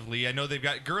offensively. I know they've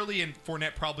got Gurley and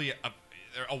Fournette probably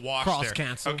a wash Cross there.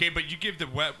 cancel. Okay, but you give the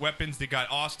weapons. They got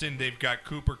Austin. They've got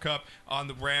Cooper Kupp on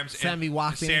the Rams. Sammy and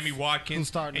Watkins, who's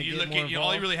starting and to you get look more at all you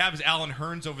involved. really have is Allen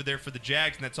Hurns over there for the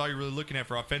Jags, and that's all you're really looking at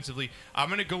for offensively. I'm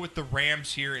going to go with the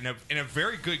Rams here in a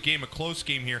very good game, a close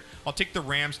game here. I'll take the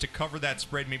Rams to cover that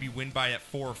spread, maybe win by at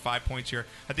 4 or 5 points here.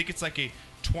 I think it's like a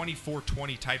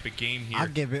 24-20 type of game here. I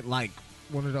give it like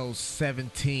one of those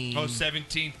 17.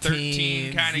 17,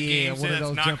 13 10s, kind of yeah, games. one of That's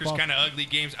those Knocker's jump off. kind of ugly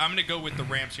games. I'm going to go with the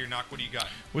Rams here. Knock, what do you got?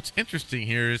 What's interesting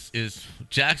here is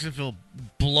Jacksonville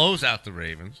blows out the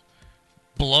Ravens,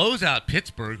 blows out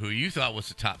Pittsburgh, who you thought was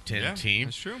the top 10 team.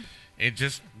 That's true. And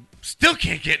just still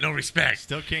can't get no respect.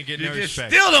 Still can't get You no just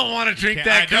respect. still don't want to drink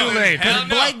that I know. Kool-Aid. Hell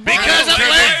no. Because of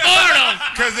Blake Bortles.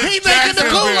 Because He it's making the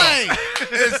Jacksonville. Kool-Aid.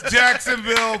 It's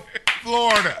Jacksonville,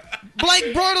 Florida.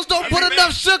 Blake Bortles don't put man.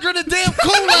 enough sugar in the damn Who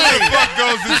Kool-Aid. the fuck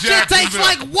goes to The shit tastes Jacksonville?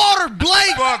 like water,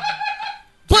 Blake. Fuck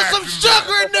Put some Jacksonville.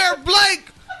 sugar in there,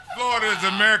 Blake. Florida is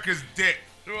America's dick.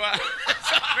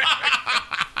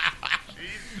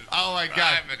 Oh my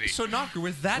God! So Knocker,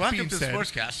 with that Welcome being to the said,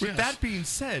 Sportscast, with yes. that being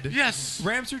said, Yes.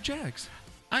 Rams or Jags?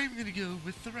 I'm going to go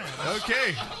with the Rams.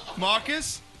 Okay,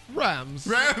 Marcus, Rams.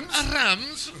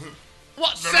 Rams?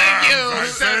 What say Rams, you? I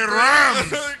say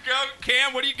Rams.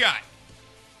 Cam, what do you got?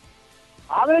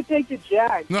 I'm going to take the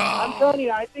Jags. No. I'm telling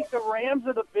you, I think the Rams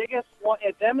are the biggest one.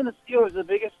 Them and the Steelers are the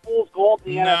biggest fool's gold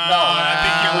in the No, NFL.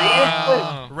 I think you're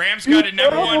wrong. Rams got a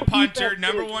number one punter,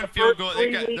 number one field goal.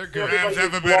 They're good. Rams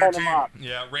have a better team.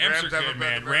 Yeah, Rams Rams are have a good,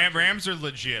 man. better team. Rams are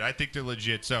legit. I think they're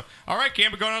legit. So, all right,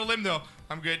 Cam, we're going on a limb, though.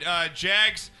 I'm good.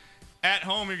 Jags at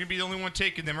home. You're going to be the only one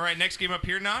taking them. All right, next game up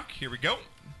here, Knock. Here we go.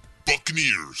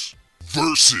 Buccaneers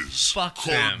versus Fuck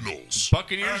them. Cardinals.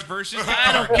 Buccaneers versus the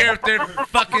I don't Cardinals. care if they're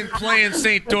fucking playing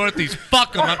St. Dorothy's.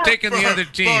 Fuck them. I'm taking the other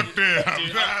team. Fuck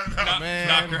them.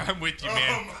 Knocker, I'm with you,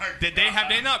 man. Have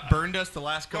they not burned us the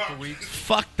last couple weeks?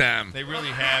 Fuck them. They really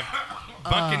have.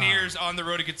 Buccaneers on the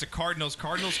road against the Cardinals.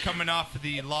 Cardinals coming off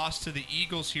the loss to the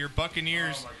Eagles here.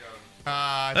 Buccaneers.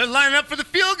 They're lining up for the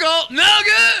field goal. No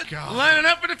good. God. Lining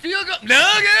up for the field goal.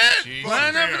 No good. Jeez.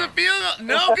 Lining up for the field goal.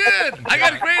 No good. I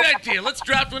got a great idea. Let's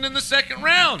draft one in the second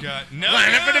round. God, no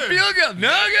Line up for the good. field goal.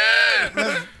 No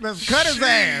good. Let's cut his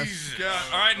ass. God.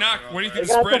 All right, Knock. What do you think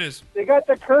They the got spread the- is? They got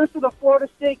the curse of the Florida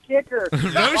State kicker. No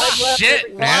Wide left shit,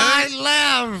 every man. time. Wide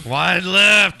left. Wide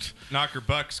left. Knocker,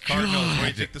 Bucks, Cardinals. What do you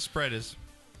God. think the spread is?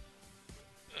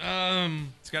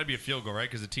 It's got to be a field goal, right?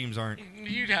 Because the teams aren't.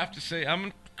 You'd have to say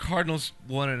I'm Cardinals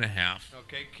 1.5.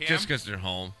 Okay, Cam. Just because they're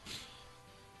home.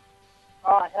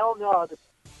 Hell no. The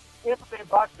Tampa Bay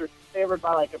Bucks are favored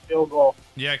by like a field goal.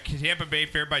 Yeah, Tampa Bay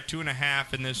fair by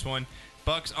 2.5 in this one.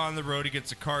 Bucks on the road against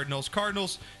the Cardinals.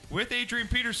 Cardinals with Adrian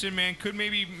Peterson, man, could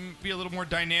maybe be a little more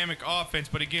dynamic offense,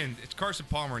 but again, it's Carson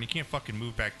Palmer, and he can't fucking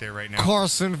move back there right now.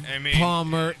 Carson I mean-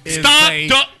 Palmer is Stop. a...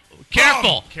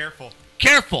 Careful. Careful.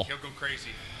 Careful. He'll go crazy.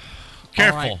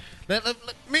 Careful. All right.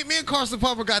 Me and Carson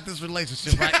Palmer got this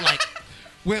relationship, right? Like,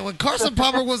 when Carson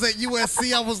Palmer was at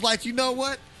USC, I was like, you know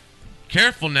what?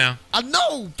 Careful now. I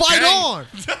know. Fight Okay. on.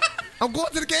 I'm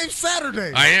going to the game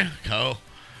Saturday. Are you? Go. All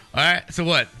right. So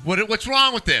what? What's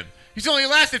wrong with them? He's only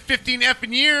lasted 15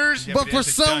 effing years. Yeah, but he for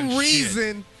hasn't some done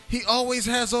reason, he always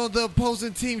has on the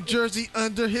opposing team jersey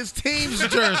under his team's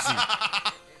jersey.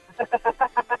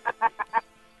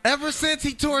 Ever since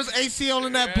he tore his ACL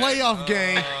in that playoff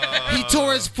game, he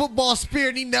tore his football spirit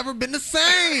and he never been the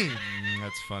same.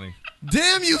 That's funny.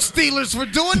 Damn you Steelers for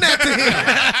doing that to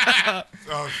him.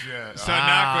 Oh shit! So, Knock,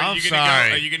 I'm are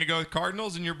sorry. you gonna go with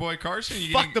Cardinals and your boy Carson?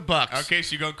 Fuck the Bucks. Okay,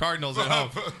 so you go Cardinals at home.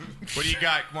 What do you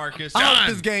got, Marcus? I hope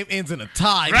this game ends in a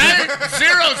tie. Right?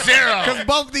 0-0. Because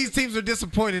both these teams are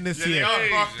disappointing this year.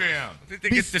 Fuck them. I think they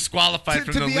get disqualified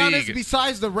from To the be league. honest,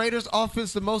 besides the Raiders'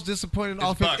 offense, the most disappointing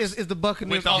offense Bucks. is the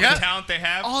Buccaneers. With all offense. the talent they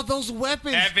have, All those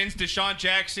weapons. Evans, Deshaun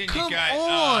Jackson, Come you got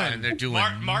on. and they're doing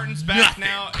Martin's back nothing.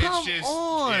 now. Come It's just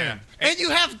on. yeah. And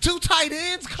you have 2 tight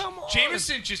ends? Come on.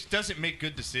 Jameson just doesn't make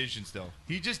good decisions, though.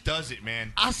 He just does it,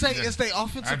 man. I say it's the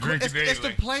offensive. drink it It's the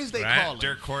daily. plays they Right? call it.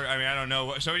 Dirk Court. I mean, I don't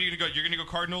know. So, are you gonna go? You're gonna go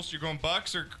Cardinals? You're going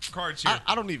Bucks or Cards here?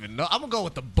 I don't even know. I'm gonna go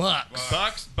with the Bucks.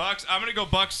 Bucks. I'm gonna go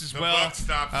Bucks as well. Bucks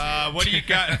stops here. What do you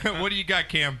got? What do you got,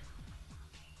 Cam?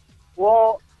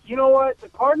 Well, you know what? The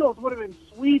Cardinals would have been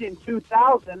sweet in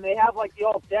 2000. They have like the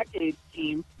all-decade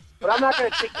team, but I'm not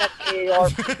going to take that AAR.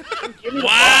 Give me the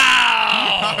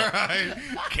Wow. All right,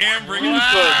 Cam, bring it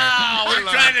Wow. What are you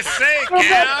trying to say, Bucks.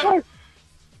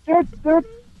 Cam? They're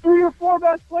 3 or 4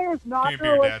 best players. Not Give me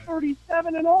they're your like dad.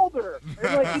 37 and older.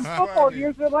 They're like in football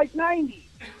years, they're like 90.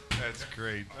 That's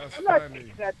great. I'm not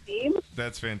taking that team.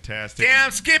 That's fantastic.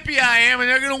 Damn Skippy I am, and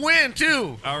they're going to win,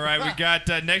 too. All right, we got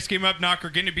next game up,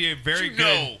 Knocker. Going to be a very You good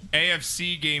know.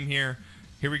 AFC game here.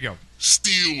 Here we go.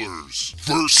 Steelers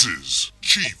versus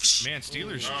Chiefs. Man,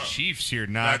 Steelers Chiefs here,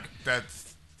 Knock. That.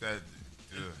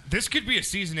 This could be a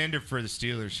season ender for the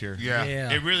Steelers here. Yeah.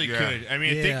 Yeah. It really Yeah. could. I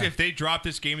mean, I Yeah. think if they drop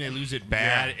this game and they lose it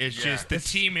bad, Yeah. it's Yeah. just the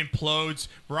team implodes.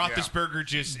 Roethlisberger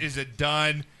just is a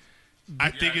done. I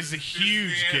think it's a this is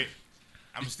huge the game. end.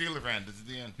 I'm a Steeler fan. This is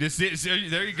the end. This is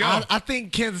there you go. I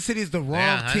think Kansas City is the wrong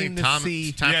Yeah, I team think to see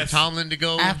It's time Yes. for Tomlin to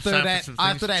go. after Time for that some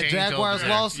things to change Jaguars over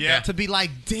there. loss. Yeah. To be like,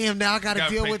 damn, now I got to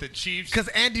Gotta deal play with the Chiefs. because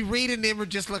Andy Reid and them are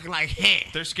just looking like, hey.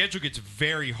 Their schedule gets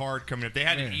very hard coming up. They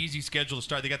had an Yeah. easy schedule to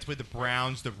start. They got to play the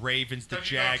Browns, the Ravens, the No,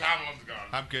 Jags. Tomlin's gone.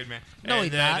 I'm good, man. No, and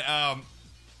he's then, not.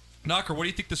 Knocker, what do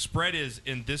you think the spread is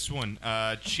in this one?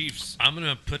 Chiefs. I'm going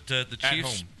to put the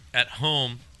Chiefs home. at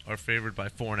home are favored by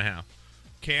 4.5.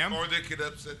 Cam? Or they could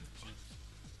upset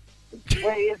the Chiefs.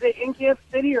 Wait, is it in Kansas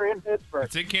City or in Pittsburgh?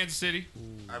 It's in Kansas City.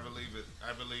 I believe it.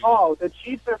 Oh, the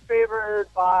Chiefs are favored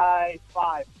by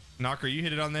 5. Knocker, you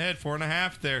hit it on the head.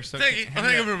 4.5 there. So Thank you. hand Thank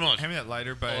me you that- very much. Hand me that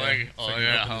lighter, but Thank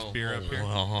this beer up here.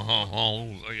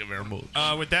 Thank you very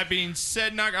much. With that being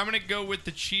said, Knock, I'm going to go with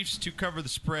the Chiefs to cover the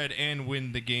spread and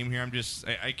win the game here.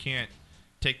 I can't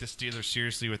take the Steelers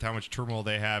seriously with how much turmoil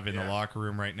they have in the locker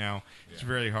room right now. It's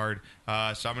really hard. So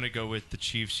I'm going to go with the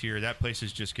Chiefs here. That place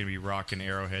is just going to be rocking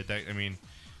Arrowhead. They're going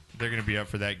to be up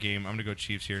for that game. I'm going to go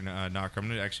Chiefs here, Knock. I'm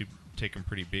going to actually take them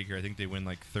pretty big here. I think they win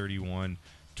like 31-20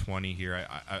 here.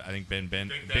 I think Ben.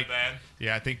 Think that bad?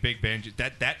 Yeah, I think Big Ben.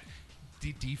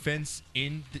 The defense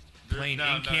playing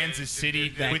in Kansas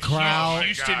City with crowd.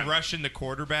 Houston rushing the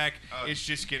quarterback, it's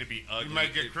just going to be ugly. You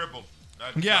might get crippled.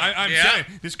 Yeah, I'm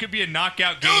saying this could be a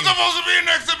knockout It game. was supposed to be an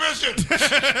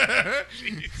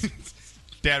exhibition.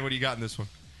 Dad, what do you got in this one?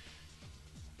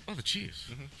 Oh, the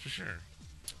Chiefs, for sure.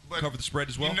 But, Cover the spread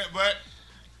as well. But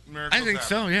miracles I think happen.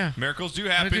 so, yeah. Miracles do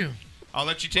happen. do. I'll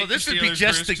let you take Well, this the would be Steelers,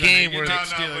 just Bruce, the 'cause I know game you where take they-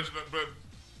 Steelers.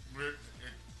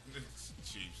 It's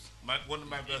Chiefs. One of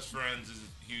my best friends is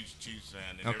a huge Chiefs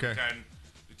fan, and Okay. every time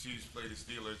the Chiefs play the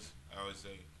Steelers, I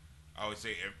always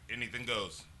say anything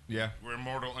goes. Yeah. We're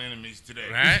mortal enemies today.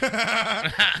 Right?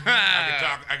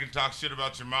 I can talk shit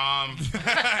about your mom.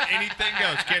 Anything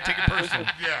goes. Can't take it personal.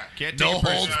 Yeah. Can't take No it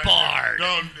personal. holds barred.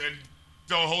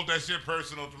 Don't hold that shit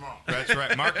personal tomorrow. That's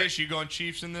right. Marcus, you going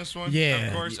Chiefs in this one? Yeah.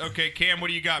 Of course. Okay, Cam, what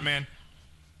do you got, man?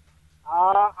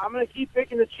 I'm going to keep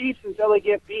picking the Chiefs until they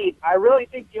get beat. I really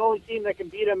think the only team that can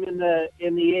beat them in the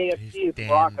AFC is the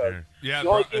Broncos. Yeah, The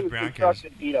only team that's Broncos.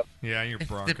 constructed beat them. Yeah, you're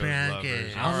Broncos Broncos.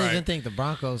 lovers. I All don't even right. think the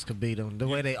Broncos could beat them. The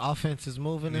way their offense is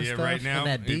moving and Yeah, stuff, right now, and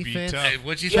that it'd be defense. tough. Hey,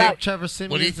 what'd you Yeah. think? Trevor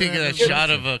Simeon. What do you think of that shot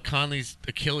of Conley's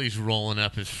Achilles rolling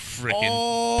up his freaking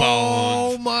Oh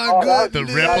bones? my Oh, that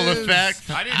goodness! The ripple effect.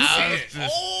 I didn't see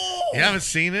it. You haven't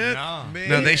seen it? No.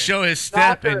 No, they show his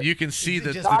step, Doctor, and you can see is it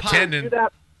the just Doctor, tendon do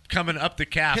that. coming up the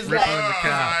calf, His rippling leg- the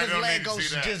calf. I His don't leg need to goes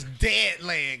see that. just dead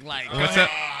leg, like What's up?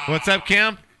 What's up,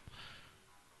 Cam?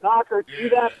 Knocker, to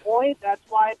that point, that's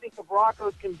why I think the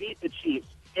Broncos can beat the Chiefs.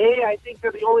 I think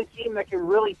they're the only team that can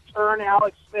really turn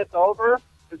Alex Smith over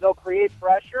because they'll create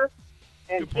pressure.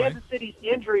 And Kansas City's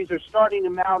injuries are starting to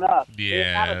mount up. They've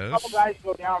had a couple guys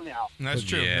go down now. That's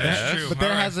true. Yes. That's true. But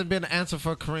there hasn't been an answer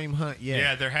for Kareem Hunt yet.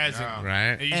 Yeah, there hasn't.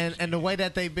 Right. And the way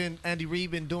that they've been, Andy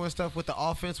Reid been doing stuff with the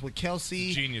offense with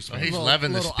Kelsey, Genius. Oh, he's little,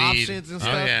 loving the little speed. options and Oh,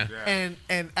 stuff. yeah.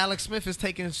 And Alex Smith is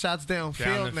taking shots downfield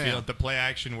Down the now. field, the play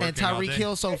action working And all Tyreek day.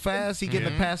 Hill so fast, he getting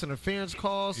the pass interference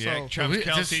calls. Yeah, So Travis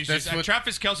Well, Kelce's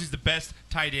Travis Kelce's the best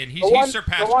tight end. He's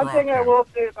surpassed The one Gronk thing I now. will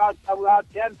say about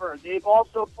Denver, they've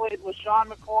also played with Sean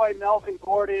McCoy, Melvin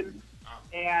Gordon,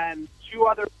 and two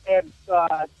other, and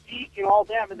Zeke and all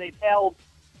them, and they've held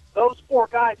those 4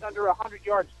 guys under 100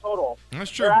 yards total. That's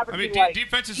true. They're I mean, averaging,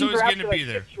 defense is teams always are going to averaging,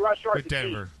 be like, there 60 rush yards with a game.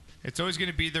 Denver. It's always going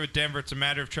to be there with Denver. It's a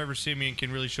matter of Trevor Siemian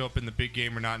can really show up in the big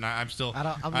game or not. And I'm not buy sold on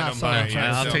it.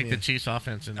 Travis I'll So- take the Chiefs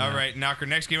offense. In All there. right, Knocker.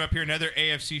 Next game up here, another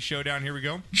AFC showdown. Here we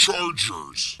go.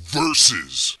 Chargers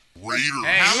versus Raiders.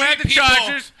 Hey, How who many had the people-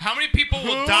 Chargers? How many people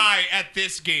will Who? die at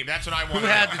this game? That's what I want. Who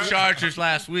had the Chargers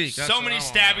last week? That's So what many I wanna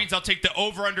stabbings. I'll take the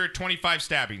over under 25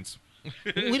 stabbings.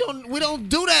 we don't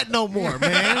do that no more,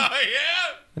 man. Oh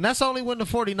yeah. And that's only when the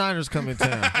 49ers come in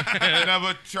town.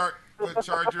 Another the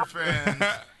Charger fans.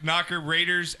 Knocker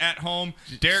Raiders at home.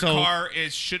 Derek So- Carr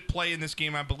should play in this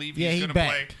game. I believe Yeah, he's he going to back.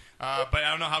 play, but I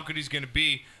don't know how good he's going to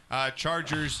be.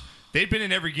 Chargers. They've been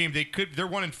in every game. They're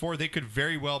 1-4. They could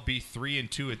very well be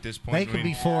 3-2 at this point. They could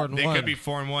be 4-1. They could be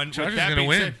 4-1. Chargers With that gonna being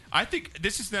win. said, I think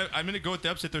this is. I'm going to go with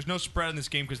the upset. There's no spread on this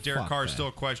game because Derek Fuck Carr is that. still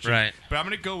a question. Right. But I'm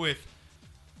going to go with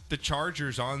the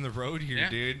Chargers on the road here, Yeah.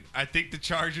 dude. I think the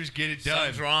Chargers get it done.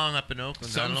 Something's wrong up in Oakland. I don't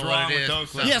Something's know what wrong it with is.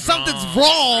 Oakland. Yeah, something's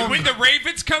wrong. When the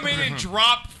Ravens come in and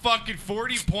drop fucking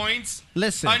 40 points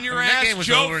Listen. on your That ass, game was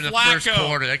Joe over in the Flacco. first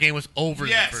quarter. That game was over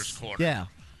Yes. in the first quarter. Yeah,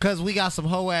 because we got some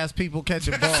hoe-ass people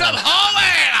catching balls. Some hoe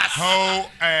ass. Ho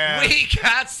ass. We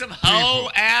got some hoe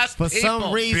ass For people.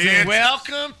 some reason- Bitch.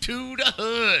 Welcome to the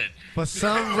hood. For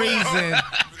some reason,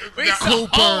 We some Cooper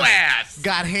hoe ass.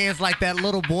 got hands like that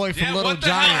little boy from Yeah, Little what the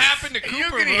hell Giants. happened to Cooper? You're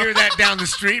gonna bro? hear that down the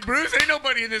street, Bruce. Ain't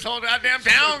nobody in this whole goddamn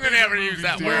town gonna ever use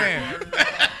that word.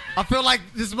 Yeah. I feel like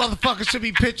this motherfucker should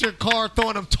be pictured Carr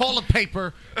throwing him toilet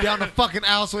paper down the fucking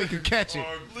aisle so he can catch it.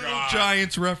 Little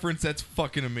Giants reference. That's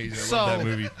fucking amazing. I So love that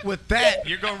movie. with that,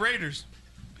 You're going Raiders.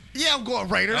 yeah, I'm going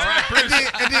Raiders. All right, Bruce.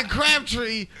 and then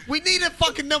Crabtree, we need a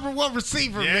fucking number 1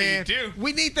 receiver, Yeah, man. you do.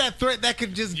 We need that threat that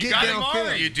can just You get got downfield.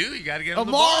 Amari. You do. You got to get him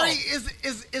the Amari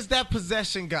ball. is that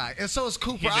possession guy, and so is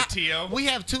Cooper. He's a TO? We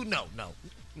have two. No. No.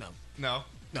 I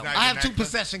Not have even two that.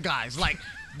 possession guys. Like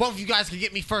both of you guys can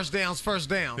get me first downs.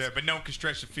 Yeah, but no one can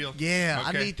stretch the field. Yeah,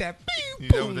 Okay. I need that. You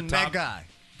Boom, know the boom, top- that guy.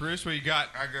 Bruce, what you got?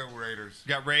 I go Raiders. You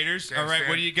got Raiders? Can't All right, what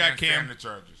stand- do you got, can't Cam? stand the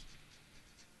Chargers.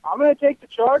 I'm going to take the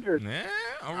Chargers. Yeah,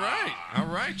 all right. All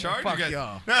right, Chargers. Fuck got-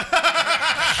 y'all.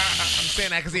 I'm saying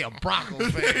that because he a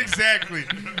Broncos fan. exactly.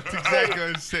 That's exactly what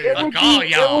I'm saying. It would Fuck all be- it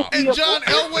y'all. would be And a- John it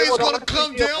Elway's would gonna honestly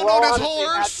come be a down on his fraud if they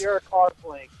had horse? Derek Carr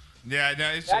playing. Yeah, no,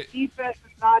 it's That defense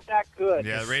is not that good.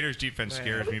 yeah. The Raiders defense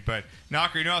scares me, but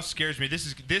Knocker, you know how scares me?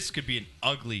 This could be an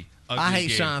ugly I hate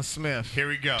game. Sean Smith. Here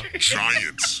we go.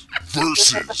 Giants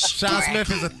versus Sean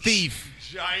Smith is a thief.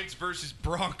 Giants versus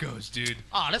Broncos, dude.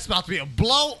 Oh, that's about to be a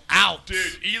blowout.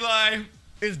 Dude, Eli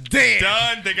is dead.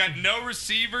 done. They got no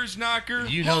receivers, Knocker.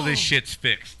 You know this shit's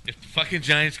fixed. If the fucking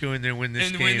Giants go in there and win this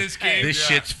And game, win this game, this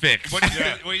yeah. shit's fixed. What do you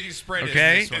think the spread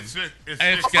Okay. is in this one?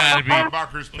 It's gotta be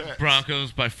Barker's pet.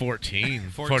 Broncos by 14.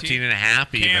 14 and a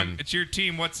half Cam, even. it's your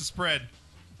team. What's the spread?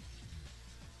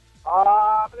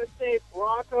 I'm going to say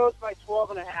Broncos by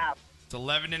 12.5. It's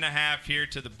 11.5 here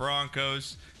to the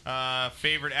Broncos.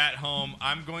 Favorite at home.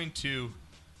 I'm going to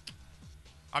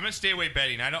stay away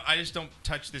betting. I just don't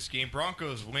touch this game.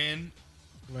 Broncos win.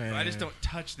 Man. I just don't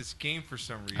touch this game for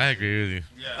some reason. I agree with you.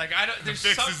 Yeah. Like I don't. There's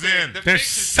fix is something. in. The There's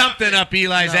fix is something up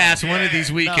Eli's ass one of Yeah.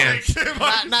 these weekends.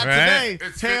 Not Right?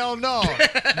 today. Hell no.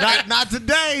 not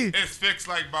today. It's fixed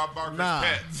like Bob Barker's Nah.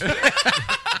 pets.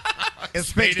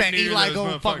 It's fixed that neuter Eli those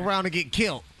gonna fuck motherfuckers. around and get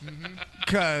killed.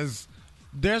 Because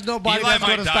there's nobody Eli that's might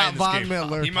going to die stop in this Von game.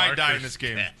 Miller. He might die in Barker's this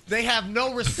game. pet. They have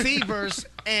no receivers,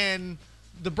 and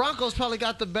the Broncos probably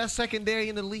got the best secondary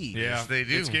in the league. Yeah, Yes, they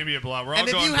do. It's gonna be a blowout. We're all And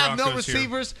if going you have no Broncos here.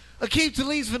 receivers, Akeem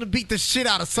Talib's going to beat the shit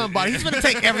out of somebody. He's going to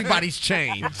take everybody's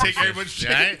chain. Take everyone's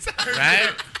chance. Right?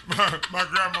 Right? my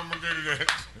grandmama did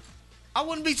that. I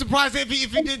wouldn't be surprised if he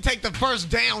didn't take the first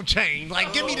down chain.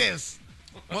 Like, give me this.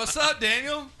 What's up,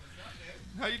 Daniel?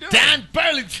 How you doing? Dan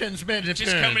Burlington's made an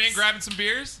Just coming in, grabbing some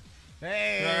beers.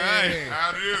 Hey. All right.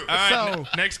 How do you? All right.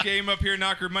 So- Next game up here,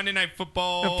 Knocker. Monday Night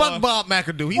Football. And fuck Bob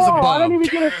McAdoo. He's Whoa, a I don't bum. even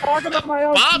get to talk about my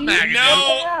own Bob team. McAdoo.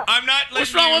 No, I'm not.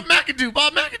 What's letting wrong you- with McAdoo?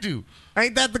 Bob McAdoo.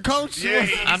 Ain't that the coach? Yeah,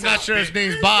 I'm not sure his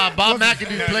name's Bob. Bob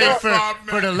McAdoo played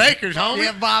for the Lakers, homie.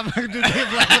 Yeah, Bob McAdoo did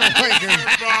play for the Lakers.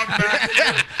 Bob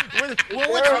McAdoo.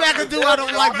 Which McAdoo I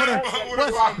don't like for the...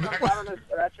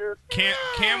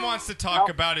 Cam wants to talk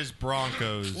about his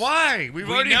Broncos. Why? We've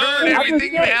We already know. heard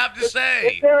everything you have to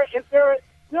say.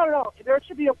 No. There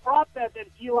should be a prop bet that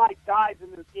Eli dies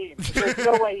in this game. There's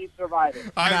no way he's surviving.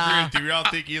 I agree with you. We don't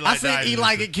think Eli I think dies.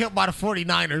 Eli get killed by the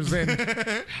 49ers,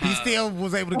 and he still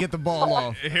was able to get the ball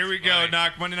off. Here we go,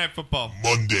 Knock. Monday Night Football.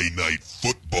 Monday Night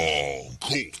Football.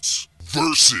 Colts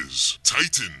versus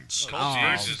Titans. Colts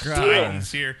versus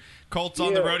Titans here. Colts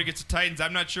on the road against the Titans.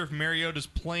 I'm not sure if Mariota's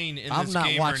playing in this game or not.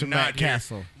 I'm not watching Matt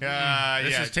Castle.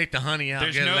 Let's just take the honey out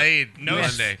and get no, laid no,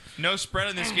 Monday. No spread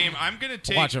in this game. I'm going to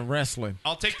take... Watching wrestling.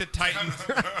 I'll take the Titans.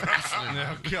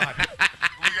 Oh, God.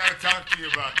 We got to talk to you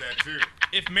about that, too.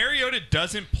 If Mariota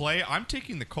doesn't play, I'm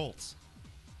taking the Colts.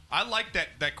 I like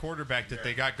that quarterback that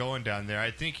they got going down there.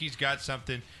 I think he's got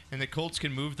something, and the Colts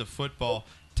can move the football.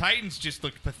 Titans just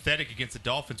looked pathetic against the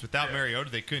Dolphins. Without Mariota,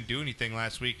 they couldn't do anything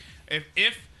last week.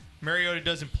 If Mariota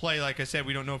doesn't play, like I said,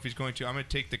 we don't know if he's going to. I'm going to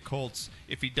take the Colts.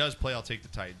 If he does play, I'll take the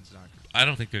Titans. I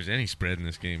don't think there's any spread in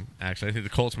this game, actually. I think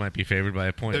the Colts might be favored by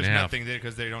a point There's and a half. nothing there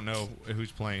because they don't know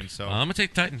who's playing. So I'm going to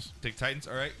take Titans. Take Titans.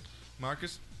 All right.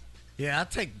 Marcus? Yeah, I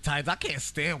take the Titans. I can't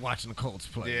stand watching the Colts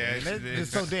play. Yeah, they're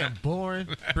so damn boring.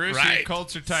 Bruce, Right.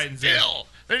 Colts or Titans? Still.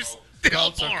 They're still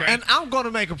Colts, boring. okay. And I'm going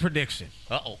to make a prediction.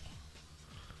 Uh-oh.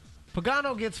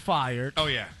 Pagano gets fired. Oh,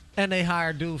 yeah. And they hire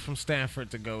a dude from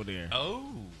Stanford to go there. Oh.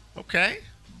 Okay.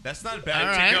 That's not bad.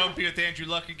 All To right. go and be with Andrew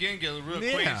Luck again, get a real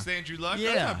acquaintance with Andrew Luck.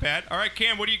 Yeah. That's not bad. All right,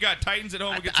 Cam, what do you got? Titans at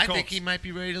home against the I Colts. think he might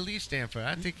be ready to leave Stanford.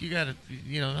 I think you got to,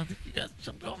 I think you got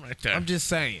something going right there. I'm just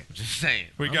saying. Just saying.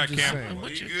 We got just Cam. saying.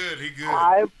 He good. He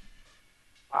good.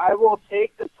 I will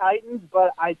take the Titans,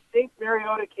 but I think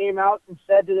Mariota came out and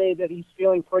said today that he's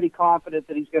feeling pretty confident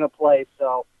that he's going to play.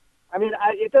 So, I mean,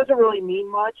 it doesn't really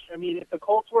mean much. I mean, if the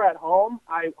Colts were at home,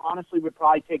 I honestly would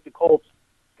probably take the Colts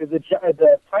because the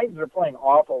Titans are playing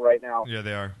awful right now. Yeah,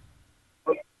 they are.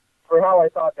 For how I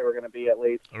thought they were going to be, at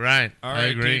least. Right. All I right,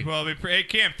 agree. dude. Well, hey,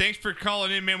 Cam, thanks for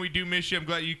calling in, man. We do miss you. I'm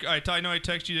glad you. I know I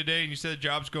texted you today, and you said the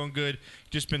job's going good.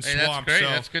 Just been Hey, that's swamped. great. So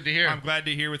That's good to hear. I'm glad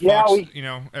to hear with Yeah, Fox.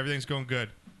 Everything's going good.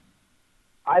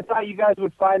 I thought you guys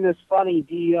would find this funny.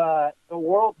 The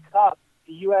World Cup,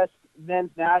 the U.S. men's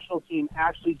national team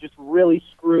actually just really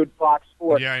screwed Fox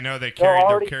Sports. Yeah, I know they're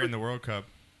already carrying the World Cup.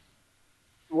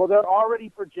 Well, they're already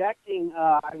projecting,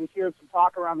 I was hearing some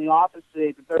talk around the office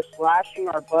today, that they're slashing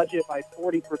our budget by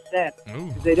 40%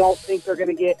 because they don't think they're going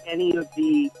to get any of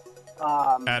the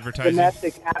Advertising?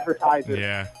 domestic advertisers.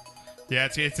 Yeah. Yeah,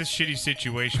 it's a shitty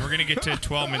situation. We're going to get to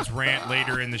Twelman's rant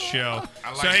later in the show.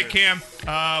 So, hey, Cam,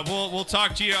 we'll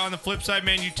talk to you on the flip side,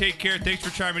 man. You take care. Thanks for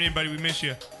chiming in, buddy. We miss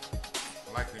you.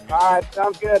 All right,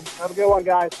 sounds good. Have a good one,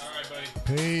 guys. All right,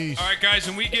 buddy. Peace. All right, guys,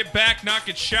 when we get back, Knock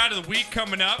It Shot of the Week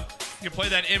coming up. You can play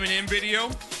that Eminem video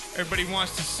everybody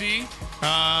wants to see.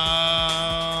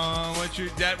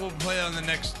 We'll play that on the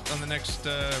next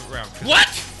round.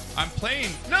 What? I'm playing.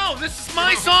 No, this is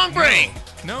my song break.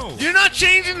 No. You're not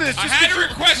changing this. I just had 'cause a you're-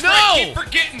 request. No. I keep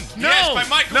forgetting. No. Yes, by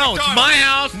Michael no, McDonald. it's my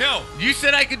house. No. You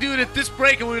said I could do it at this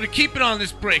break, and we're going to keep it on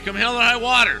this break. I'm hell or high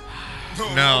water.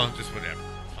 No, just whatever.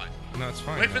 Fine. No, it's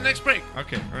fine. Wait for the next break.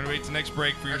 Okay, we're going to wait till the next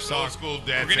break for your song. Old school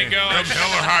dad. We're going to go. Come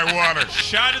hell or high water.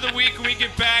 Shot of the Week when we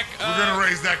get back. We're going to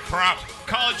raise that crop.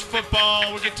 College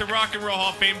football. We'll get to Rock and Roll Hall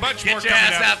of Fame. Much more Get your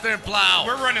coming ass up. out there and plow.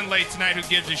 We're running late tonight. Who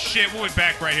gives a shit? We'll be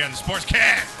back right here on the Sports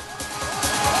Cast.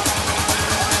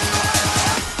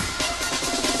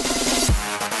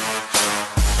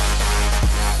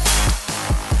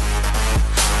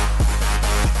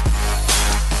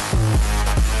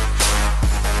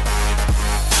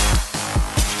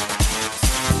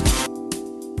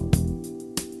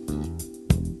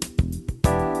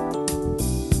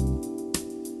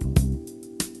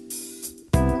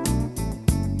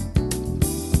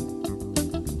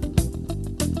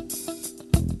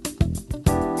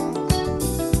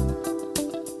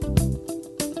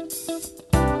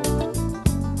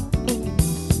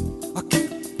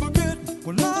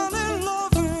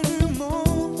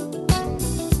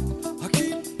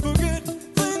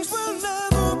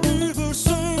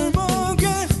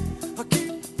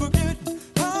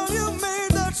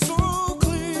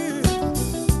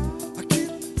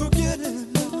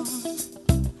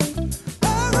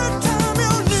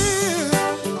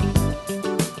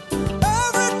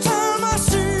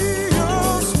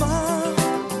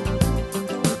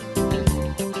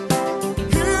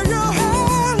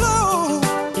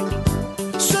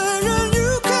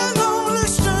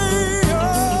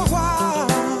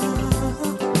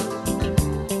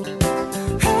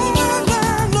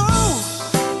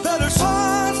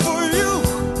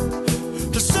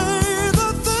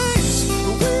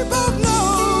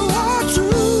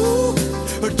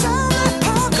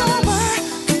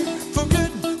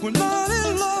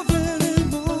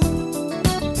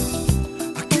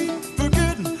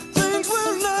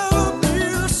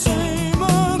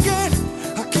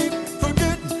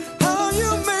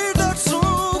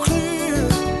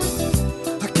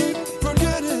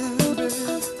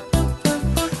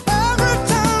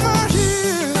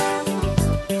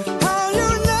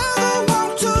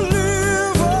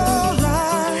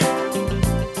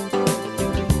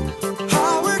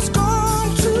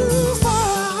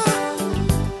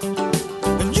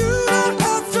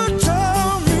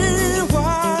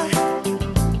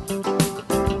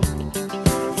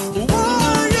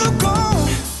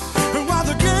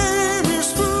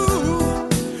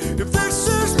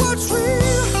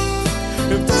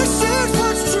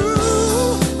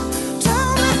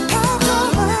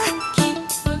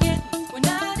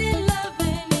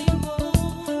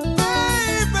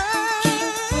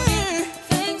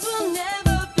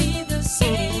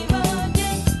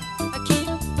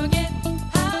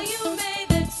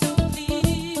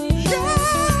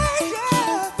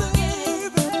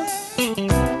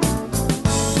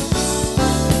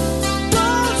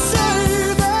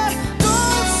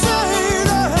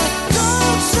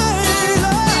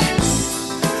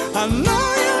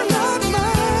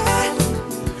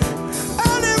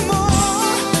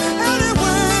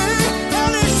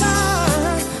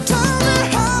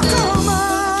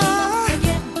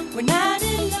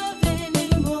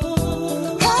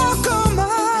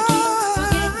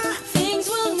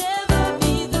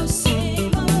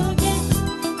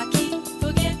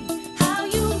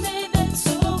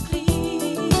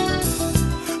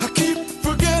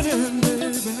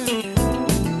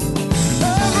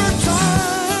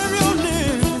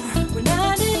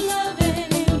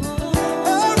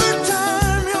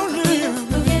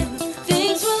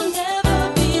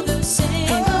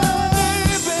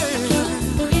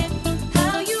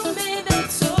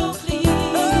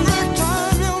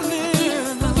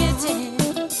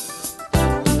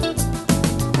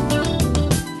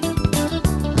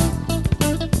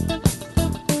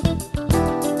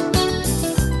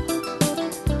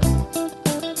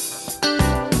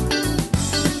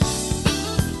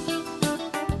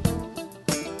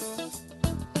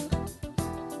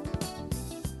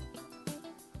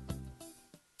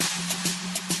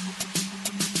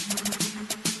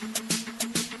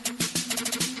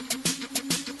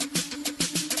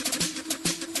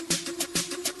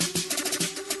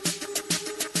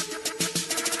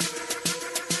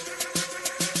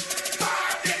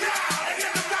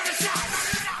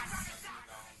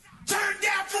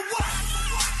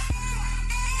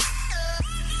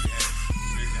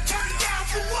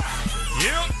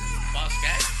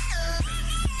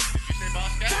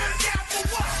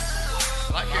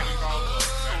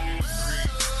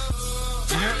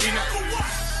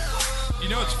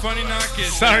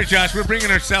 Sorry, Josh. We're bringing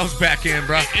ourselves back in,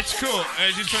 bro. It's cool. I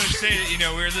just want to say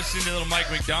that, we were listening to little Mike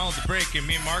McDonald at the break, and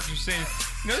me and Mark were saying,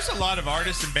 there's a lot of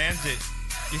artists and bands that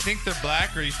you think they're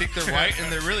black or you think they're white,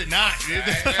 and they're really not. They're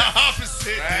the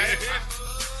opposite. Right?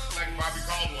 Like Bobby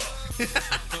Caldwell. I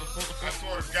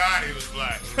swear to God he was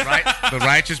black. Right? The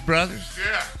Righteous Brothers?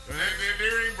 Yeah. They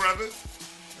ain't brothers.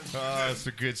 Oh, that's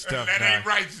the good stuff. That ain't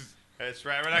righteous. That's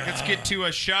right. Let's get to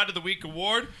a Shot of the Week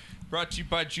award. Brought to you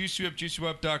by JuicyWeb,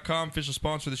 JuicyWeb.com, official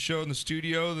sponsor of the show in the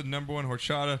studio, the number one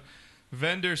horchata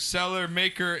vendor, seller,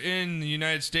 maker in the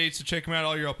United States. So check them out,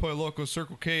 all your El Pollo Locos,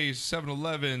 Circle K's,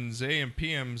 7-Elevens, AM,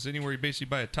 PMs, anywhere you basically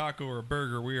buy a taco or a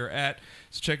burger, we are at.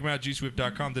 So check them out,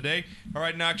 JuicyWeb.com today. All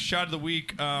right, Knox, Shot of the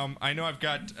Week. I know I've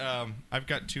got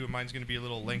two, and mine's going to be a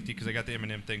little lengthy because I got the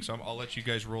Eminem thing, so I'll let you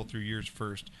guys roll through yours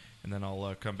first, and then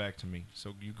I'll come back to me.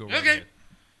 So you go right ahead.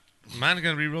 Mine's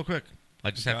going to be real quick.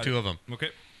 I just have two of them.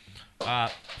 Okay.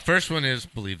 First one is,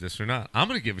 believe this or not, I'm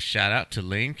going to give a shout out to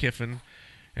Lane Kiffin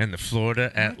and the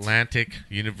Florida Atlantic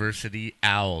University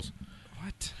Owls.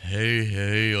 What?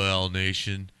 Hey, Owl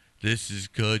Nation. This is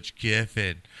Coach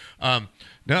Kiffin.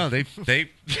 No, they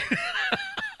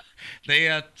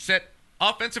they set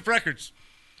offensive records.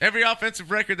 Every offensive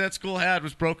record that school had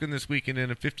was broken this weekend in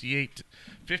a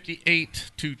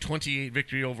 58-28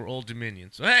 victory over Old Dominion.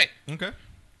 So, hey. Okay.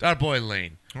 Our boy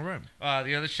Lane. All right.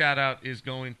 The other shout out is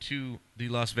going to the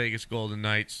Las Vegas Golden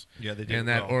Knights. Yeah, they did and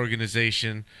that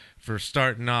organization for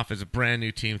starting off as a brand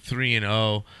new team,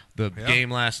 3-0. The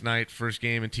game last night, first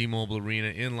game in T-Mobile Arena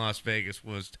in Las Vegas,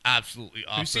 was absolutely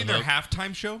awesome. Have you seen their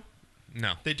halftime show?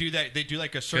 No. They do that. They do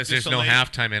like a Cirque du Because there's no Soleil.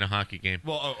 halftime in a hockey game.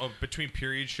 Well, between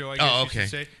period show, I guess you should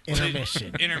say.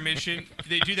 Intermission. Intermission.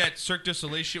 They do that Cirque du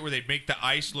Soleil shit where they make the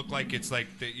ice look like it's like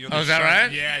the. You know, is that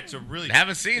right? Yeah, it's a really. I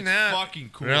haven't seen that. Fucking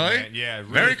cool. Really? Man. Yeah,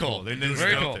 really very cool. They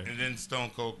Very cool. And then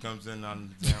Stone Cold comes in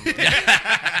on the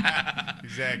camera.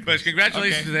 Exactly. But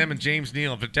congratulations to them and James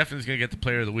Neal. But definitely going to get the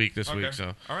Player of the Week this week.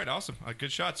 So. All right, awesome.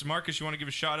 Good shots, Marcus. You want to give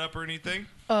a shot up or anything,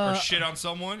 or shit on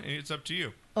someone? It's up to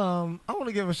you. I want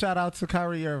to give a shout out to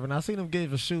Kyrie Irving. I seen him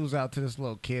give his shoes out to this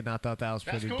little kid, and I thought that was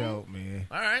pretty dope, man.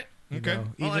 All right. Okay.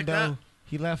 Even though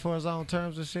he left for his own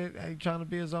terms and shit, he trying to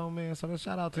be his own man. So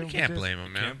shout out to him. Can't blame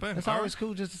him, man. It's always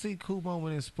cool just to see a cool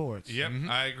moment in sports. Yep,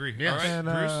 I agree. Yes. All right, And,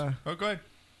 Bruce. Go ahead.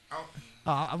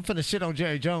 I'm finna shit on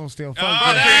Jerry Jones still. There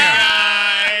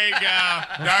you go.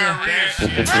 Diarrhea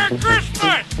shit. Merry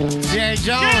Christmas. Jerry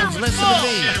Jones, listen to me.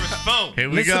 Here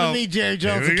we Listen go. to me, Jerry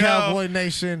Jones Here of we go. Cowboy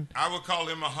Nation. I would call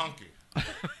him a hunky.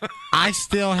 I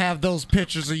still have those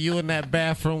pictures of you in that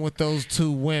bathroom with those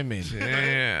two women.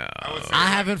 Yeah. I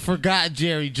haven't forgot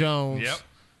Jerry Jones. Yep.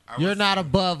 You're not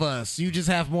above us. You just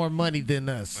have more money than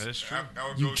us. That's true.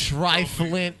 You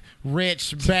trifling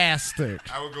rich bastard.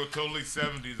 I would go totally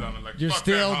 70s on it. Like, You're fuck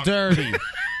still that dirty.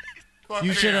 Fuck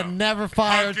You should have him. never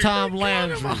fired Hunky. Tom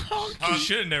Landry. You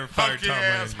should have never fired Hunky Tom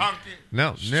ass Landry. hunky.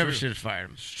 No, never true. should have fired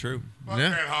him. It's true. Fuck Yeah.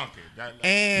 that hunky. That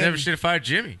And Never should have fired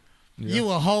Jimmy. you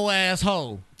a whole ass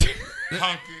hoe.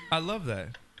 hunky. I love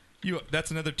that.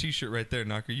 That's another T-shirt right there,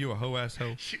 Knocker. You a hoe ass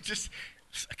hoe.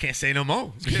 I can't say no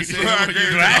more. Can't say You're no more. right.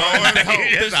 You're Right.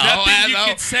 There's It's a whole nothing ass you hoe.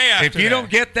 can say after If you that. don't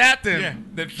get that, then Yeah,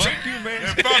 then fuck you, man.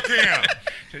 And fuck him.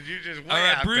 you just way All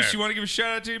right, out Bruce, there. you want to give a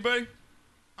shout out to anybody?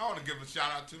 I want to give a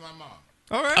shout out to my mom.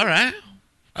 All right. All right.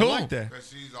 Cool. I like that. Because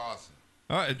she's awesome.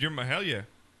 All right, you're my hell yeah.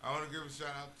 I want to give a shout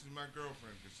out to my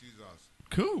girlfriend because she's awesome.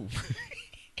 Cool.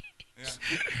 Yeah.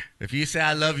 If you say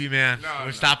I love you, man, No, we're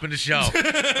no. stopping the show.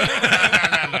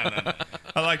 No.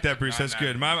 I like that, Bruce. That's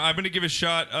good. I'm going to give a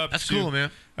shot up. That's to cool,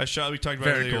 man. A shot we talked about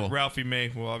Very earlier. cool. Ralphie May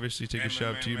will obviously take a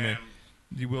shot up to you, man.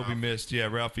 You will be missed. Yeah,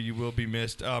 Ralphie, you will be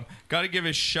missed. Got to give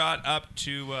a shot up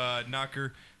to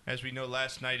Knocker. As we know,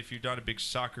 last night, if you're not a big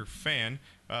soccer fan,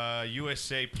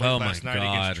 USA played last night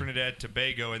against Trinidad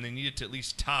Tobago, and they needed to at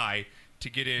least tie to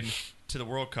get in to the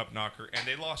World Cup, Knocker, and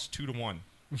they lost 2-1.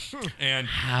 And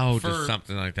how does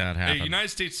something like that happen? A United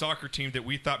States soccer team that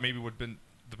we thought maybe would have been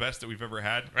the best that we've ever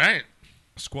had. Right.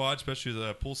 Squad, especially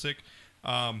the Pulisic.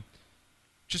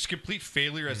 Just complete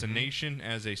failure as a nation,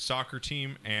 as a soccer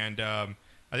team. And I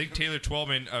think Taylor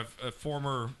Twellman, a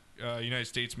former United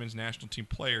States men's national team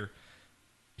player,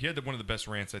 he had one of the best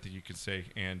rants I think you could say.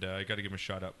 And I got to give him a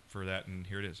shout out for that. And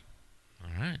here it is.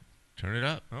 All right. Turn it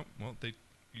up. Oh, well,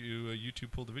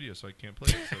 YouTube pulled the video, so I can't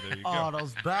play it. So there you go. Oh,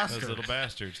 those bastards. Those little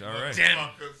bastards. All right. Damn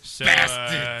So,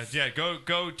 bastards. yeah,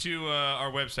 go to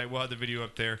our website. We'll have the video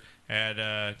up there.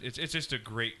 And it's just a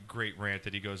great rant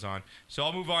that he goes on. So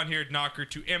I'll move on here, Knocker,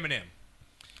 to Eminem,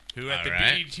 who at the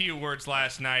BET Awards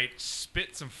last night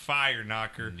spit some fire,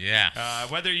 Knocker. Yeah.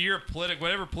 Whether you're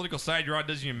whatever political side you're on,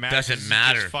 doesn't even matter. Doesn't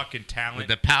matter. It's fucking talent.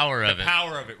 The power of it. The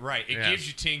power of it, right. It gives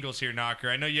you tingles here, Knocker.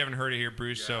 I know you haven't heard it here,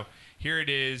 Bruce, so here it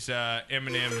is,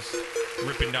 Eminem's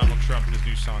ripping Donald Trump in his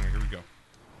new song. Here we go.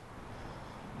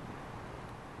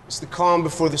 It's the calm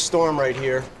before the storm right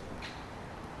here.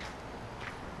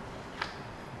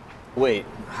 Wait,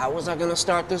 how was I gonna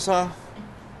start this off?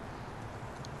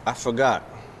 I forgot.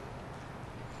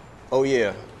 Oh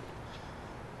yeah.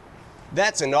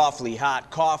 That's an awfully hot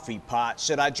coffee pot.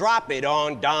 Should I drop it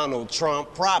on Donald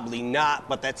Trump? Probably not,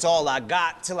 but that's all I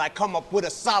got till I come up with a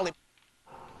solid.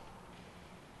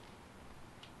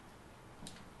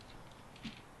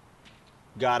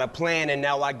 Got a plan and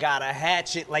now I got a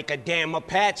hatchet like a damn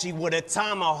Apache with a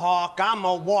tomahawk.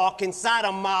 I'ma walk inside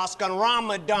a mosque on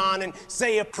Ramadan and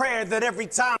say a prayer that every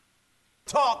time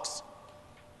talks,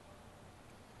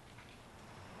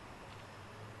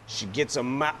 she gets a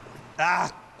mouth.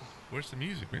 Where's the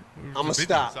music, man? I'ma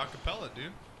stop. It's acapella,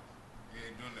 dude.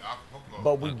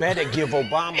 But we better give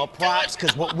Obama props,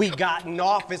 cause what we got in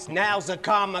office now's a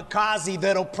kamikaze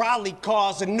that'll probably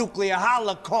cause a nuclear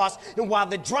holocaust. And while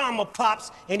the drama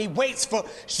pops and he waits for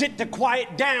shit to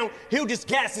quiet down, he'll just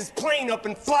gas his plane up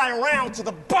and fly around till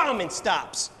the bombing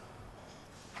stops.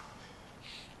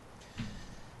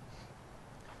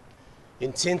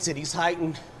 Intensity's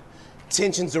heightened,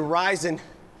 tensions are rising.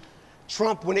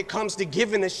 Trump, when it comes to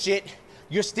giving a shit,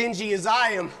 you're stingy as I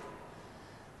am.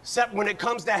 Except when it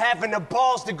comes to having the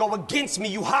balls to go against me,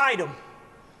 you hide them.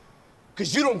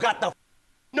 Cause you don't got the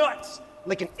nuts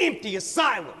like an empty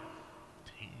asylum.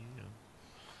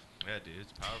 Yeah, dude,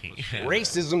 it's powerful.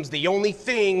 Racism's the only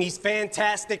thing he's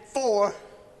fantastic for.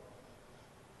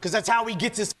 Cause that's how he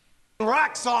gets his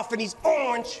rocks off and he's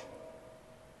orange.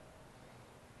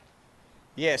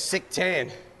 Yeah, sick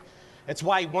tan. That's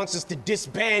why he wants us to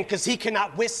disband, cause he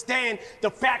cannot withstand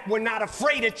the fact we're not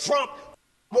afraid of Trump.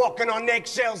 Walking on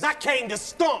eggshells, I came to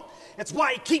stomp. That's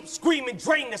why he keeps screaming,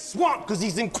 drain the swamp, cause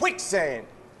he's in quicksand.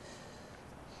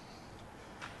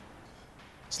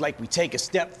 It's like we take a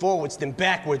step forwards, then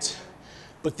backwards.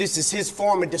 But this is his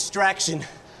form of distraction.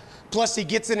 Plus he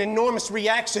gets an enormous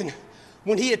reaction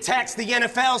when he attacks the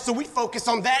NFL, so we focus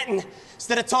on that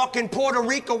instead of talking Puerto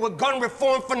Rico with gun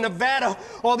reform for Nevada,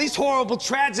 all these horrible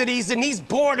tragedies, and he's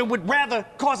bored and would rather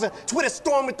cause a Twitter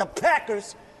storm with the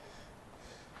Packers.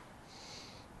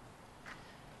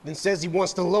 Then says he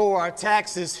wants to lower our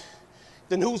taxes.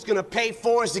 Then who's gonna pay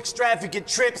for his extravagant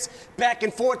trips back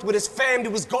and forth with his fam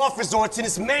to his golf resorts and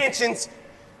his mansions?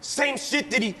 Same shit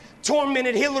that he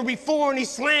tormented Hillary for and he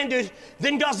slandered,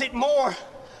 then does it more.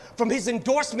 From his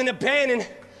endorsement of banning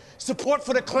support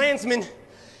for the Klansmen,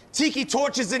 tiki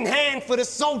torches in hand for the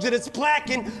soldier that's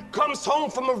black and comes home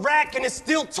from Iraq and is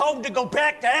still told to go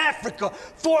back to Africa,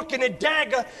 fork and a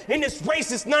dagger in this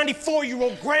racist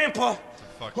 94-year-old grandpa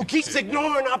who keeps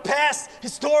ignoring our past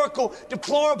historical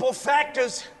deplorable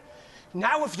factors.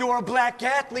 Now if you're a black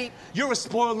athlete, you're a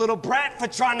spoiled little brat for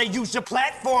trying to use your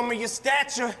platform or your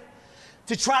stature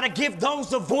to try to give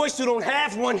those a voice who don't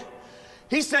have one.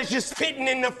 He says you're spitting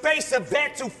in the face of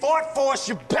vets who fought for us,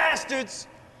 you bastards.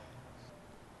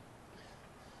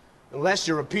 Unless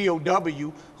you're a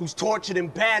POW who's tortured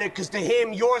and battered, cause to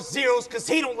him you're zeros cause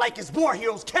he don't like his war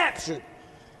heroes captured.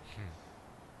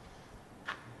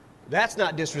 That's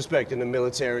not disrespecting the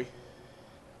military.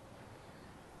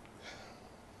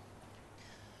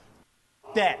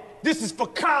 This is for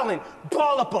Colin.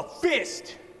 Ball up a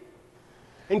fist.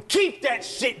 And keep that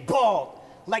shit balled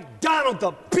like Donald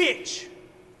the bitch.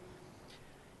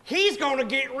 He's gonna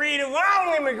get rid of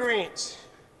all immigrants.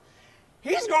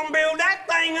 He's gonna build that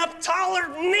thing up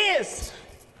taller than this.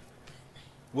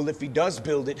 Well, if he does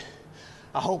build it,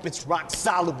 I hope it's rock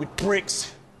solid with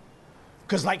bricks.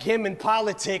 Cause like him in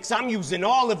politics, I'm using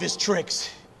all of his tricks.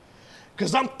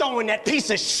 Cause I'm throwing that piece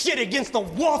of shit against the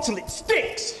wall till it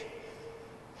sticks.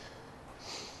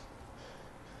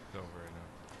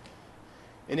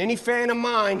 And any fan of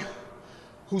mine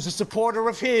who's a supporter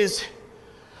of his,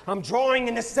 I'm drawing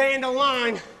in the sand a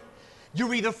line.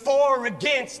 You're either for or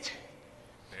against.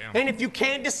 Damn. And if you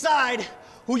can't decide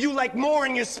who you like more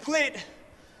in your split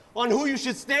on who you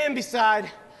should stand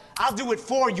beside, I'll do it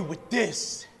for you with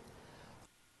this.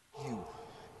 You.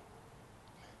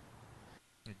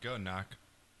 There you go, Knock.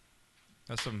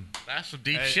 That's some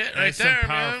deep shit right that's there, some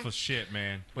powerful man. Shit,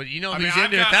 man. But you know he's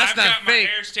into it. That's not fake.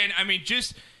 My hair stand, I mean,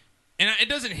 just. And it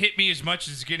doesn't hit me as much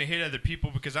as it's going to hit other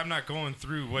people because I'm not going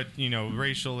through what,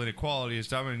 racial inequality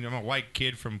is. I'm a white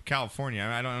kid from California.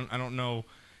 I don't know,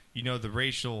 the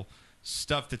racial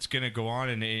stuff that's going to go on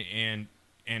and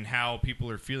how people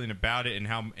are feeling about it and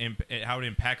how it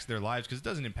impacts their lives, because it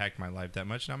doesn't impact my life that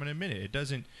much, and I'm going to admit it.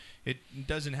 It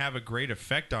doesn't have a great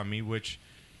effect on me, which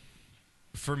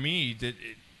for me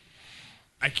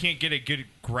I can't get a good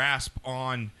grasp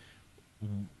on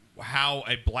how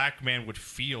a black man would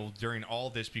feel during all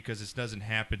this, because this doesn't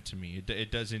happen to me. It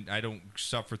doesn't. I don't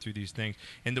suffer through these things.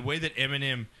 And the way that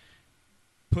Eminem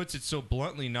puts it so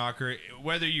bluntly, Knocker,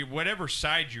 whatever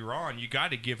side you're on, you got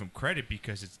to give him credit,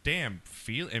 because it's damn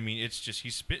feel. I mean, it's just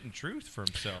he's spitting truth for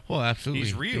himself. Well, absolutely,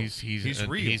 he's real. He's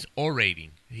real. He's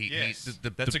orating. That's the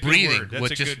a breathing. good word.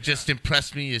 What just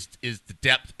impressed me is the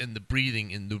depth and the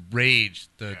breathing and the rage,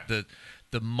 the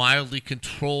mildly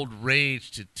controlled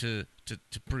rage to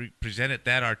present it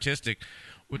that artistic.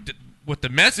 What the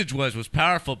message was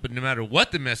powerful, but no matter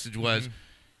what the message was,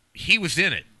 he was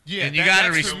in it. Yeah, and you got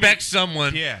to respect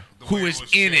someone who is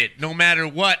in it, no matter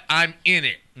what. I'm in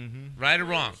it, right or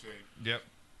wrong. Yep.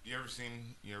 You ever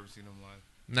seen him live?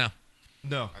 No.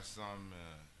 I saw him. A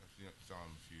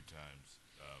few times.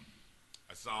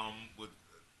 I saw him with,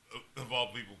 of all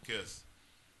people, Kiss,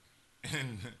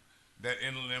 and that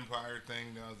Inland Empire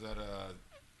thing that was at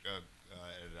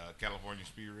California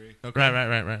Speedway. Okay.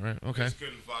 Right. Okay. Just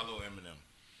couldn't follow Eminem.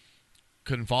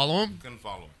 Couldn't follow him? Couldn't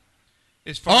follow him.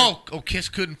 Kiss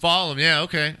couldn't follow him. Yeah,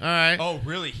 okay. All right. Oh,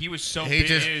 really? He was so he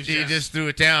big. He just threw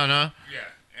it down, huh? Yeah,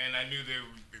 and I knew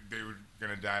they were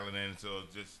going to dial it in, so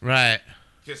just right.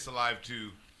 Kiss Alive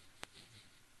 2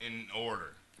 in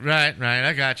order. Right.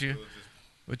 I got you.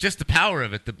 But just the power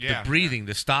of it, the breathing,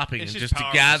 the stopping, it's and just to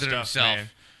gather stuff, himself.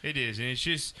 Man. It is, and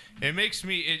it makes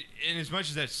me, and as much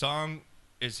as that song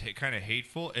is kind of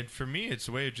hateful, and for me, it's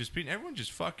a way of just being, everyone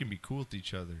just fucking be cool with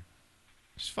each other.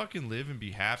 Just fucking live and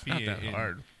be happy. It's not that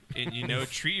hard. And,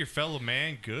 treat your fellow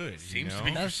man good. Seems to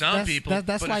be for some people.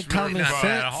 That's but like it's really common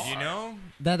sense.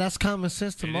 That's common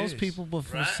sense to most people, but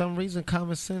for some reason,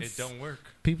 common sense. It don't work.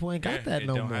 People ain't got that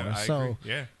no more. So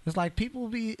yeah. it's like people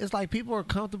are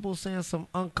comfortable saying some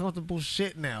uncomfortable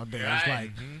shit nowadays. Right.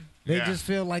 Like they just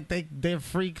feel like they're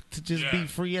free to just be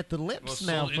free at the lips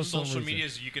now for some social reason. media,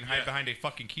 you can hide behind a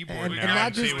fucking keyboard and now not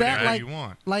and just say that, whatever like you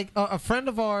want. Like a friend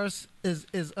of ours is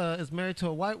married to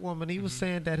a white woman. He was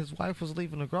saying that his wife was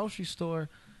leaving the grocery store,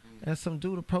 and some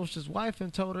dude approached his wife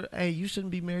and told her, "Hey, you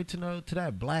shouldn't be married to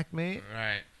that black man."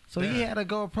 Right. So he had to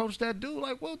go approach that dude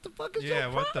like, "What the fuck is your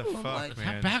problem?" What the fuck, like,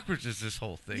 man? How backwards is this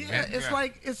whole thing? Yeah, man? it's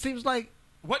like it seems like.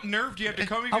 What nerve do you have to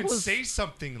come even say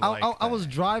something like I that? was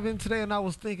driving today and I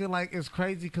was thinking like it's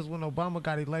crazy because when Obama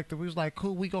got elected, we was like,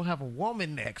 cool, we gonna have a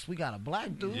woman next. We got a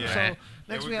black dude, so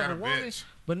next we have a woman. Bitch.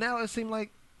 But now it seemed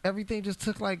like everything just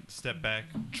took like step back,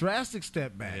 drastic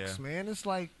step backs, man. It's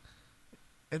like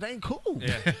it ain't cool.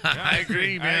 Yeah, I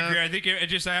agree, man. I agree. I think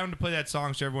I wanted to play that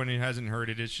song so everyone who hasn't heard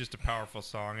it. It's just a powerful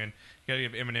song, and you gotta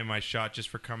give Eminem my shot just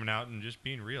for coming out and just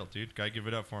being real, dude. Gotta give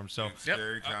it up for him. So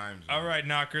scary times. All right,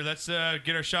 Knocker. Let's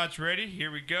get our shots ready. Here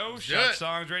we go. Do Shot it.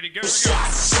 songs ready. Go.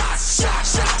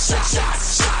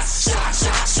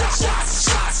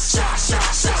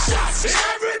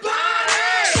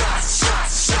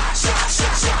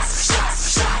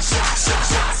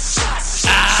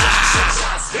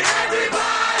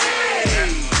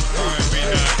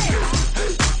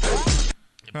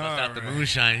 Got the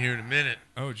moonshine here in a minute.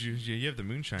 Oh, geez, you have the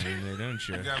moonshine in there, don't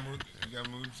you? You got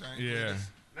moonshine? Yeah.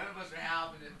 None of us are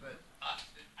helping it, but I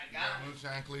got it.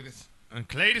 Moonshine, Cletus. And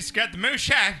Cletus got the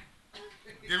moonshine.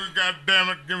 Give me,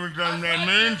 goddammit, give me some that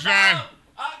moonshine.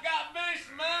 I got me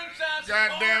some moonshine,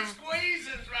 Goddamn. some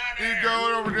squeezes right You there.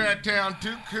 go over to that town,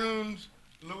 Two Coons,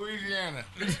 Louisiana.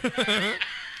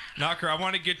 Knocker, I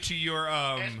want to get to your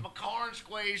It's McCorn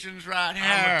squations right here.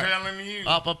 I'm telling you.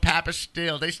 Up of Papa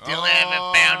Still. They still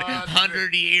haven't found it.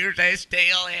 100 years, they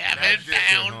still haven't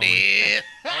found it.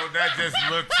 Oh, that just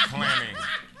looks clanny.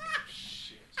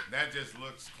 That just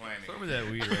looks clanny. Throw me that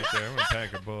weed right there. I'm gonna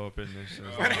pack a bow up in this.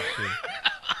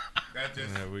 That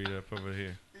just that weed up over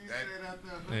here. that,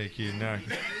 Hey, kid,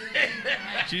 Knocker.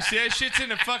 She said shit's in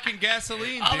the fucking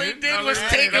gasoline, All dude. they did was right,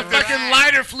 take a that's fucking right.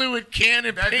 lighter fluid can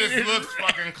and that paint just it. looks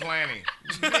fucking clanny.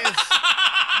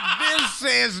 This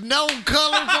says no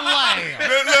colors allowed.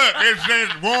 Look, it says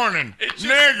warning.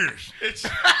 Niggers. It's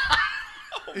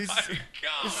It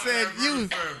God. said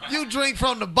you drink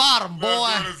from the bottom, boy.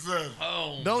 That's what it says.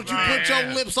 Oh, Don't you put your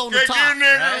lips on the Get top. your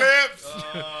nigger right? lips.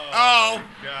 Oh,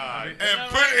 God. and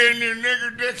put it in your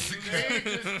nigger dicks They again.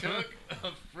 just took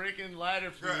a freaking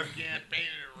lighter fluid can, painted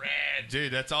it red.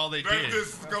 Dude, that's all they That's did.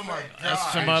 just, oh my God.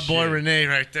 That's to my boy Renee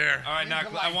right there. All right,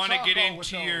 Knock. I want to get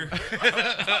into your.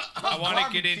 I want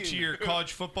to get into your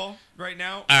college football right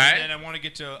now. All right. And then I want to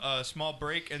get to a small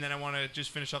break, and then I want to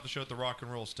just finish off the show with the rock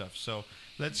and roll stuff. So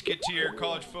let's get to your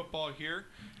college football here.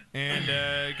 And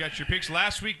got your picks.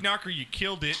 Last week, Knocker, you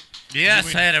killed it. Yes,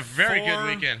 You I went had a very good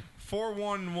weekend.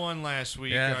 4-1-1 last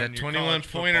week. Yeah, on that your 21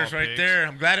 college pointers football right picks. there.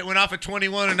 I'm glad it went off at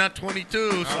 21 and not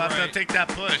 22, so I'm going right. to take that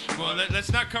push. Well, let's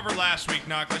not cover last week,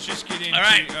 Knock. Let's just get into All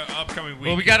right. upcoming week.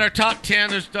 Well, we got our top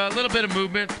 10. There's a little bit of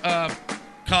movement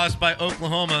caused by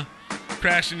Oklahoma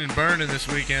crashing and burning this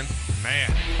weekend. Man.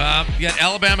 You got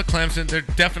Alabama, Clemson. They're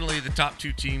definitely the top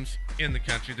two teams in the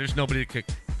country. There's nobody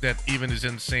that even is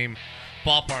in the same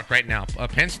ballpark right now.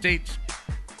 Penn State's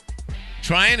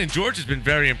trying, and Georgia's been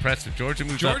very impressive.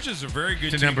 Georgia's a very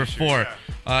good to team number this year,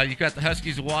 4. You got the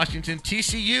Huskies of Washington.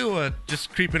 TCU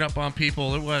just creeping up on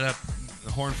people. The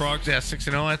Horned Frogs? Yeah,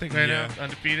 6-0, I think, right Yeah. now.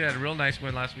 Undefeated. Had a real nice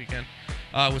win last weekend.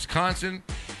 Wisconsin.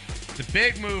 The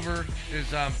big mover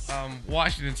is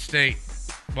Washington State.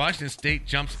 Washington State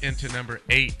jumps into number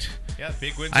 8. Yeah,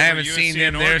 big wins. I over haven't USC seen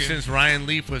them and there Oregon. since Ryan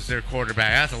Leaf was their quarterback.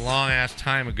 That's a long-ass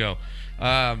time ago.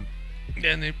 And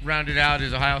they rounded out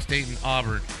as Ohio State and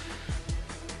Auburn.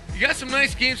 You got some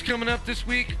nice games coming up this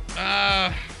week.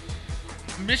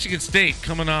 Michigan State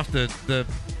coming off the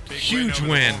Big huge over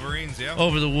win the Wolverines, yeah.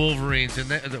 over the Wolverines. And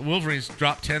the Wolverines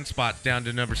dropped 10 spots down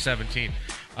to number 17.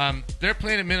 They're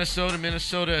playing at Minnesota.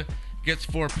 Minnesota gets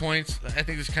 4 points. I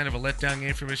think this is kind of a letdown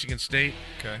game for Michigan State.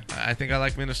 Okay. I think I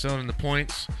like Minnesota in the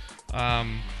points.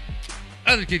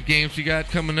 Other good games we got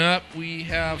coming up. We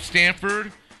have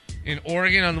Stanford in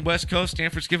Oregon on the West Coast.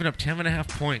 Stanford's giving up 10.5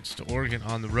 points to Oregon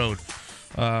on the road.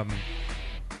 I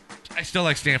still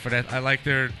like Stanford. I like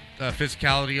their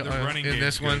physicality running in game's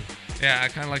this one. good. Yeah, I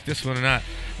kind of like this one or not.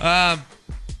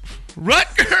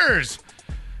 Rutgers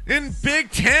in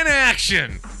Big Ten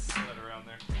action.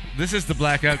 This is the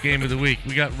blackout game of the week.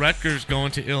 We got Rutgers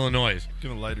going to Illinois.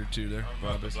 Give him a lighter too there. I'm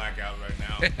about to blackout right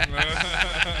now.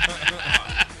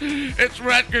 It's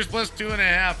Rutgers plus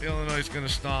 2.5. Illinois is going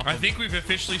to stomp I them. think we've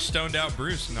officially stoned out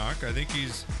Bruce, Knock. I think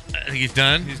he's done. he's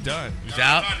done. He's No,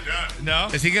 out. I'm not done. No?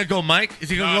 Is he going to go Mike? Is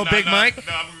he going to No, go Big Mike?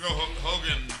 No, I'm going to go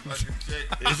Hogan. Fucking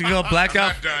chick. Is he going to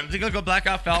blackout? I'm not done. Is he going to go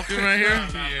blackout Falcon right here?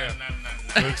 Yeah.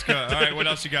 No. Let's go. All right, what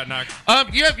else you got, Knock?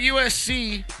 You have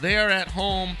USC. They are at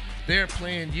home. They're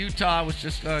playing Utah, which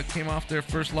just came off their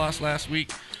first loss last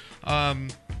week.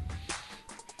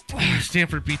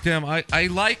 Stanford beat them. I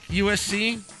like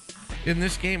USC in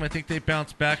this game. I think they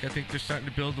bounce back. I think they're starting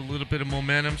to build a little bit of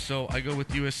momentum, so I go with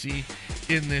USC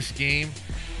in this game.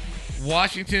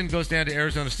 Washington goes down to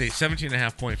Arizona State,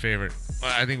 17.5 point favorite.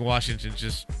 I think Washington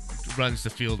just runs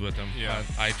the field with them. Yeah.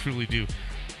 I truly do.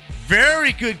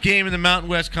 Very good game in the Mountain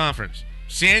West Conference.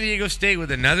 San Diego State with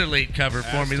another late cover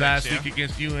for me Aztecs, last yeah. week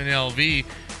against UNLV.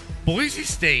 Boise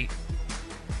State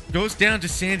goes down to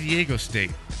San Diego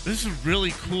State. This is a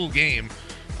really cool game.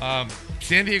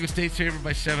 San Diego State's favored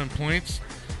by 7 points.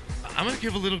 I'm going to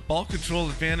give a little ball control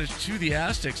advantage to the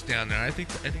Aztecs down there. I think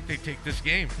they take this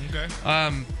game. Okay.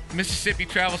 Mississippi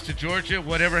travels to Georgia.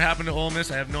 Whatever happened to Ole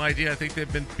Miss, I have no idea. I think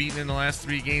they've been beaten in the last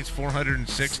 3 games,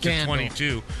 406 Scandal. to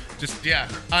 22. Just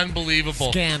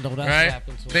unbelievable. Scandal. That's right? what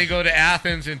happens. They go to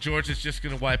Athens, and Georgia's just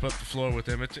going to wipe up the floor with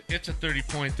them. It's a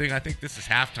 30-point thing. I think this is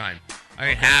halftime.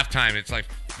 Halftime, it's like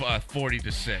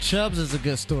 40-6. Chubbs is a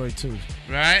good story too.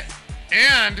 Right?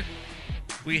 And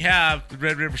we have the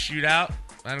Red River Shootout.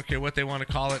 I don't care what they want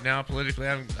to call it now politically.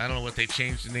 I don't know what they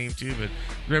changed the name to, but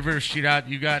Red River Shootout.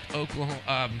 You got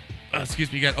Oklahoma.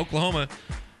 You got Oklahoma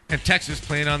and Texas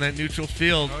playing on that neutral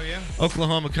field. Oh, yeah.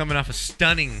 Oklahoma coming off a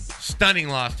stunning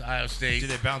loss to Iowa State.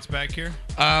 Did they bounce back here?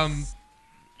 I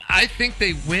I think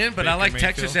they win, but I Baker like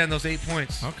Texas Mayfield. and those 8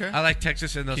 points. Okay. I like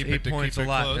Texas and those Keep 8 points a it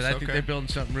lot. close, And I think okay. they're building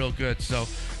something real good. So,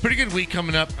 pretty good week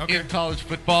coming up Okay. in college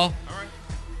football. All right.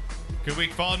 Good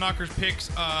week. Follow Knockers picks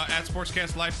at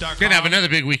sportscastlife.com. Gonna have another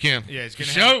big weekend. Yeah, it's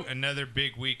gonna Show. have another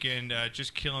big weekend.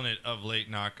 Just killing it of late,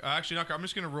 Knock. Actually, Knock, I'm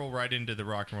just gonna roll right into the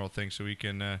rock and roll thing so we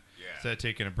can instead of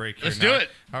taking a break here. Let's do Knock. it.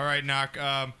 All right, Knock.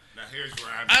 Now here's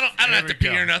where I don't Here have we to pee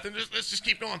go. or nothing. Let's just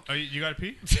keep going. Oh, you got to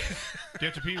pee? Do you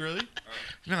have to pee, really?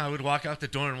 No, I would walk out the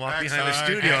door and walk All behind the right,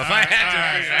 studio all if right, I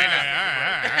had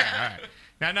to. all right.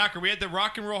 Now, Knocker, we had the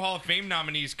Rock and Roll Hall of Fame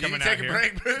nominees Can coming you out take a here.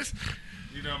 break, Bruce?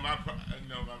 my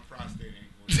prostate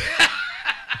ain't.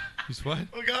 He's what?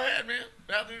 Well, go ahead, man.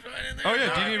 Bathroom's right in there. Oh,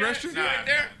 yeah. Do you need a Yeah, restroom? it's right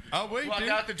there. Oh, wait, Walk dude.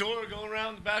 out the door, go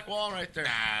around the back wall right there.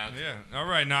 Yeah. All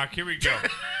right, Knock. Here we go.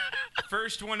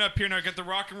 First one up here. Now I got the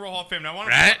Rock and Roll Hall of Fame. Now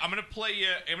I'm gonna play you.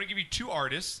 I'm gonna give you two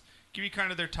artists. Give you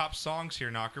kind of their top songs here,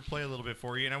 Knocker. Play a little bit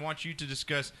for you, and I want you to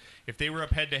discuss if they were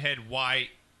up head to head,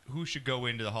 who should go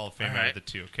into the Hall of Fame All out right. of the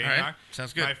two. Okay, All right. Knock?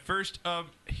 Sounds good. My first up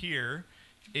here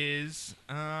is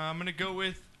I'm gonna go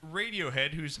with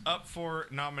Radiohead, who's up for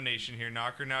nomination here,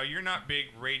 Knocker. Now you're not big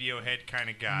Radiohead kind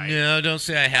of guy. No, don't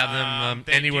say I have them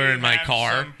They anywhere do in my have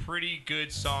car. Some pretty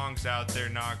good songs out there,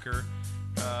 Knocker.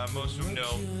 Most of them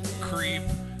know Creep,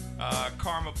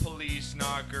 Karma Police,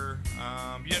 Knocker.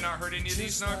 You not heard any of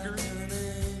these, Knocker?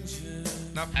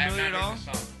 Not familiar at all?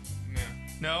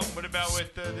 No. What about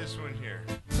with this one here?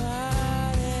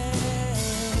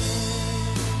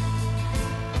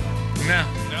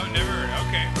 No, never heard.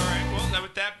 Okay, all right. Well, now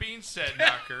with that being said,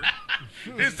 Knocker.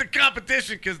 It's the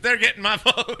competition because they're getting my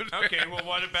vote. Okay, well,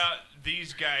 what about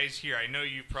these guys here? I know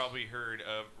you've probably heard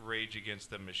of Rage Against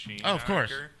the Machine. Oh, of course.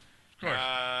 Knocker. Of course.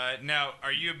 Now,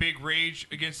 are you a big Rage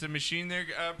Against the Machine there,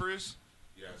 Bruce?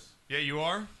 Yes. Yeah, you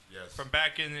are? Yes. From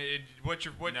back in the, what's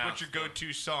your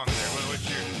go-to song there? What's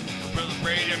your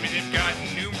Rage? I mean, they've got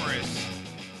numerous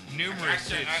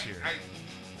hits here.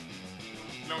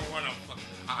 No one, I'm fucking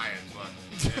high as fuck.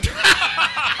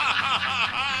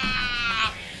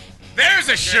 There's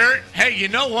a shirt. Hey, you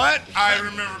know what? I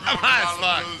remember going to high as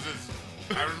fuck.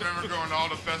 Lollapaloozas. I remember going to all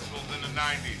the festivals in the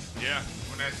 90s. Yeah.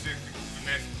 When that shit,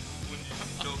 when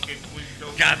you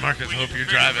don't get, God, Marcus, when hope you you're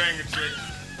finger driving. bang a chick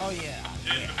Oh,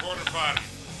 yeah. in the porta potty.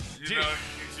 You Dude. know,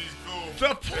 she's cool.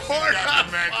 The She's porta got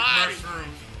the magic potty.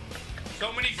 mushrooms.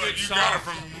 So many But good you songs. got it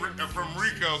from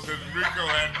Rico, because Rico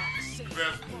had the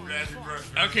best magic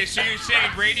mushrooms. Okay, so you're saying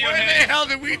Where the Radiohead? hell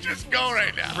did we just go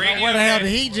right now? Where the hell did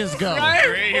he just go?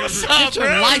 Radiohead. What's Get up, your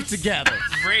Bruce? life together.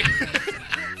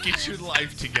 Get your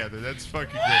life together. That's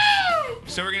fucking good.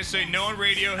 So we're gonna say no on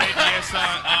Radiohead, yes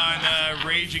on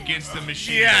Rage Against the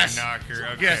Machine. Yes. Knocker.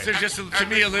 Okay. Yes, they're just to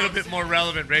me a little bit more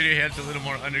relevant. Radiohead's a little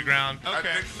more underground. Okay.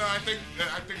 I think they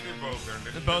both earned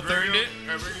it. They both earned it?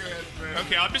 Radiohead's been-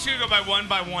 Okay, I'm just gonna go by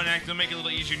one act. It'll make it a little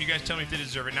easier, and you guys tell me if they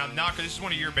deserve it. Now, Knocker, this is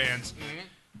one of your bands,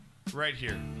 right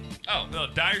here. Oh, No,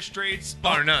 Dire Straits,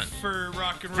 Bar up none. for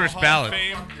Rock and Roll First Hall ballot. of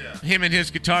Fame. Him and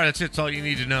his guitar. That's all you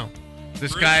need to know.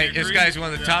 This Bruce, guy, you this agree? guy's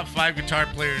one of the top 5 guitar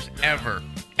players ever.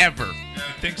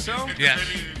 Think so? Yes.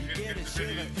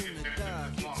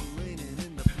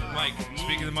 Mike,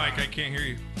 speak of the mic. I can't hear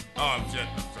you. Oh, I'm sorry.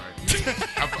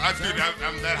 I'm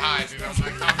that high, dude.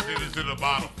 I'm like to the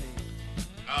bottom.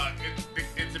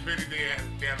 It's a pity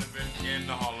they haven't been in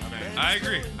the Hall of Fame. I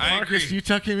agree. Marcus, do you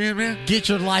tuck him in, man? Get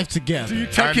your life together. Do you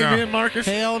tuck I him know. in, Marcus?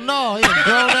 Hell no, he's a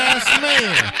grown ass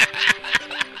man.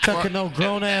 Tucking no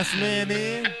grown ass man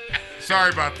in.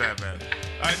 Sorry about that, man.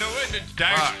 I know it.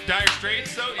 Dire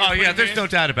Straits, though. Oh yeah, there's no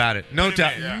doubt about it. No Put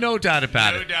him doubt, in. no doubt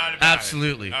about No it. doubt about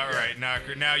Absolutely. it. All right,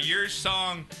 Knocker. Now, your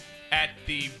song at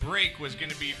the break was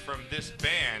going to be from this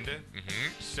band.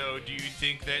 So, do you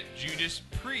think that Judas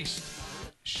Priest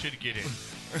should get in?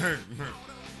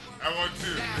 I want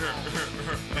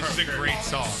to. This is a great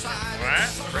song. Right?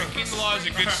 Breaking the Law is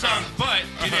a good song, but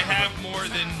did it have more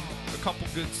than a couple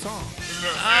good songs?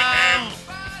 And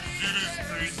Judas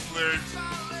Priest lyrics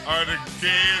are the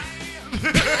gayest in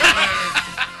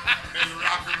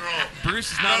rock and roll.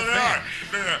 Bruce is not a they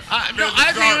fan. are. No,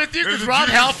 I agree with you because Rob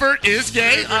Halford is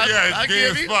gay. Yeah, I it's gay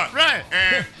give as you fuck. right.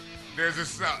 And there's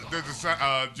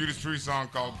a Judas Priest song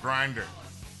called Grinder.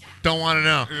 Don't want to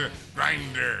know.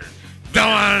 Grinder. Don't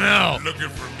want to know. Looking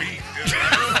for me.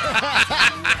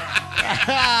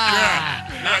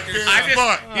 I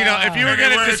just, you know, if you were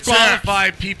going to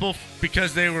disqualify people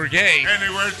because they were gay, and they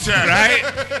wear chaps,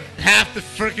 right? Half the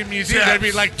freaking museum, there'd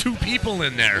be like 2 people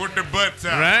in there, with their butts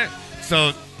out, right?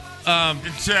 So, I'm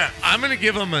going to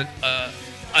give them a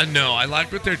no. I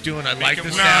like what they're doing. I like the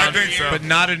them sound, I think so. but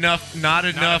not enough. Not Not a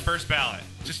enough. first ballot.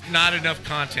 Just not enough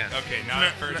content. Okay, not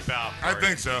a first ballot. I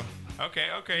think so. Okay.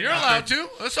 You're allowed to.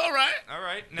 That's all right. All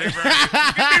right. You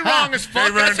can be wrong as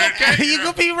fuck. That's okay. You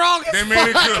can be wrong as They fuck. made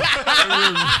it good.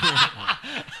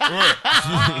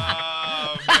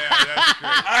 Oh man, that's great.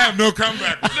 I have no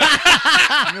comeback.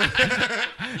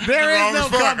 There Wrong is no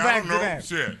as fuck. I comeback don't to know. that.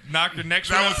 Shit. Knocker, next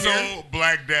one That up was here. so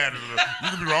black dad. You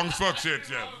can be wrong as fuck. Shit.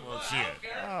 Yeah. Well, shit.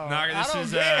 Knocker, I this don't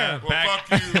is care. Well, back.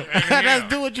 fuck you. And Let's him.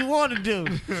 do what you want to do.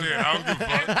 Shit. I don't give a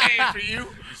fuck. Hey, for you.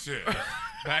 Shit.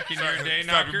 Back in your day,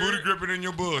 Stop your Knocker. booty gripping in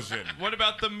your bullshit. What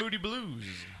about the Moody Blues?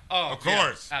 Oh, Of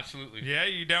course. Yeah, absolutely. Yeah,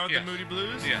 you down with Yeah. the Moody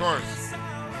Blues? Yeah. Of course.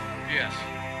 Yes.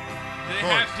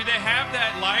 Do they have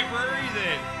that library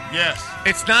that? Yes.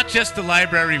 It's not just the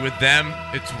library with them.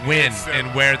 It's when It's,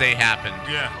 and where they happened.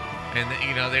 Yeah. And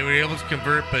they were able to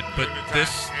convert, but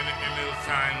this in those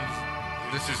times.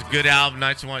 this is a good album,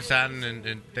 Knights of White Satin,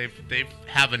 and they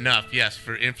have enough, yes,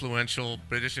 for influential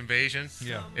British invasion.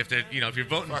 Yeah. If they're if you're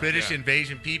voting Fuck British yeah.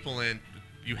 invasion people in,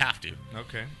 you have to.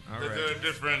 Okay. All There right. are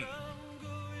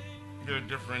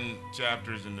different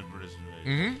chapters in the British invasion.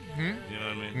 Mm-hmm. You know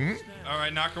what I mean? All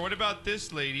right, Knocker. What about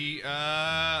this lady?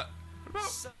 What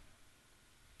about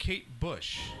Kate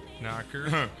Bush,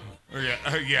 Knocker?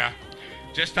 Yeah.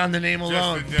 Just on the name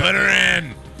alone, the- put her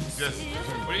in. Just.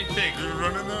 What do you think? You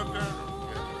running out there?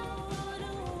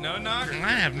 No, Knocker.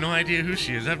 I have no idea who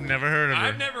she is. I've never heard of her.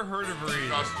 I've never heard of her She's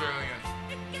either. Australian.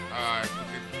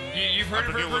 You've heard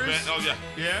of her, forget what Bruce? band. Oh yeah.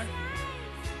 Yeah.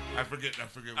 I forget. What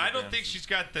I don't band. think she's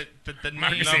got the name.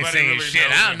 Marcus ain't Nobody saying really shit.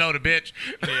 knows I her. don't know the bitch.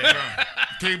 Yeah.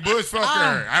 Kate Bush, fuck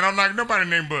her. I don't like nobody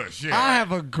named Bush. Yeah. I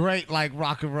have a great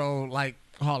rock and roll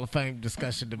Hall of Fame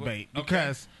discussion debate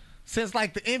because since the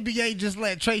NBA just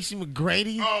let Tracy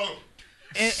McGrady Oh.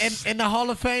 in the Hall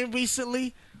of Fame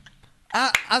recently,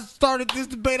 I started this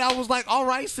debate. I was like, all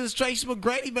right, since Tracy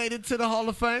McGrady made it to the Hall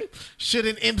of Fame, should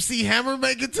an MC Hammer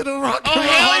make it to the Rock and Oh Roll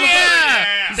hell Hall of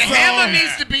yeah! Fame? The So- hammer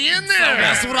needs to be in there.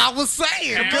 That's what I was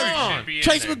saying. Hammer Because should be in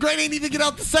Tracy there. McGrady ain't even get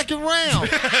out the second round.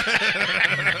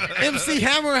 MC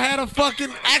Hammer had a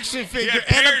fucking action figure and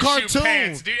a parachute cartoon.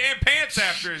 pants, dude, and pants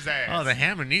after his ass. Oh, the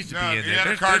hammer needs to No, be in he there. had a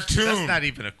That's cartoon. not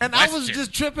even a And question. I was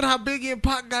just tripping how Biggie and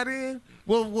Pac got in.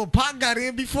 Well, Pac got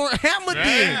in before Hammer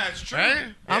did. Yeah, it's true. Right?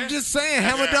 I'm just saying,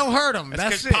 Hammer don't hurt him.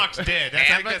 That's That's because it. Pac's dead. I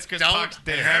think that's because Pac's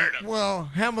dead. Well,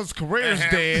 Hammer's career's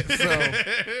dead, so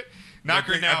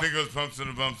Knocker I now. think it was Pumps and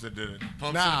the Bumps that did it.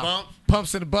 Pumps nah. and bump.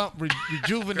 Pumps in the bump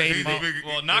rejuvenated He's it. big-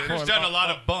 Well, Knocker's done a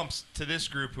lot of bumps to this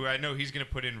group, who I know he's going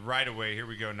to put in right away. Here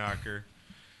we go, Knocker.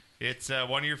 It's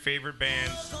one of your favorite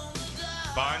bands,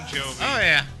 Bon Jovi. Oh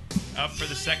yeah. Up for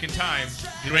the second time.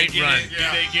 Great run. Do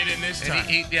they get in this And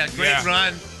time? great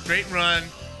run. Great run.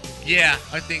 Yeah,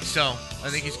 I think so. I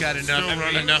think he's got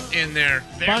enough in there.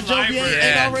 Their Bon Jovi library-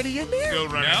 ain't Yeah. already in there. Still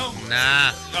running. No. Nah.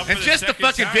 Up for And the just the second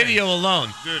fucking time. video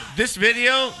alone. Dude. This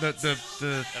video,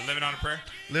 the Living on a Prayer?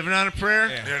 Living on a Prayer.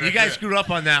 Yeah. Yeah, You that's guys it. grew up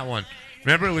on that one.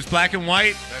 Remember, it was black and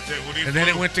white, That's it. When he and then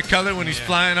it flew, went to color when he's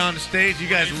flying on the stage. You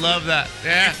guys love that.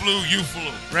 Yeah. He flew, you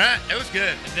flew. Right? It was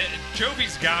good.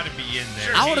 Jovi's got to be in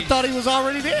there. I would have thought he was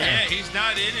already there. Yeah, he's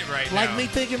not in it right Like now. me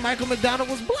thinking Michael McDonald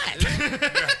was black.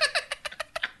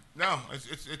 No,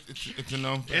 it's a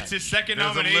known fact. It's his second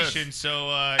There's a nomination, list. so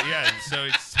so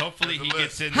it's hopefully There's he a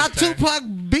gets list. in. How this time. Tupac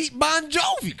beat Bon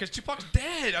Jovi? Because Tupac's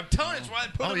dead. I'm telling you, that's why I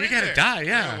put Oh, him you in gotta there. die,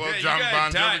 yeah. Well, you John gotta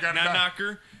Bon Jovi die. gotta Now, die.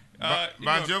 Knocker.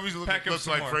 Bon Jovi's pack up looks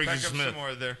some like more. Fraser Pack up Smith. some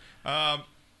more there.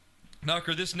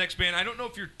 Knocker, this next band, I don't know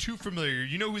if you're too familiar.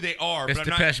 You know who they are, It's but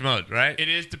I'm Depeche Mode, right? It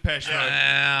is Depeche Mode.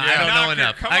 I don't know Knocker,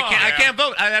 enough. come I on. can't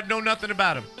vote. I have know nothing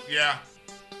about him. Yeah.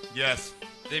 Yes.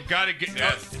 They've got to get.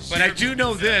 Yes. But I do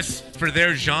know this: for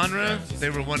their genre, they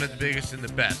were one of the biggest and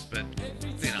the best. But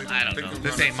I don't know.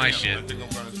 This ain't my shit. I think I'm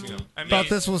gonna see him. I mean, Thought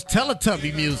this was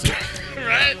Teletubby music.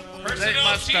 Right? Person Ain't of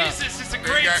my stuff. Jesus, it's a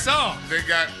great song. They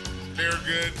were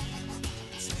good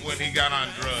when he got on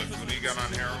drugs, when he got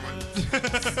on heroin.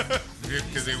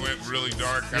 Because he went really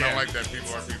dark. I don't like that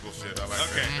people are people shit. I like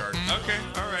that dark. Okay.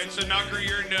 All right. So Knocker,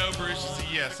 you're a no. Bruce is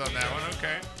a yes on that one.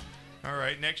 Okay. All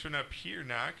right. Next one up here,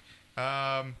 Knock.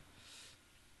 I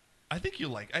think you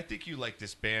like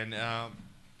this band.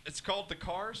 It's called The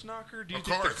Cars, Knocker. Do you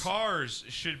think The Cars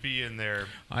should be in there?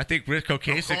 I think Rick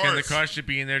Ocasek and the car should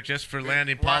be in there just for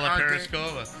landing Paula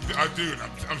Periscola. Dude,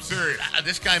 I'm serious.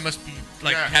 This guy must be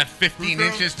have 15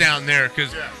 inches down there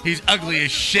because he's ugly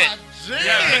as shit.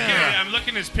 I'm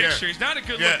looking at his picture. He's not a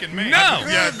good-looking man. No.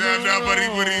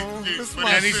 But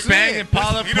And he's banging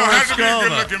Paula You don't have to be a Periscola.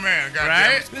 good-looking man,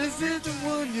 goddamn. Right? This is the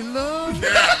one you love.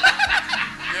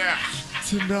 Yeah.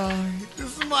 Tonight.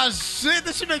 This is my shit.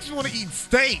 This shit makes me want to eat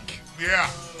steak. Yeah.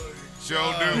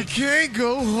 Sure do. You can't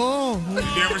go home. Did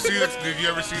you ever see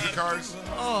the Cars?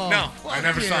 Oh, No, fuck I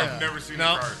never saw yeah. them. Never seen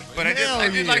No, the Cars. but I Hell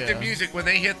did like the yeah. music. When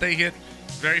they hit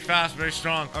very fast, very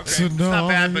strong. Okay. So It's not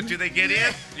bad, but do they get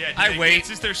in? Yeah, I wait.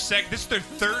 This is their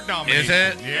third nomination. Is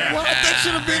it? Yeah. What? That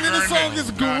should have been in the song.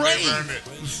 Is No, great. they burned it.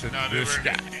 No, they This burned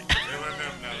guy. it. They burned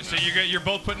it. So you're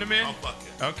both putting them in? Oh, fuck it.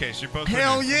 Okay, so you're both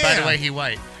Hell putting them yeah. By the way, he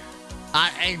white.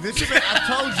 Hey, this is, I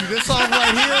told you, this song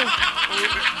right here.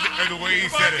 And the way he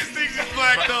said it. Thinks he's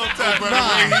black the whole time. By the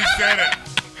way he said it.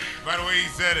 By the way he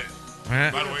said it.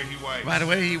 Right? By the way he white. By the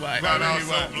way, he white. By the way he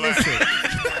white. Listen.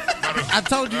 I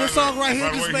told you, this song right here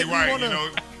By the just way make he me white, want to. you know,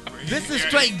 This is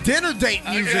straight dinner date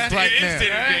music right It is now.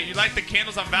 dinner date. You like the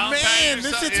candles on Valentine's Man, or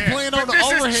this something? shit's playing on the This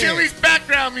overhead. is Chili's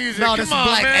background music. No, Come this is on,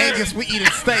 Black man. Angus. We eating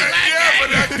steak. Yeah, but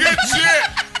that good shit.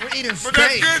 We're eating But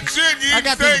that steak. good shit. You I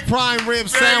got steak. this prime rib Man,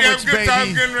 sandwich, you have a good time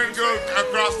baby. getting ready to go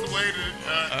across the way to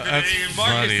That's the A&M.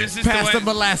 Marcus, Funny. this is Pass the the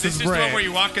one, molasses this is the one bread. where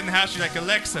you walk in the house, you're like,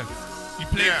 Alexa, you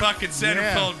play Yeah. fucking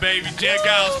centerfold, Yeah. baby. Jay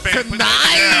Giles, baby. Put Tonight,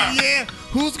 that down. yeah.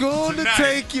 Who's going Tonight. to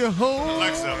take you home?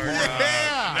 Alexa, Pornhub.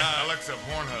 Yeah. Alexa,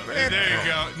 Pornhub. There you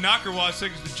go. Knocker was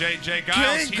sings to Jay Giles.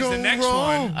 Can't He's go the next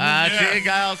wrong. one. Jay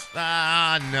Giles.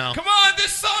 No. Come on,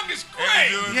 this song is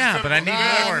great. Yeah, but I need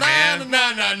more, man.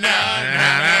 Now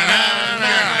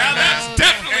that's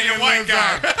definitely a white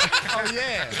guy. Oh,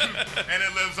 yeah. And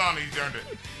it lives on. He's earned it.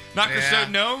 Knocker Yeah.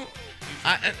 said no.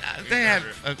 They have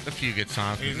a few good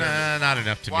songs. He's Nah, not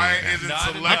enough to Why me. man. isn't Not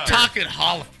I'm selected? talking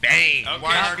Hall of Fame. Okay.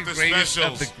 Why aren't Talking the greatest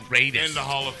specials of the greatest. in the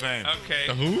Hall of Fame? Okay.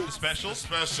 The who? The The specials.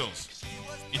 specials.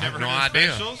 You I have never no heard of the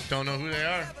idea. specials? Don't know who they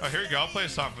are. Oh, here you go. I'll play a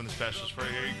song from the specials for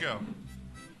you. Here you go.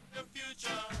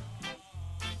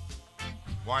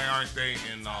 Why aren't they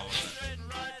in all of that?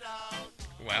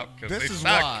 Well, because This they is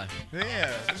suck. why.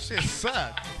 Yeah, this shit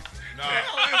sucks. No. What the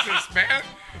hell is this, man?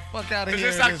 Fuck out of Is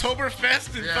here. this This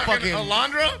Oktoberfest in Yeah. fucking Fucking-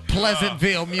 Alondra?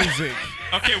 Pleasantville music.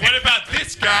 Okay, what about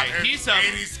this guy? Ska- He's up.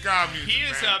 80s ska music, He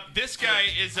is man. up. This guy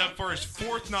is up for his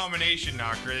 4th nomination,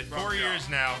 Knocker. 4 years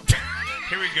now.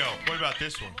 Here we go. What about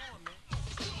this one?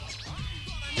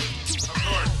 Of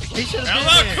course. He should have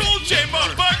LL been in. Cool J,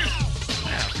 motherfucker.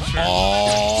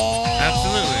 Oh,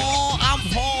 Absolutely. I'm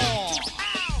home.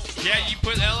 Yeah, you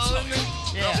put LL in there?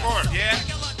 Of Yeah. course. Yeah.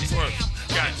 Of course.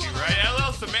 Got you, right?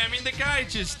 LL's the man. I mean, the guy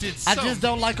just did so I just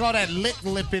don't like all that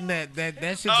lip in that. That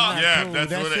shit's Oh, not yeah, cool. that's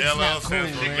that what the shit's LL not cool,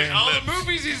 stands for. man. All the Lips.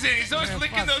 movies he's in, he's always Man,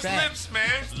 licking fuck those that. lips,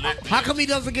 man. How come he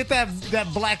doesn't get that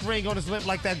black ring on his lip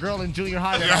like that girl in junior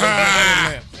high?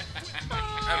 That lip?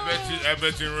 I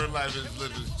bet you in real life his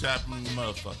lip is chapping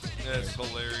motherfucker. That's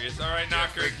hilarious. All right,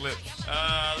 Knocker. Fake lips.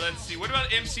 Let's see. What about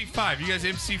MC5? You guys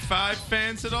MC5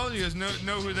 fans at all? You guys know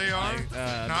who they are?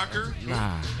 Knocker?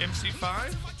 Nah.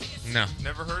 MC5? No.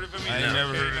 Never heard of him I either? ain't never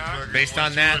Okay, heard of Knocker. fucking Based 1,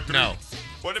 on 2, that, or 3. no.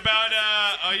 What about,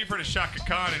 you've heard of Shaka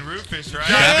Khan and Rufus, right?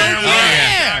 Goddamn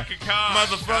right. Shaka Khan.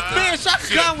 Motherfucker. Man,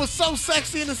 Shaka Khan was so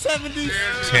sexy in the 70s.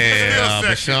 Tell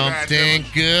me something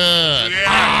good.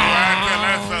 Yeah, tell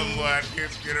that something, boy. Get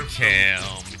her some.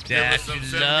 Tell me that some you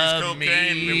 70s love me.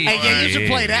 cocaine, Hey, yeah, you should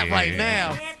play that right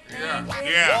now.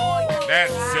 Yeah,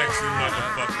 that's sexy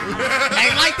motherfucker.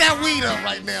 Hey, light that weed up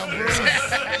right now, bro.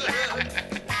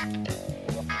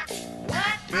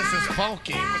 This is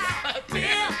funky.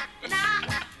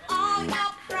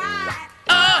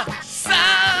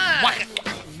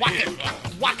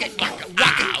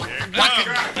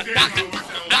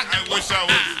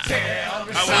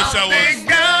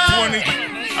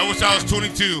 I wish I was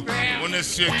 22 when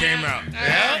this shit came out. God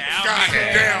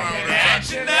damn, I would have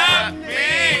tried.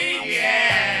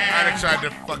 I'd have tried to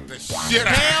fuck the shit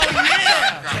out.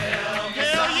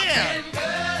 Hell yeah.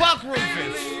 Fuck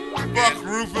Rufus. Fuck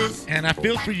Rufus. And I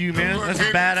feel for you, man. That's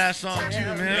a badass song too,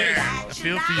 man. Yeah. I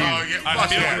feel for you. Oh, yeah. I Fuck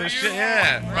feel yeah. for This shit,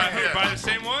 yeah. By the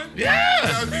same one? Yeah. You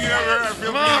ever heard I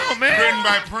feel Come on, man. written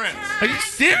by Prince? Are you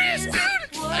serious, dude?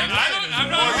 I'm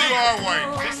not Well, you are white.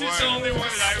 This is the only one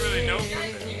that I really know from him.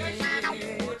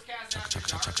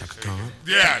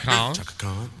 Yeah. Kong.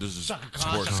 This is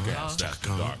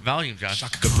Sportscast.com. Volume, Josh.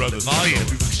 The brothers. Volume.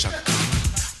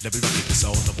 Let me rock it, that's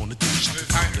all I wanna do.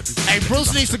 Hey,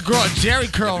 Bruce needs to grow a Jerry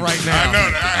curl right I now. know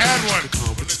that. I had one.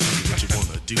 What you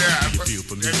wanna do? Yeah, Do you feel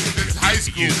for me? this is high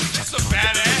school. It's a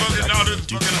badass. Fucking all this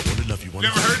fucking.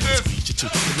 Never heard this? Let me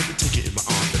take it in my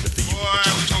arm, let me feel you Boy,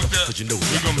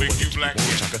 we gonna make you black.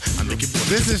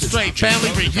 This is straight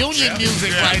family reunion music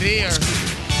right here.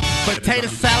 Potato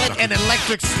salad and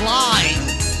electric slide.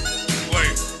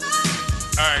 Wait.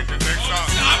 All right, the next song.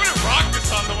 I'm gonna rock this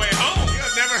on the way home. You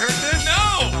have never heard this?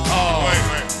 No. Wait.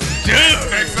 Dude.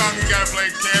 Next song you gotta play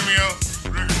Cameo,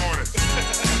 Rick Mortis.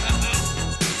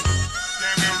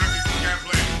 Cameo, Rick, you gotta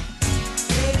play.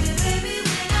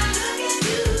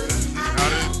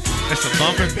 That's some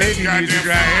bumper baby music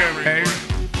right here, baby.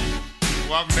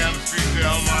 Walking down the street to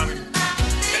El Monte.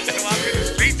 Walking the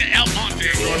street to El Monte.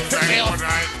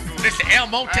 This is El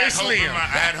Monte Slim. I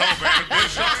had hope. I had a good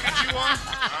shot.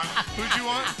 Who'd you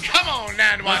want? Come on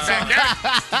now, What did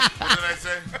I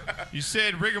say? You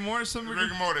said rigor mortis?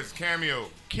 Rigor mortis, cameo.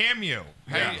 Cameo.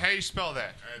 How you spell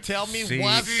that? Tell me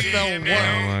what's the word. Oh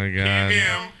my God.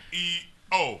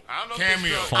 M-E-O.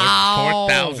 Cameo.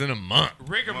 4,000 a month.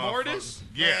 Rigor mortis?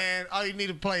 Yeah. And all you need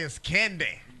to play is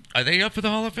Candy. Are they up for the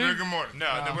Hall of Fame? Rigor mortis. No,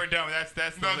 we're done. That's the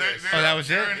list. Oh, that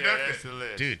was it? Yeah, that's the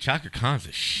list. Dude, Chaka Khan's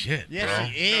a shit, Yes, bro.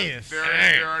 he is.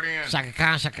 They're already in. Shaka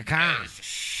Khan, Shaka Khan.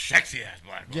 Sexy ass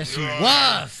black woman. Yes, he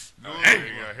was. Here we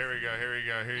go.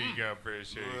 Here you go,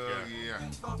 Chris. Here you go.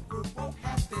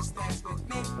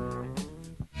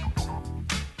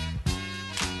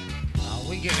 Oh,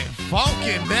 we getting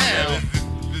funky now.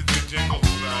 This is the Jingles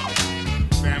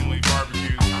family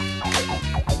barbecue.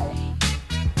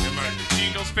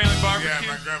 Jingles family barbecue? Yeah,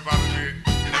 my grandfather did.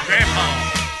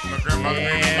 My grandfather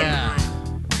made in the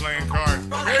living room playing cards.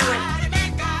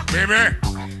 Baby!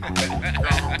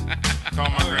 Call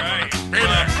my grandmother.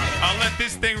 Baby! I'll let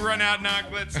this thing run out, Knock.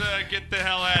 Let's get the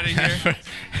hell out of here.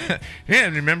 Yeah,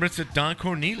 and remember, it's a Don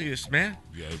Cornelius, man.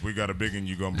 Yeah, if we got a big one,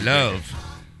 you gonna be love,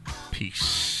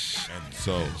 peace, and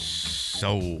soul.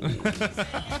 Soul. You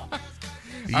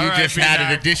All right, just had an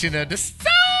B-Knock. edition of the soul.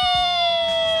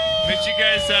 Make sure you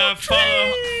guys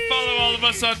follow all of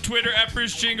us on Twitter at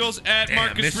Bruce Jingles, at Damn,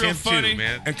 Marcus miss Real him Funny. too,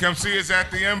 man. And come see us at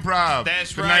the Improv.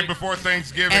 That's the right. night before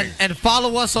Thanksgiving. And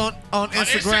follow us on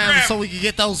Instagram so we can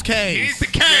get those Ks. He needs the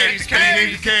K's. He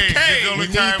needs the K's. It's the only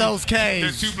We time need those Ks.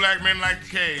 There's two black men like the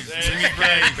K's. We need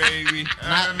K's, baby.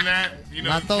 Other than that, you know,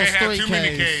 not those can't have three too many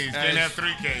Ks. K's. Can't have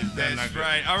three K's. That's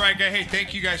right. All right, guys. Hey,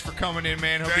 thank you guys for coming in,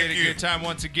 man. Hope you Thank had a you. good time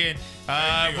once again.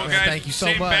 Thank you. Well, guys, Thank you so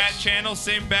same much. bad channel,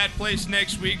 same bad place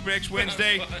next week, next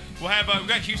Wednesday. We'll have we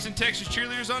got Houston, Texas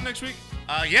cheerleaders on next week.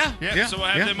 Yeah. So we'll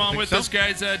have them I on think with so. us,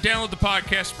 guys. Download the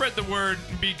podcast, spread the word,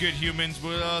 and be good humans.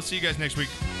 We'll see you guys next week.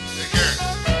 Take care.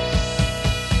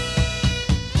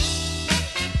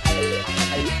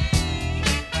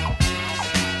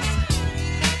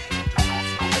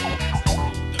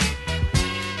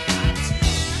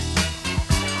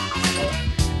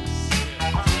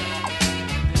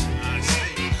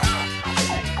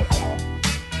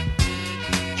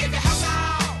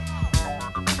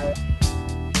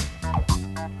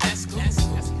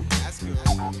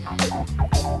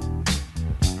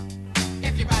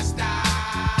 If you must die,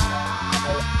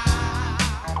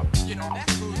 you know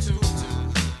that's cool too.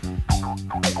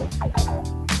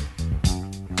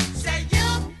 Say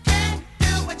you can do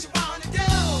what you wanna do.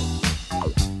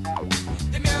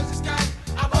 The music's good,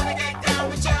 I wanna get down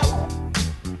with you.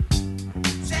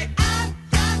 Say I've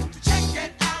got to check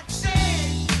it out,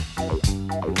 see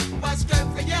what's good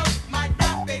for you might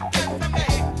not be good for me.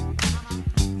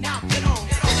 Now get on,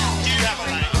 get on. You have a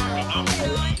right.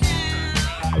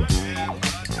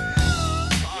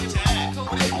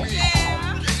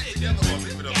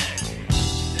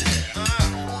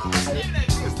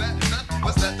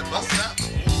 What's that, the bus stop?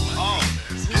 Oh,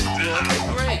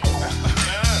 great.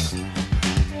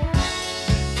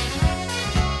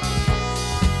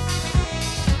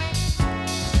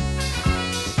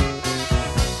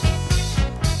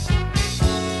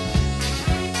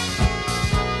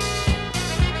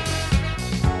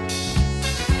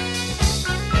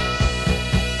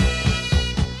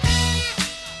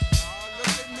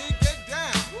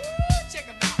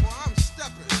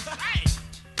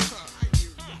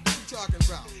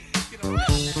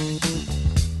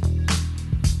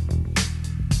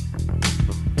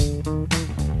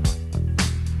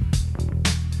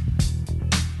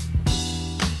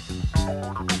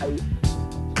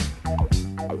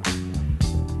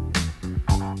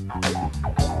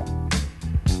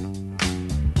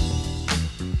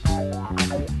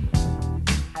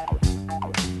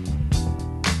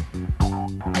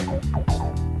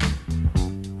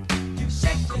 You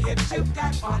shake your hips, you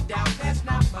got on down, there's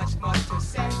not much more to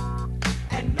say.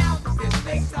 And now that this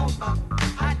thing's over,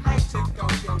 I'd like to go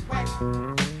your way.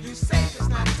 You say it's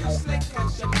not too slick,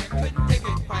 cause your man couldn't dig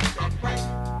it quite that way.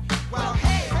 Well,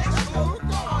 hey, that's cool,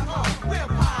 go on home, we'll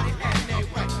party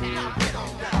anyway. Now get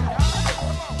on down.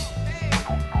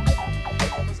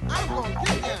 I'm gonna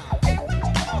get down. Hey, what you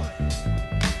doing?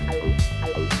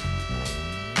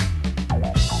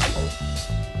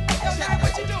 Yo, Jack,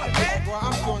 what you doing, man? Well,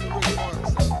 I'm doing the really hard.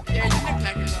 Yeah, you look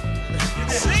like it.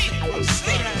 Sleep.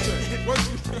 What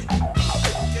you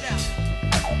Get out.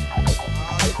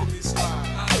 look at me slide.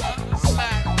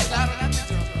 Slide on that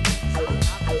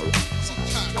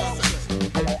Sometimes.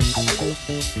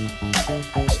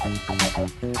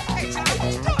 Hey,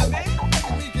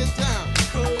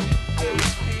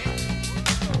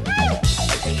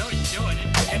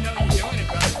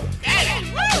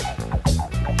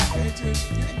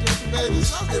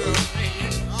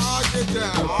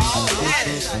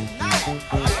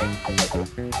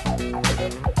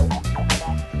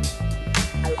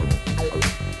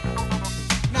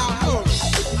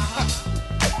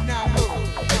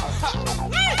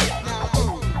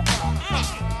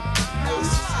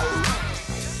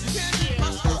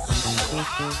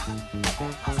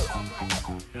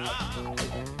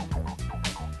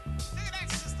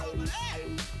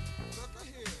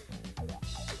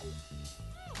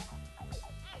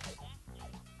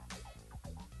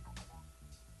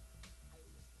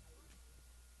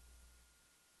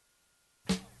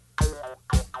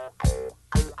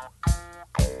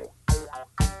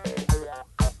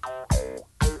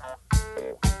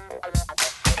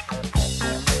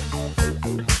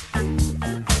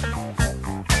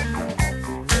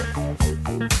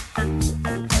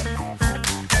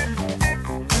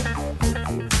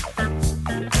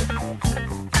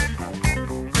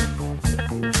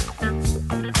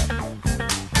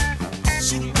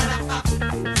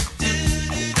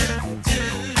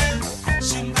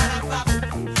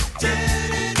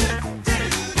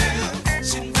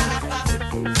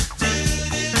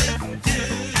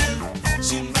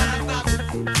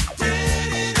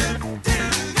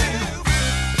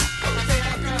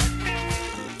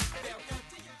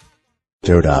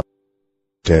 Dude up.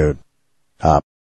 Dude up.